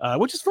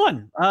 Which is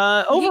fun.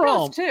 Overall. He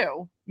goes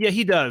too. Yeah,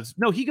 he does.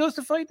 No, he goes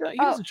to fight. He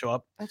doesn't show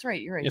up. That's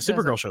right. You're right. Yeah,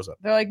 Supergirl shows up.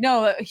 They're like,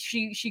 no,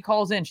 she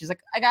calls in. She's like,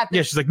 I got this.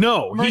 Yeah, she's like,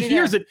 no. He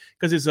hears it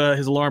because his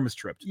alarm is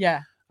tripped.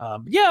 Yeah.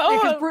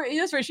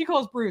 That's right. She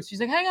calls Bruce. She's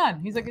like, hang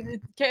on. He's like,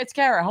 it's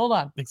Kara. Hold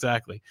on.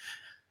 Exactly.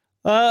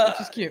 Which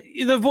is cute.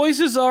 The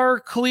voices are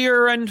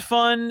clear and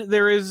fun.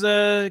 There is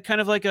kind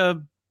of like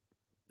a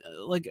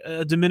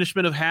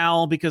diminishment of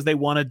Hal because they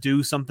want to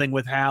do something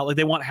with Hal. Like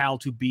they want Hal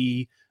to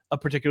be a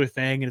particular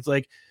thing, and it's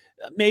like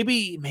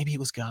maybe it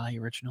was Guy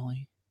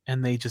originally,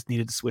 and they just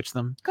needed to switch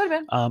them. Could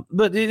have been.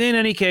 But in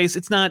any case,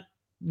 it's not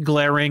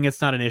glaring.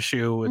 It's not an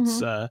issue.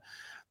 It's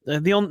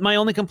my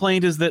only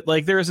complaint is that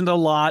like there isn't a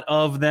lot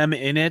of them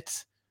in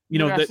it. You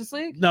know, Justice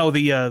League? No,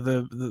 the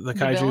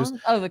kaijus.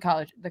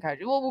 The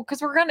kaiju. Well, because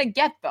we're gonna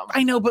get them.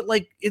 I know, but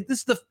like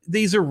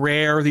these are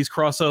rare, these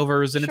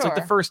crossovers, and it's like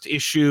the first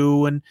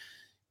issue, and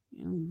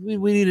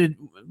we needed.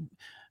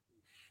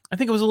 I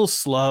think it was a little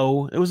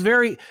slow. It was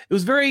very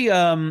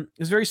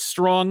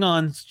strong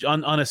on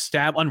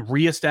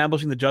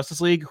reestablishing the Justice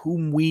League,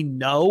 whom we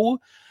know.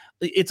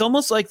 It's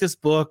almost like this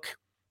book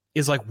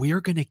is like,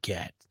 we're gonna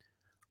get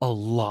a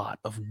lot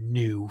of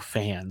new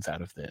fans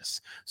out of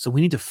this, so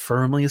we need to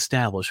firmly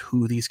establish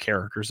who these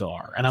characters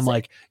are. And I'm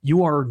like,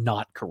 you are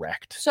not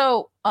correct.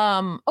 So,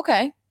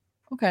 okay,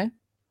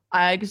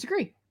 I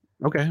disagree.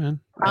 Okay, man.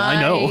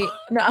 I know.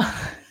 No.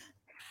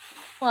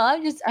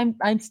 Well,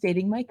 I'm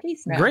stating my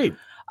case now. Great.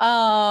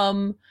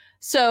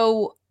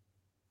 So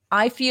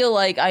I feel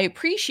like I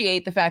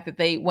appreciate the fact that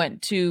they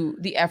went to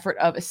the effort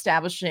of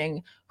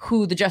establishing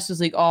who the Justice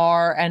League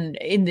are, and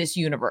in this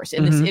universe,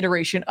 in this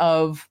iteration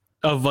of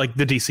like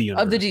the DC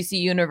universe. Of the DC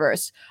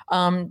universe.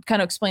 Kind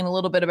of explain a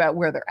little bit about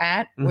where they're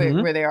at,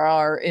 where they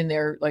are in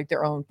their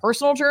own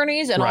personal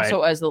journeys, and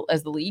also as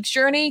the League's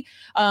journey.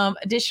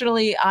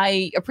 Additionally,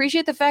 I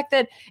appreciate the fact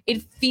that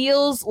it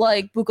feels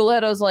like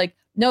Bucoletto's like,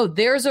 no,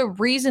 there's a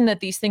reason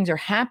that these things are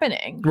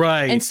happening.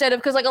 Right. Instead of,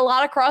 because like a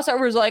lot of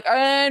crossovers, like,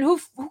 and who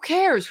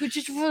cares? Who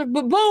just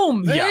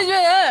boom.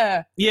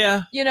 Yeah.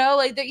 Yeah. You know,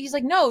 like he's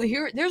like, no,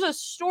 there's a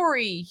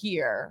story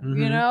here,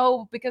 you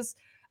know, because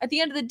at the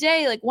end of the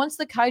day, like once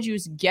the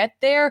kaijus get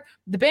there,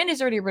 the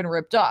band-aid's already been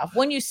ripped off.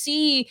 When you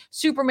see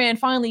Superman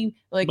finally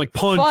like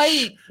punch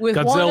fight with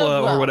Godzilla one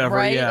of them, or whatever,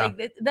 right? yeah.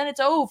 Like then it's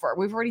over.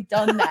 We've already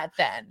done that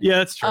then. Yeah,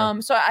 that's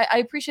true. So I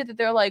appreciate that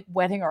they're like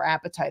whetting our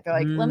appetite. They're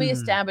like, let me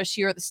establish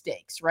here are the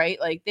stakes, right?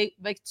 Like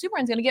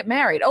Superman's gonna get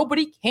married. Oh, but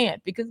he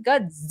can't because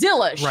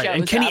Godzilla shows up.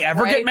 And can he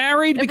ever get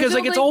married? Because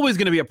like it's always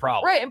gonna be a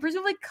problem. Right. And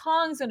presumably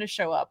Kong's gonna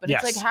show up. And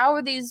yes. It's like, how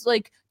are these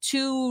like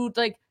two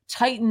like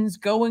titans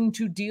going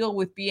to deal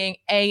with being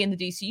A, in the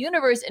DC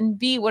universe, and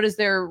B, what is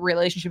their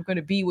relationship going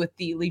to be with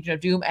the Legion of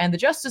Doom and the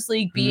Justice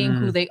League being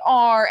who they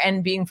are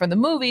and being from the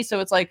movie? So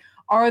it's like,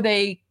 are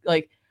they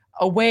like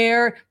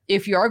aware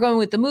if you are going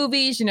with the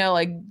movies, you know,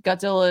 like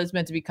Godzilla is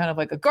meant to be kind of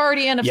like a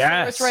guardian of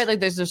sorts, right?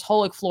 Like there's this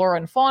whole like flora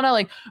and fauna,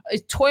 like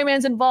is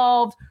Toyman's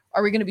involved?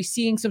 Are we going to be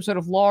seeing some sort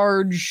of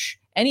large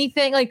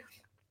anything? Like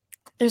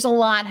there's a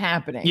lot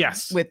happening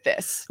with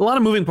this. A lot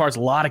of moving parts, a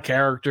lot of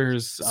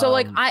characters. So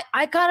like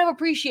I kind of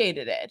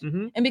appreciated it.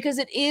 And because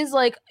it is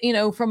like, you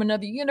know, from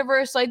another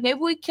universe, like maybe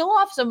we kill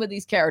off some of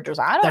these characters.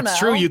 I don't know. That's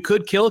true. You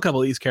could kill a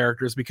couple of these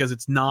characters because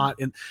it's not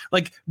in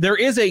like there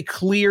is a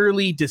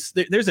clearly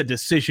there's a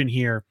decision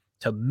here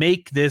to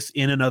make this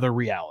in another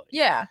reality.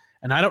 Yeah.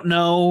 And I don't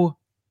know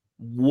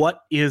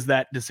what is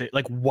that decision,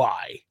 like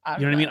why?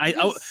 You know what I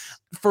mean?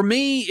 For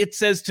me, it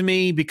says to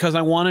me because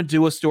I want to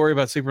do a story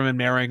about Superman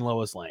marrying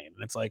Lois Lane.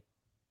 And it's like,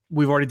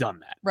 we've already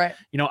done that. Right.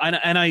 You know,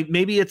 and I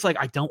maybe it's like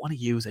I don't want to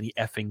use any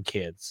effing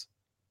kids.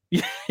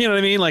 You know what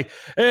I mean? Like,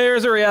 hey,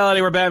 here's a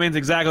reality where Batman's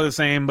exactly the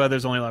same, but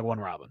there's only like one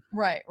Robin.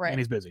 Right. And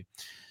he's busy.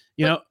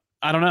 You know,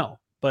 I don't know.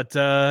 But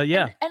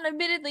yeah. And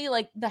admittedly,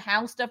 like the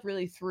house stuff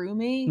really threw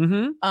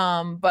me.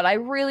 But I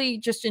really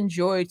just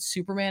enjoyed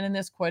Superman in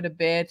this quite a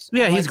bit.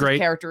 Yeah, he's great.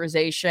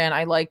 Characterization.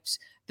 I liked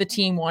the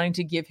team wanting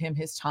to give him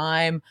his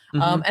time.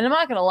 And I'm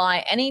not gonna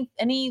lie,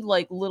 any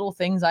like little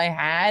things I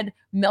had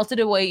melted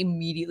away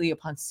immediately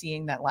upon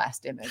seeing that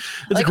last image.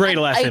 It's like, a great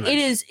last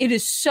image. It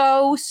is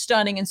so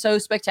stunning and so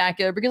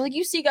spectacular because like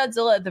you see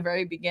Godzilla at the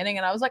very beginning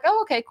and I was like,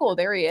 oh, okay, cool,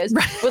 there he is.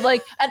 But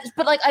like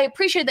I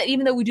appreciate that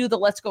even though we do the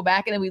let's go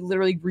back and then we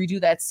literally redo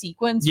that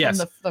sequence from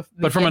the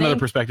but from another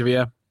perspective,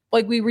 yeah.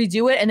 Like we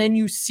redo it and then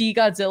you see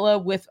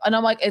Godzilla with, and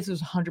I'm like, it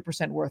was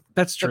 100% worth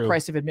that's true. The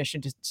price of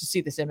admission to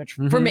see this image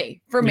for me.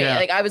 Yeah.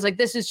 Like I was like,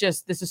 this is so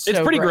it's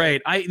pretty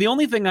great. The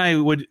only thing I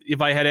would, if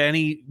I had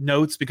any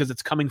notes, because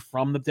it's coming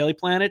from the Daily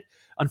Planet,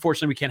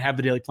 unfortunately we can't have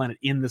the Daily Planet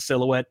in the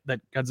silhouette that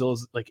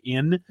Godzilla's like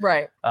in.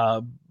 Right.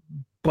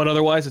 But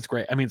otherwise it's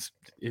great. I mean,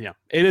 it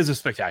is a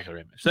spectacular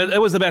image. It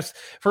was the best,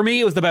 for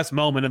me, it was the best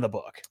moment in the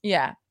book.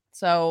 Yeah.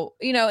 So,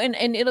 you know,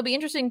 and it'll be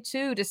interesting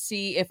too, to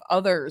see if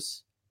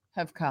others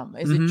have come.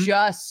 Is it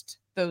just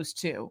those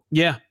two?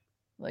 Yeah.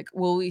 Like,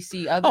 will we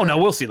see other? Oh no,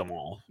 we'll see them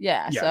all.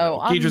 Yeah. So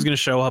Keetra's going to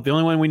show up. The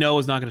only one we know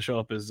is not going to show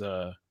up is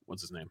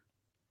what's his name?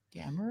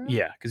 Gamera.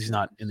 Yeah, because he's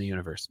not in the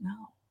universe.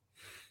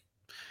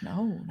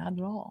 No, not at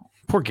all.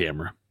 Poor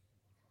Gamera.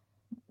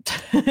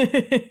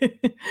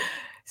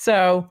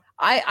 So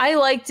I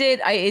liked it.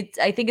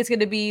 I think it's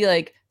going to be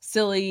like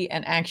silly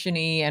and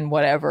actiony and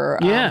whatever.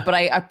 Yeah. But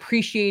I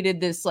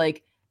appreciated this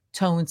like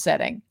tone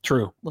setting.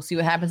 True. We'll see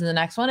what happens in the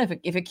next one.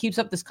 If it keeps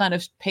up this kind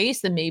of pace,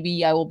 then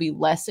maybe I will be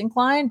less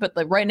inclined. But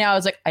like right now,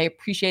 it's like I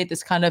appreciate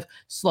this kind of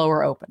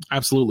slower open.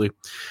 Absolutely.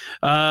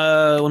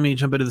 Let me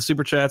jump into the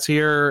super chats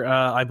here.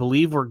 I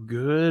believe we're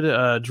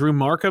good. Drew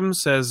Markham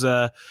says,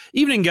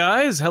 "Evening,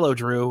 guys. Hello,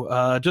 Drew.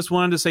 Just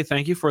wanted to say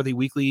thank you for the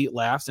weekly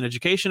laughs and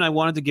education. I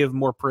wanted to give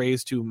more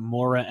praise to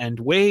Maura and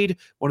Wade,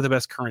 one of the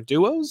best current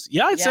duos.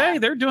 Yeah, I'd say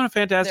they're doing a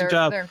fantastic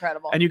job. They're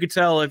incredible. And you could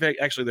tell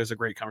actually there's a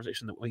great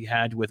conversation that we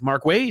had with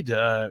Mark Wade.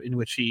 In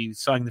which he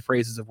sung the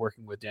phrases of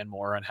working with Dan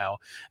Moore and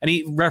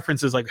he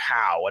references like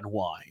how and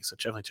why. So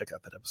definitely check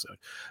out that episode.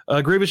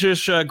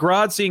 Grievoushish,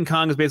 Grodd seeing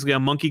Kong as basically a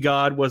monkey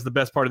god was the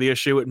best part of the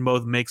issue. It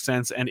both makes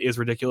sense and is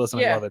ridiculous,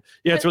 and I love it.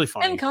 Yeah, it's really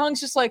funny. And Kong's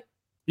just like,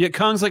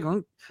 Kong's like,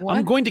 I'm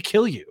going to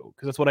kill you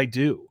because that's what I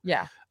do.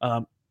 Yeah.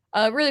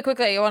 Really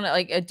quickly, I want to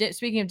like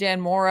speaking of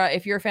Dan Mora,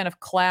 if you're a fan of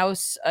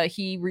Klaus,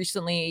 he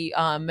recently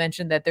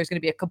mentioned that there's going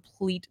to be a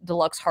complete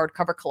deluxe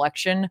hardcover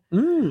collection.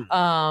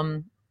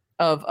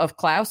 Of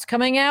Klaus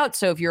coming out.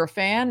 So if you're a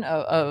fan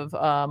of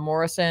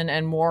Morrison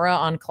and Mora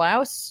on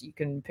Klaus, you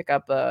can pick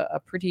up a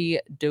pretty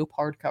dope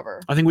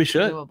hardcover. I think we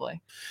should. Presumably.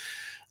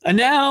 And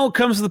now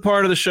comes the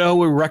part of the show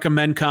where we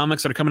recommend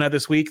comics that are coming out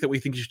this week that we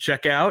think you should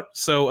check out.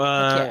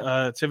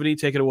 So Tiffany,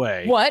 take it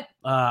away. What?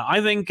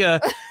 I think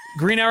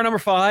Green Arrow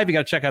 #5, you got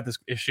to check out this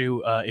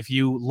issue. If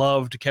you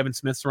loved Kevin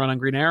Smith's run on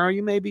Green Arrow,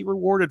 you may be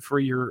rewarded for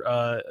your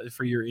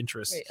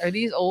interest. Wait, are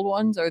these old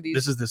ones? Or are these?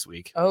 This is this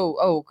week.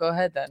 Oh, go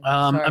ahead then.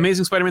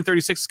 Amazing Spider-Man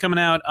 36 is coming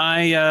out.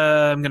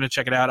 I'm gonna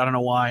check it out. I don't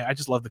know why. I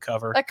just love the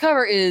cover. That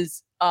cover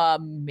is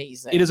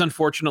amazing. It is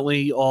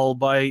unfortunately all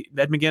by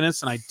Ed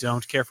McGuinness, and I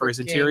don't care for his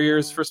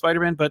interiors for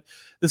Spider-Man, but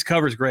this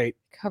cover is great.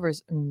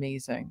 Cover's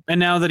amazing. And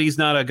now that he's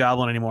not a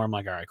goblin anymore, I'm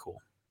like, all right,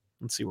 cool.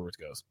 Let's see where it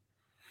goes.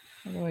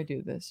 How do I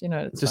do this? You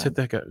know, just hit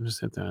that guy.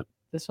 Just hit that.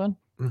 This one?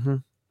 Mm-hmm.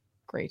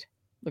 Great.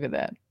 Look at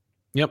that.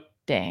 Yep.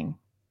 Dang.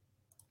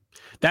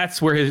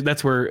 That's where Ed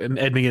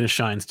McGuinness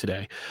shines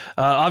today.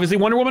 Obviously,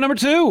 Wonder Woman number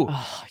 2.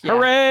 Oh, yeah.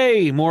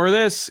 Hooray! More of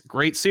this.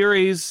 Great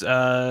series,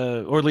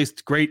 or at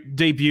least great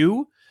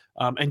debut,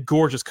 and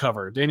gorgeous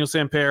cover. Daniel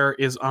Sampere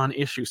is on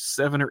issue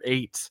 7 or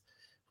 8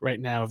 right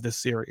now of this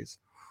series.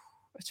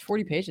 It's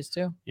 40 pages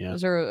too. Yeah.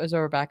 Is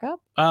there a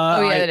backup?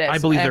 It is. I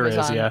believe Amazon.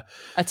 there is. Yeah.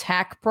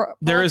 Attack.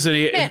 There is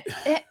a. Man,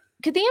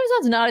 could the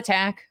Amazons not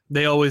attack?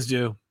 They always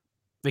do.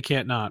 They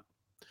can't not.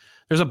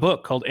 There's a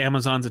book called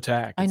Amazon's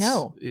Attack. I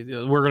know.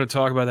 We're going to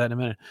talk about that in a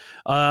minute.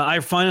 I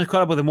finally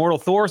caught up with Immortal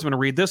Thor, so I'm going to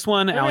read this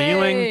one. Al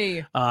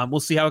Ewing.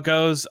 We'll see how it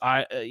goes.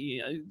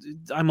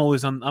 I'm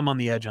on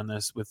the edge on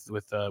this with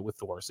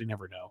Thor, so you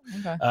never know.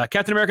 Okay.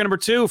 Captain America number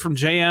 2 from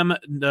J.M.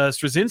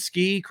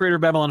 Straczynski, creator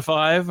of Babylon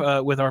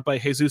 5, with art by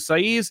Jesus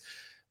Saiz.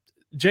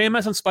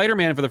 JMS on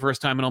Spider-Man for the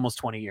first time in almost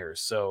 20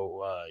 years.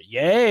 So,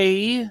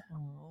 yay.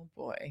 Oh,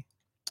 boy.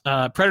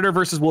 Predator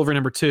versus Wolverine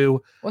number 2.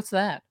 What's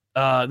that?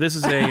 This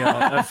is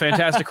a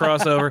fantastic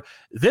crossover.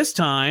 This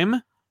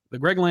time, the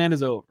Greg Land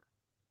is over.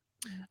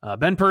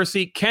 Ben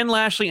Percy, Ken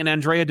Lashley, and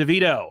Andrea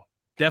DeVito.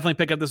 Definitely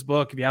pick up this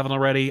book if you haven't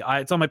already.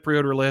 It's on my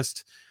pre-order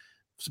list.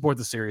 Support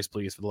the series,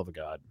 please, for the love of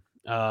God.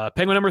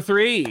 Penguin number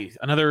 3,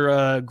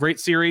 another great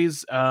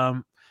series.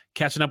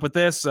 Catching up with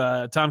this.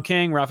 Tom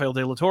King, Rafael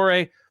De La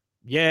Torre.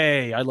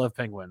 Yay, I love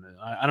Penguin.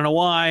 I don't know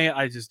why,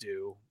 I just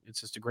do.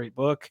 It's just a great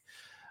book.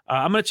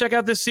 I'm going to check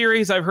out this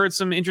series. I've heard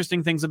some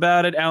interesting things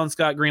about it. Alan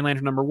Scott, Green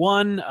Lantern number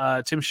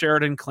 1. Tim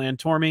Sheridan, Clan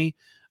Tormey,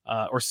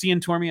 or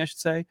Cian Tormey, I should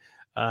say.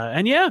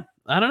 And yeah,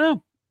 I don't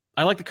know.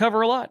 I like the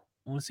cover a lot.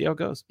 I want to see how it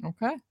goes.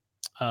 Okay.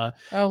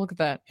 Oh, look at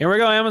that. Here we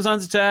go.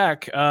 Amazon's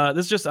Attack.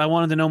 This is just, I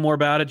wanted to know more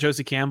about it.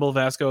 Josie Campbell,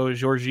 Vasco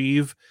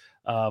Georgiev.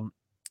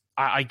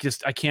 I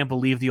can't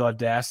believe the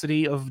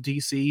audacity of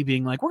DC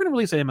being like, we're going to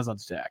release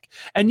Amazon's Attack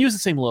and use the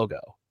same logo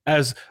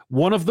as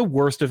one of the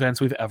worst events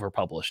we've ever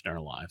published in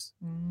our lives.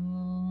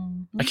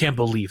 I can't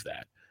believe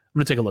that. I'm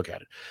going to take a look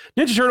at it.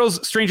 Ninja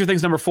Turtles, Stranger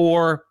Things number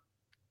 4,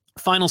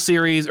 final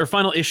series or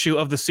final issue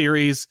of the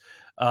series.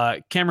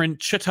 Cameron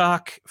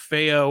Chittock,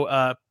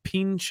 Feo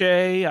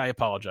Pinche, I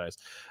apologize,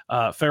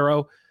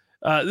 Pharaoh.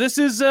 This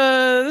is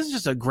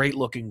just a great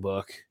looking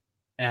book,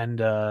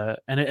 and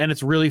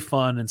it's really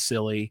fun and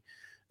silly.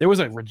 There was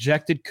a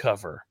rejected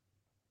cover.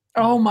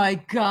 Oh my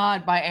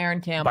God, by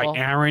Aaron Campbell. By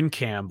Aaron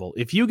Campbell.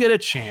 If you get a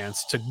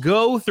chance to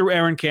go through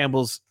Aaron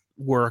Campbell's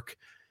work,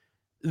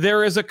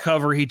 there is a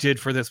cover he did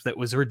for this that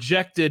was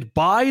rejected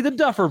by the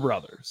Duffer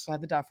Brothers. By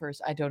the Duffers.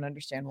 I don't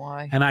understand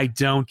why. And I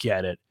don't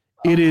get it.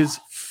 It is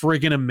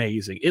friggin'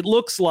 amazing. It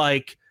looks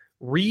like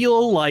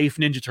real life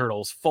Ninja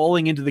Turtles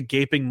falling into the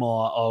gaping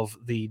maw of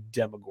the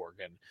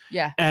Demogorgon.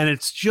 Yeah. And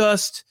it's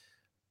just,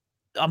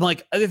 I'm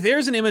like, if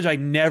there's an image I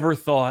never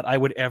thought I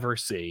would ever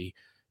see,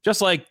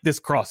 just like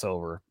this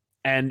crossover.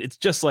 And it's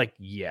just like,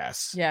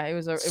 yes. Yeah, it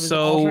was an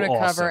so alternate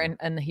awesome cover,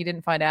 and he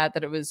didn't find out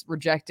that it was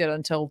rejected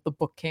until the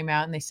book came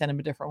out and they sent him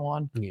a different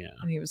one. Yeah.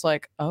 And he was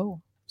like, oh.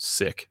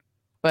 Sick.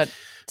 But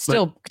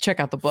still,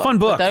 check out the book. Fun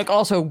book. But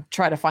also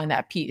try to find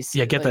that piece.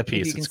 Yeah, get that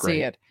piece. You can it's great.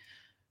 see it.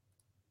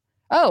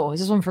 Oh, is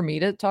this one for me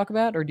to talk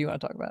about, or do you want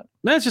to talk about it?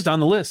 That's just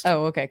on the list.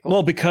 Oh, okay, cool.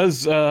 Well,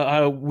 because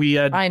we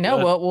had. I know.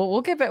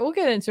 We'll get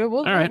into it.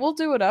 We'll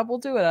do it up. We'll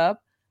do it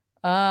up.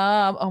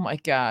 Oh my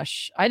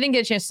gosh, I didn't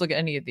get a chance to look at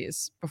any of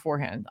these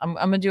beforehand. I'm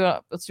gonna do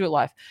it. Let's do it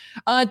live.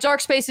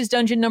 Dark Spaces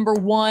Dungeon number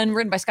 1,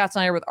 written by Scott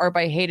Snyder with art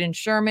by Hayden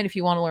Sherman. If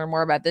you want to learn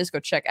more about this, go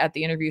check out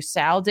the interview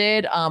Sal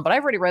did. But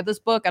I've already read this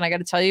book, and I got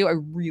to tell you, I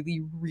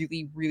really,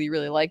 really, really,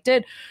 really liked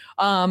it.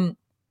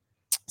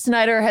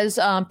 Snyder has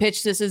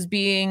pitched this as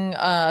being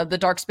the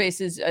Dark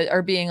Spaces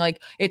are being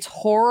like, it's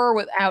horror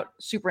without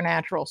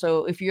supernatural.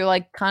 So if you're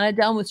like kind of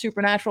done with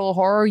supernatural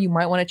horror, you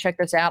might want to check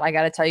this out. I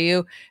got to tell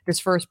you, this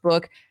first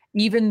book,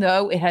 even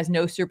though it has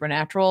no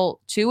supernatural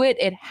to it,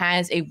 it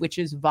has a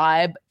witch's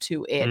vibe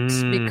to it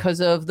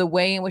because of the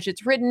way in which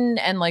it's written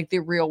and like the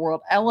real world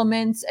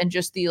elements and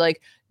just the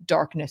like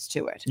darkness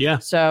to it. Yeah.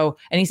 So,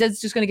 and he says it's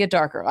just going to get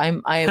darker.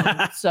 I'm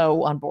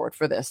so on board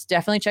for this.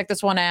 Definitely check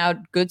this one out.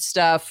 Good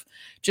stuff.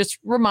 Just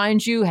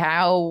reminds you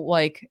how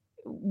like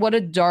what a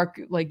dark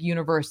like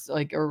universe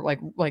like or like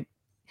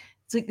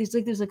it's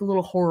like there's like a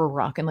little horror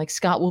rock, and like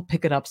Scott will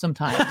pick it up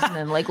sometimes and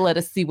then like let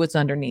us see what's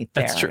underneath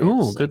there. That's true.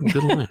 Ooh, good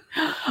line.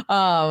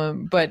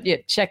 But yeah,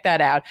 check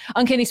that out.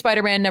 Uncanny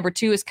Spider-Man number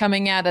 2 is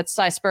coming out. That's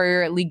Cy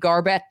Spurrier, Lee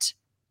Garbett.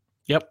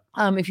 Yep.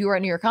 If you were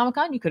at New York Comic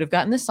Con, you could have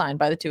gotten this signed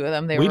by the two of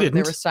them. They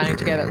were signing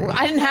together.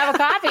 I didn't have a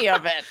copy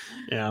of it.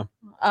 Yeah.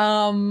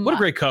 What a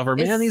great cover,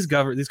 man! These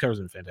covers have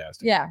been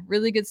fantastic. Yeah,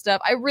 really good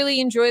stuff. I really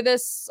enjoy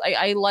this.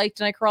 I liked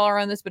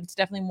Nightcrawler on this, but it's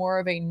definitely more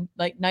of a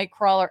like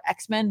Nightcrawler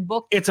X-Men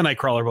book. It's a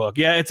Nightcrawler book.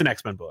 Yeah, it's an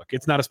X-Men book.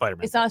 It's not a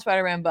Spider-Man. It's not a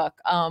Spider-Man book.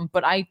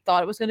 But I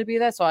thought it was going to be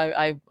that, so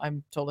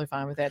I'm totally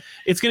fine with it.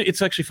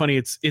 It's actually funny.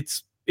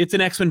 It's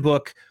an X-Men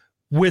book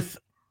with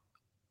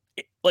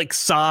like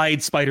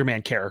side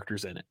Spider-Man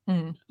characters in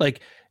it.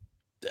 Like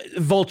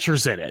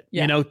Vulture's in it.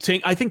 You know,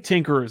 I think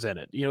Tinkerer's in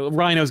it. You know,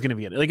 Rhino's going to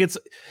be in it. Like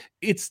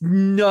it's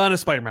not a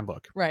Spider-Man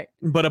book, right?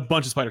 But a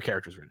bunch of Spider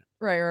characters are in it.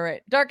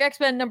 Right. Dark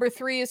X-Men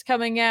 #3 is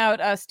coming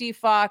out. Steve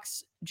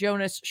Fox,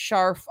 Jonas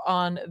Scharf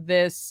on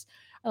this.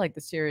 I like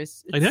the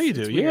series. I know you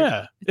do.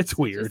 Yeah, it's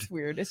weird. It's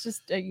weird. It's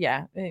just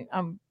yeah,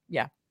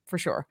 for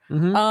sure.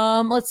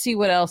 Mm-hmm. Let's see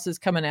what else is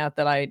coming out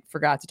that I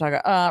forgot to talk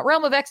about.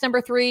 Realm of X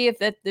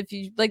 #3. If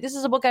you like, this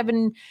is a book I've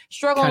been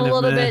struggling a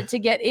little bit to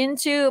get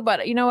into,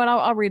 but you know what?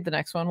 I'll read the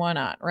next one. Why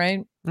not?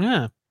 Right?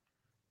 Yeah.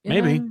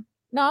 Maybe.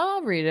 No,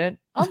 I'll read it.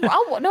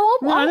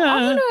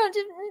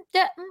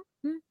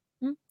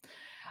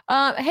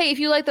 Hey, if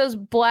you like those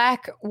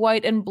Black,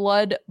 White, and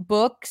Blood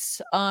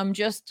books,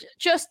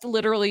 just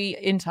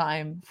literally in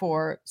time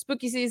for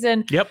spooky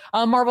season. Yep.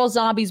 Marvel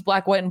Zombies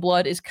Black, White, and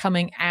Blood is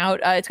coming out.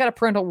 It's got a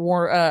parental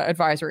war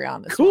advisory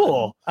on this.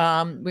 Cool.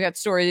 We got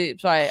story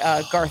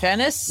by Garth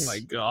Ennis. Oh my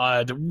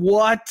God.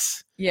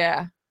 What?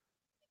 Yeah.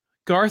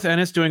 Garth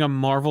Ennis doing a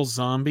Marvel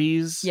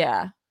Zombies?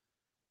 Yeah.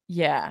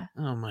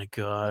 Oh my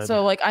God.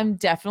 So like, I'm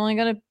definitely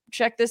going to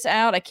check this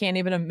out. I can't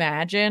even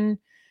imagine.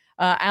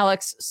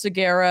 Alex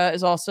Segura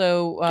is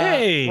also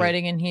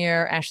writing in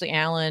here. Ashley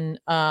Allen.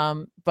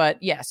 But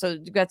yeah, so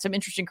you've got some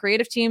interesting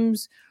creative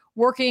teams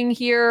working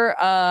here.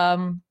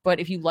 But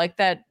if you like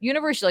that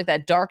universe, you like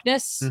that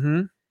darkness.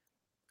 Mm-hmm.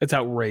 It's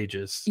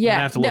outrageous. Yeah,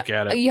 you have to look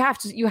at it. You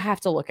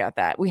have to look at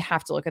that. We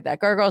have to look at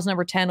that. Gargoyles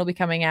 #10 will be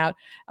coming out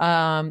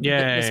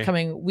this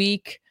coming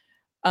week.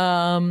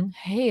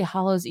 Hey,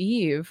 Hallows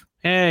Eve.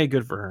 Hey,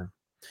 good for her.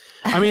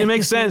 I mean, it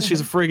makes sense.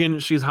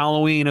 She's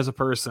Halloween as a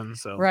person.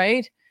 So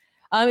right.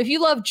 If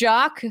you love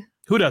Jock,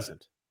 who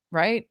doesn't?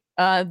 Right.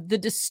 The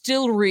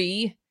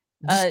Distillery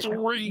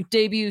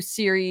debut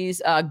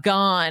series,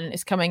 Gone,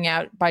 is coming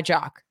out by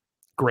Jock.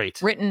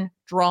 Great. Written,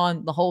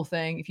 drawn, the whole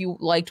thing. If you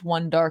liked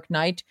One Dark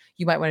Night,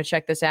 you might want to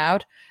check this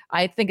out.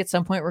 I think at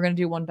some point we're going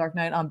to do One Dark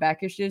Night on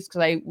back issues,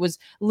 because I was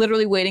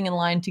literally waiting in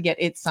line to get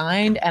it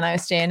signed, and I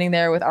was standing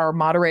there with our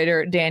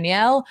moderator,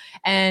 Danielle,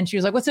 and she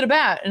was like, "What's it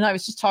about?" And I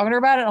was just talking to her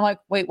about it, and I'm like,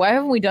 "Wait, why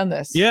haven't we done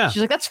this?" Yeah. She's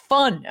like, "That's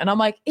fun." And I'm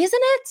like,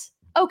 "Isn't it?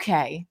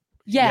 Okay.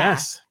 Yeah."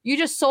 Yes. You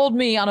just sold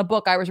me on a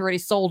book I was already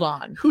sold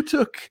on. Who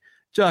took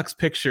Jock's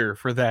picture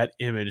for that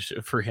image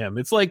for him?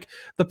 It's like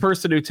the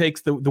person who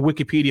takes the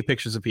Wikipedia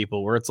pictures of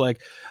people, where it's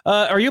like,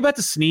 are you about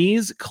to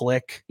sneeze?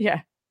 Click.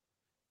 Yeah.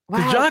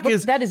 Wow, Jock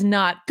that is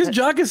not, because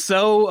Jock is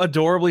so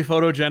adorably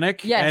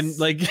photogenic. Yes. And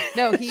like,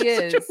 no, he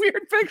is such a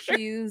weird picture.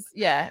 He's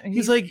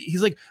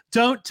like,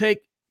 don't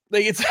take,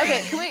 like, it's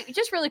okay. Can we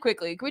just really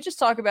quickly, just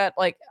talk about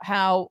like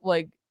how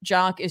like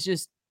Jock is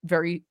just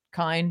very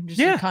kind,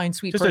 a kind,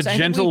 sweet just person. A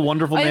gentle,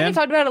 wonderful man. I think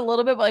we talked about it a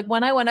little bit, but like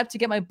when I went up to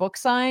get my book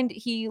signed,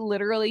 he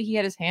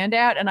had his hand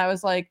out, and I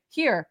was like,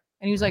 "Here,"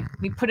 and he was like,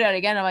 he put it out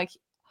again.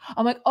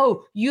 I'm like,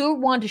 "Oh, you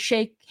want to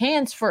shake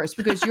hands first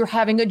because you're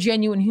having a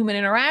genuine human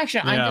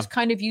interaction." Yeah. I'm just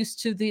kind of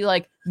used to the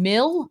like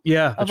mill,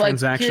 of like,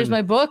 here's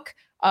my book.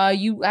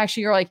 You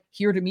actually are like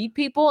here to meet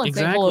people and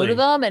say hello to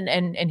them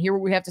and hear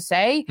what we have to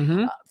say.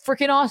 Mm-hmm.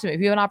 Freaking awesome!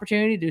 If you have an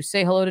opportunity to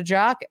say hello to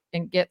Jock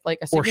and get like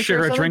a signature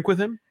or share a drink with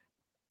him,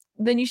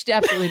 then you should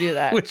absolutely do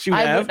that. Which you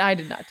have. I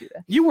did not do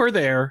that. You were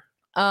there.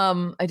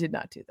 I did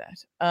not do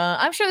that.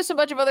 I'm sure there's a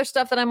bunch of other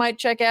stuff that I might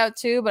check out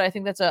too, but I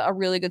think that's a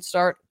really good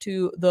start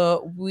to the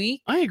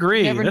week. I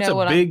agree. That's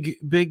a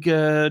big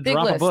drop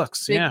list, of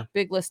books.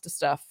 Big list of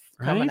stuff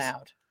coming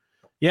out.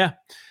 Yeah.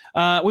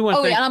 We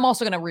want. And I'm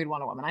also going to read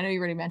Wonder Woman. I know you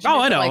already mentioned.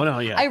 I know.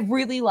 Yeah. I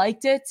really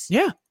liked it.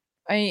 Yeah.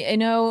 I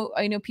know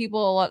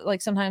people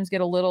like sometimes get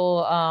a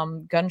little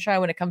gun shy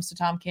when it comes to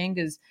Tom King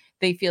because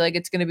they feel like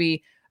it's going to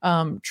be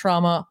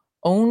trauma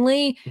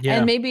only,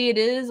 and maybe it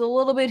is a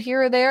little bit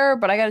here or there,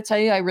 but I got to tell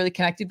you, I really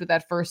connected with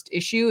that first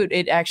issue.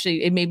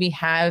 It made me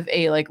have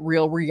a like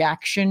real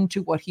reaction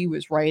to what he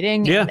was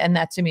writing, and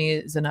that to me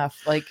is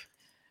enough. Like,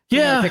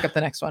 pick up the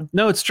next one.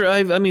 No, it's true.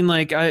 I mean,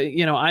 like, I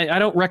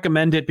don't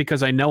recommend it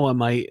because I know him.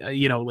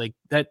 Like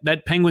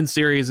that Penguin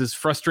series is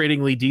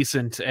frustratingly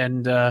decent,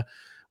 and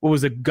what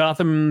was it?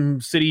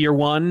 Gotham City Year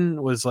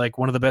One was like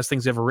one of the best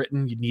things ever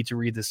written. You need to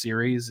read the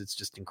series. It's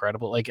just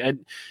incredible. Like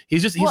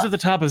he's at the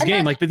top of his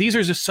game. But these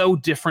are just so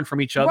different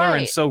from each other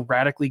and so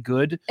radically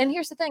good. And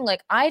here's the thing.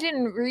 Like I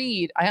haven't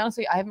read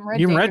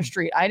Baker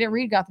Street. I didn't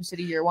read Gotham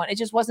City Year One. It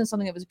just wasn't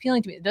something that was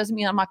appealing to me. It doesn't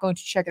mean I'm not going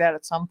to check it out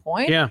at some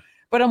point. Yeah.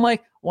 But I'm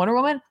like, Wonder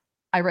Woman,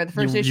 I read the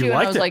first issue and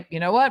I was like, you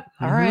know what?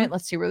 All right,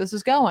 let's see where this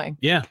is going.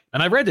 Yeah.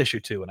 And I read issue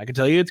 2 and I can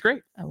tell you it's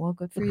great. Oh, well,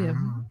 good for you.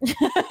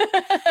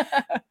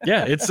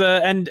 Yeah, it's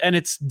and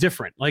it's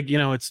different. Like,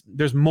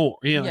 there's more.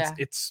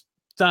 It's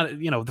not,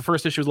 the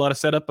first issue was a lot of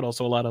setup, but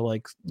also a lot of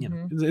like,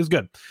 it's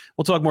good.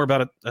 We'll talk more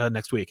about it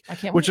next week. I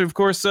can't wait. Of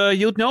course,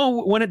 you'll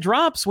know when it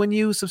drops when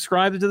you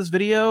subscribe to this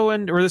video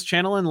or this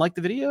channel and like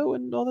the video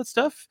and all that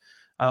stuff.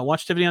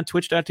 Watch Tiffany on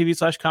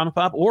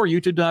twitch.tv/comicpop or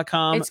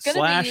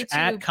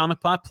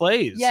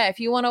youtube.com/@comicpopplays. Yeah, if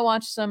you want to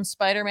watch some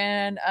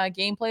Spider-Man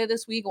gameplay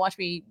this week, watch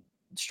me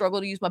struggle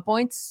to use my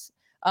points.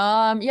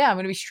 Yeah, I'm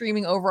going to be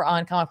streaming over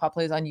on Comic Pop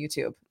Plays on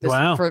YouTube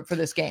for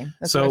this game.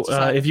 That's so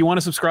if you want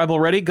to subscribe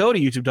already, go to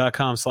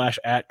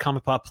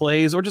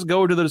youtube.com/@ComicPopPlays, or just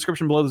go to the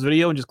description below this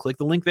video and just click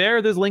the link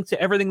there. There's a link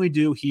to everything we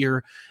do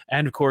here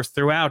and, of course,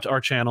 throughout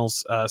our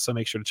channels. So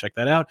make sure to check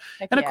that out.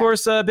 Of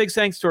course, big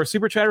thanks to our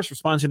super chatters for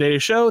sponsoring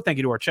today's show. Thank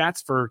you to our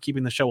chats for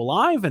keeping the show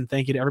alive. And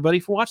thank you to everybody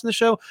for watching the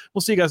show.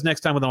 We'll see you guys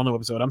next time with an all-new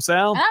episode. I'm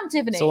Sal. I'm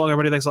Tiffany. So long,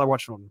 everybody. Thanks a lot for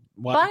watching.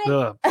 Bye.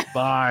 Bye.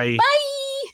 Bye.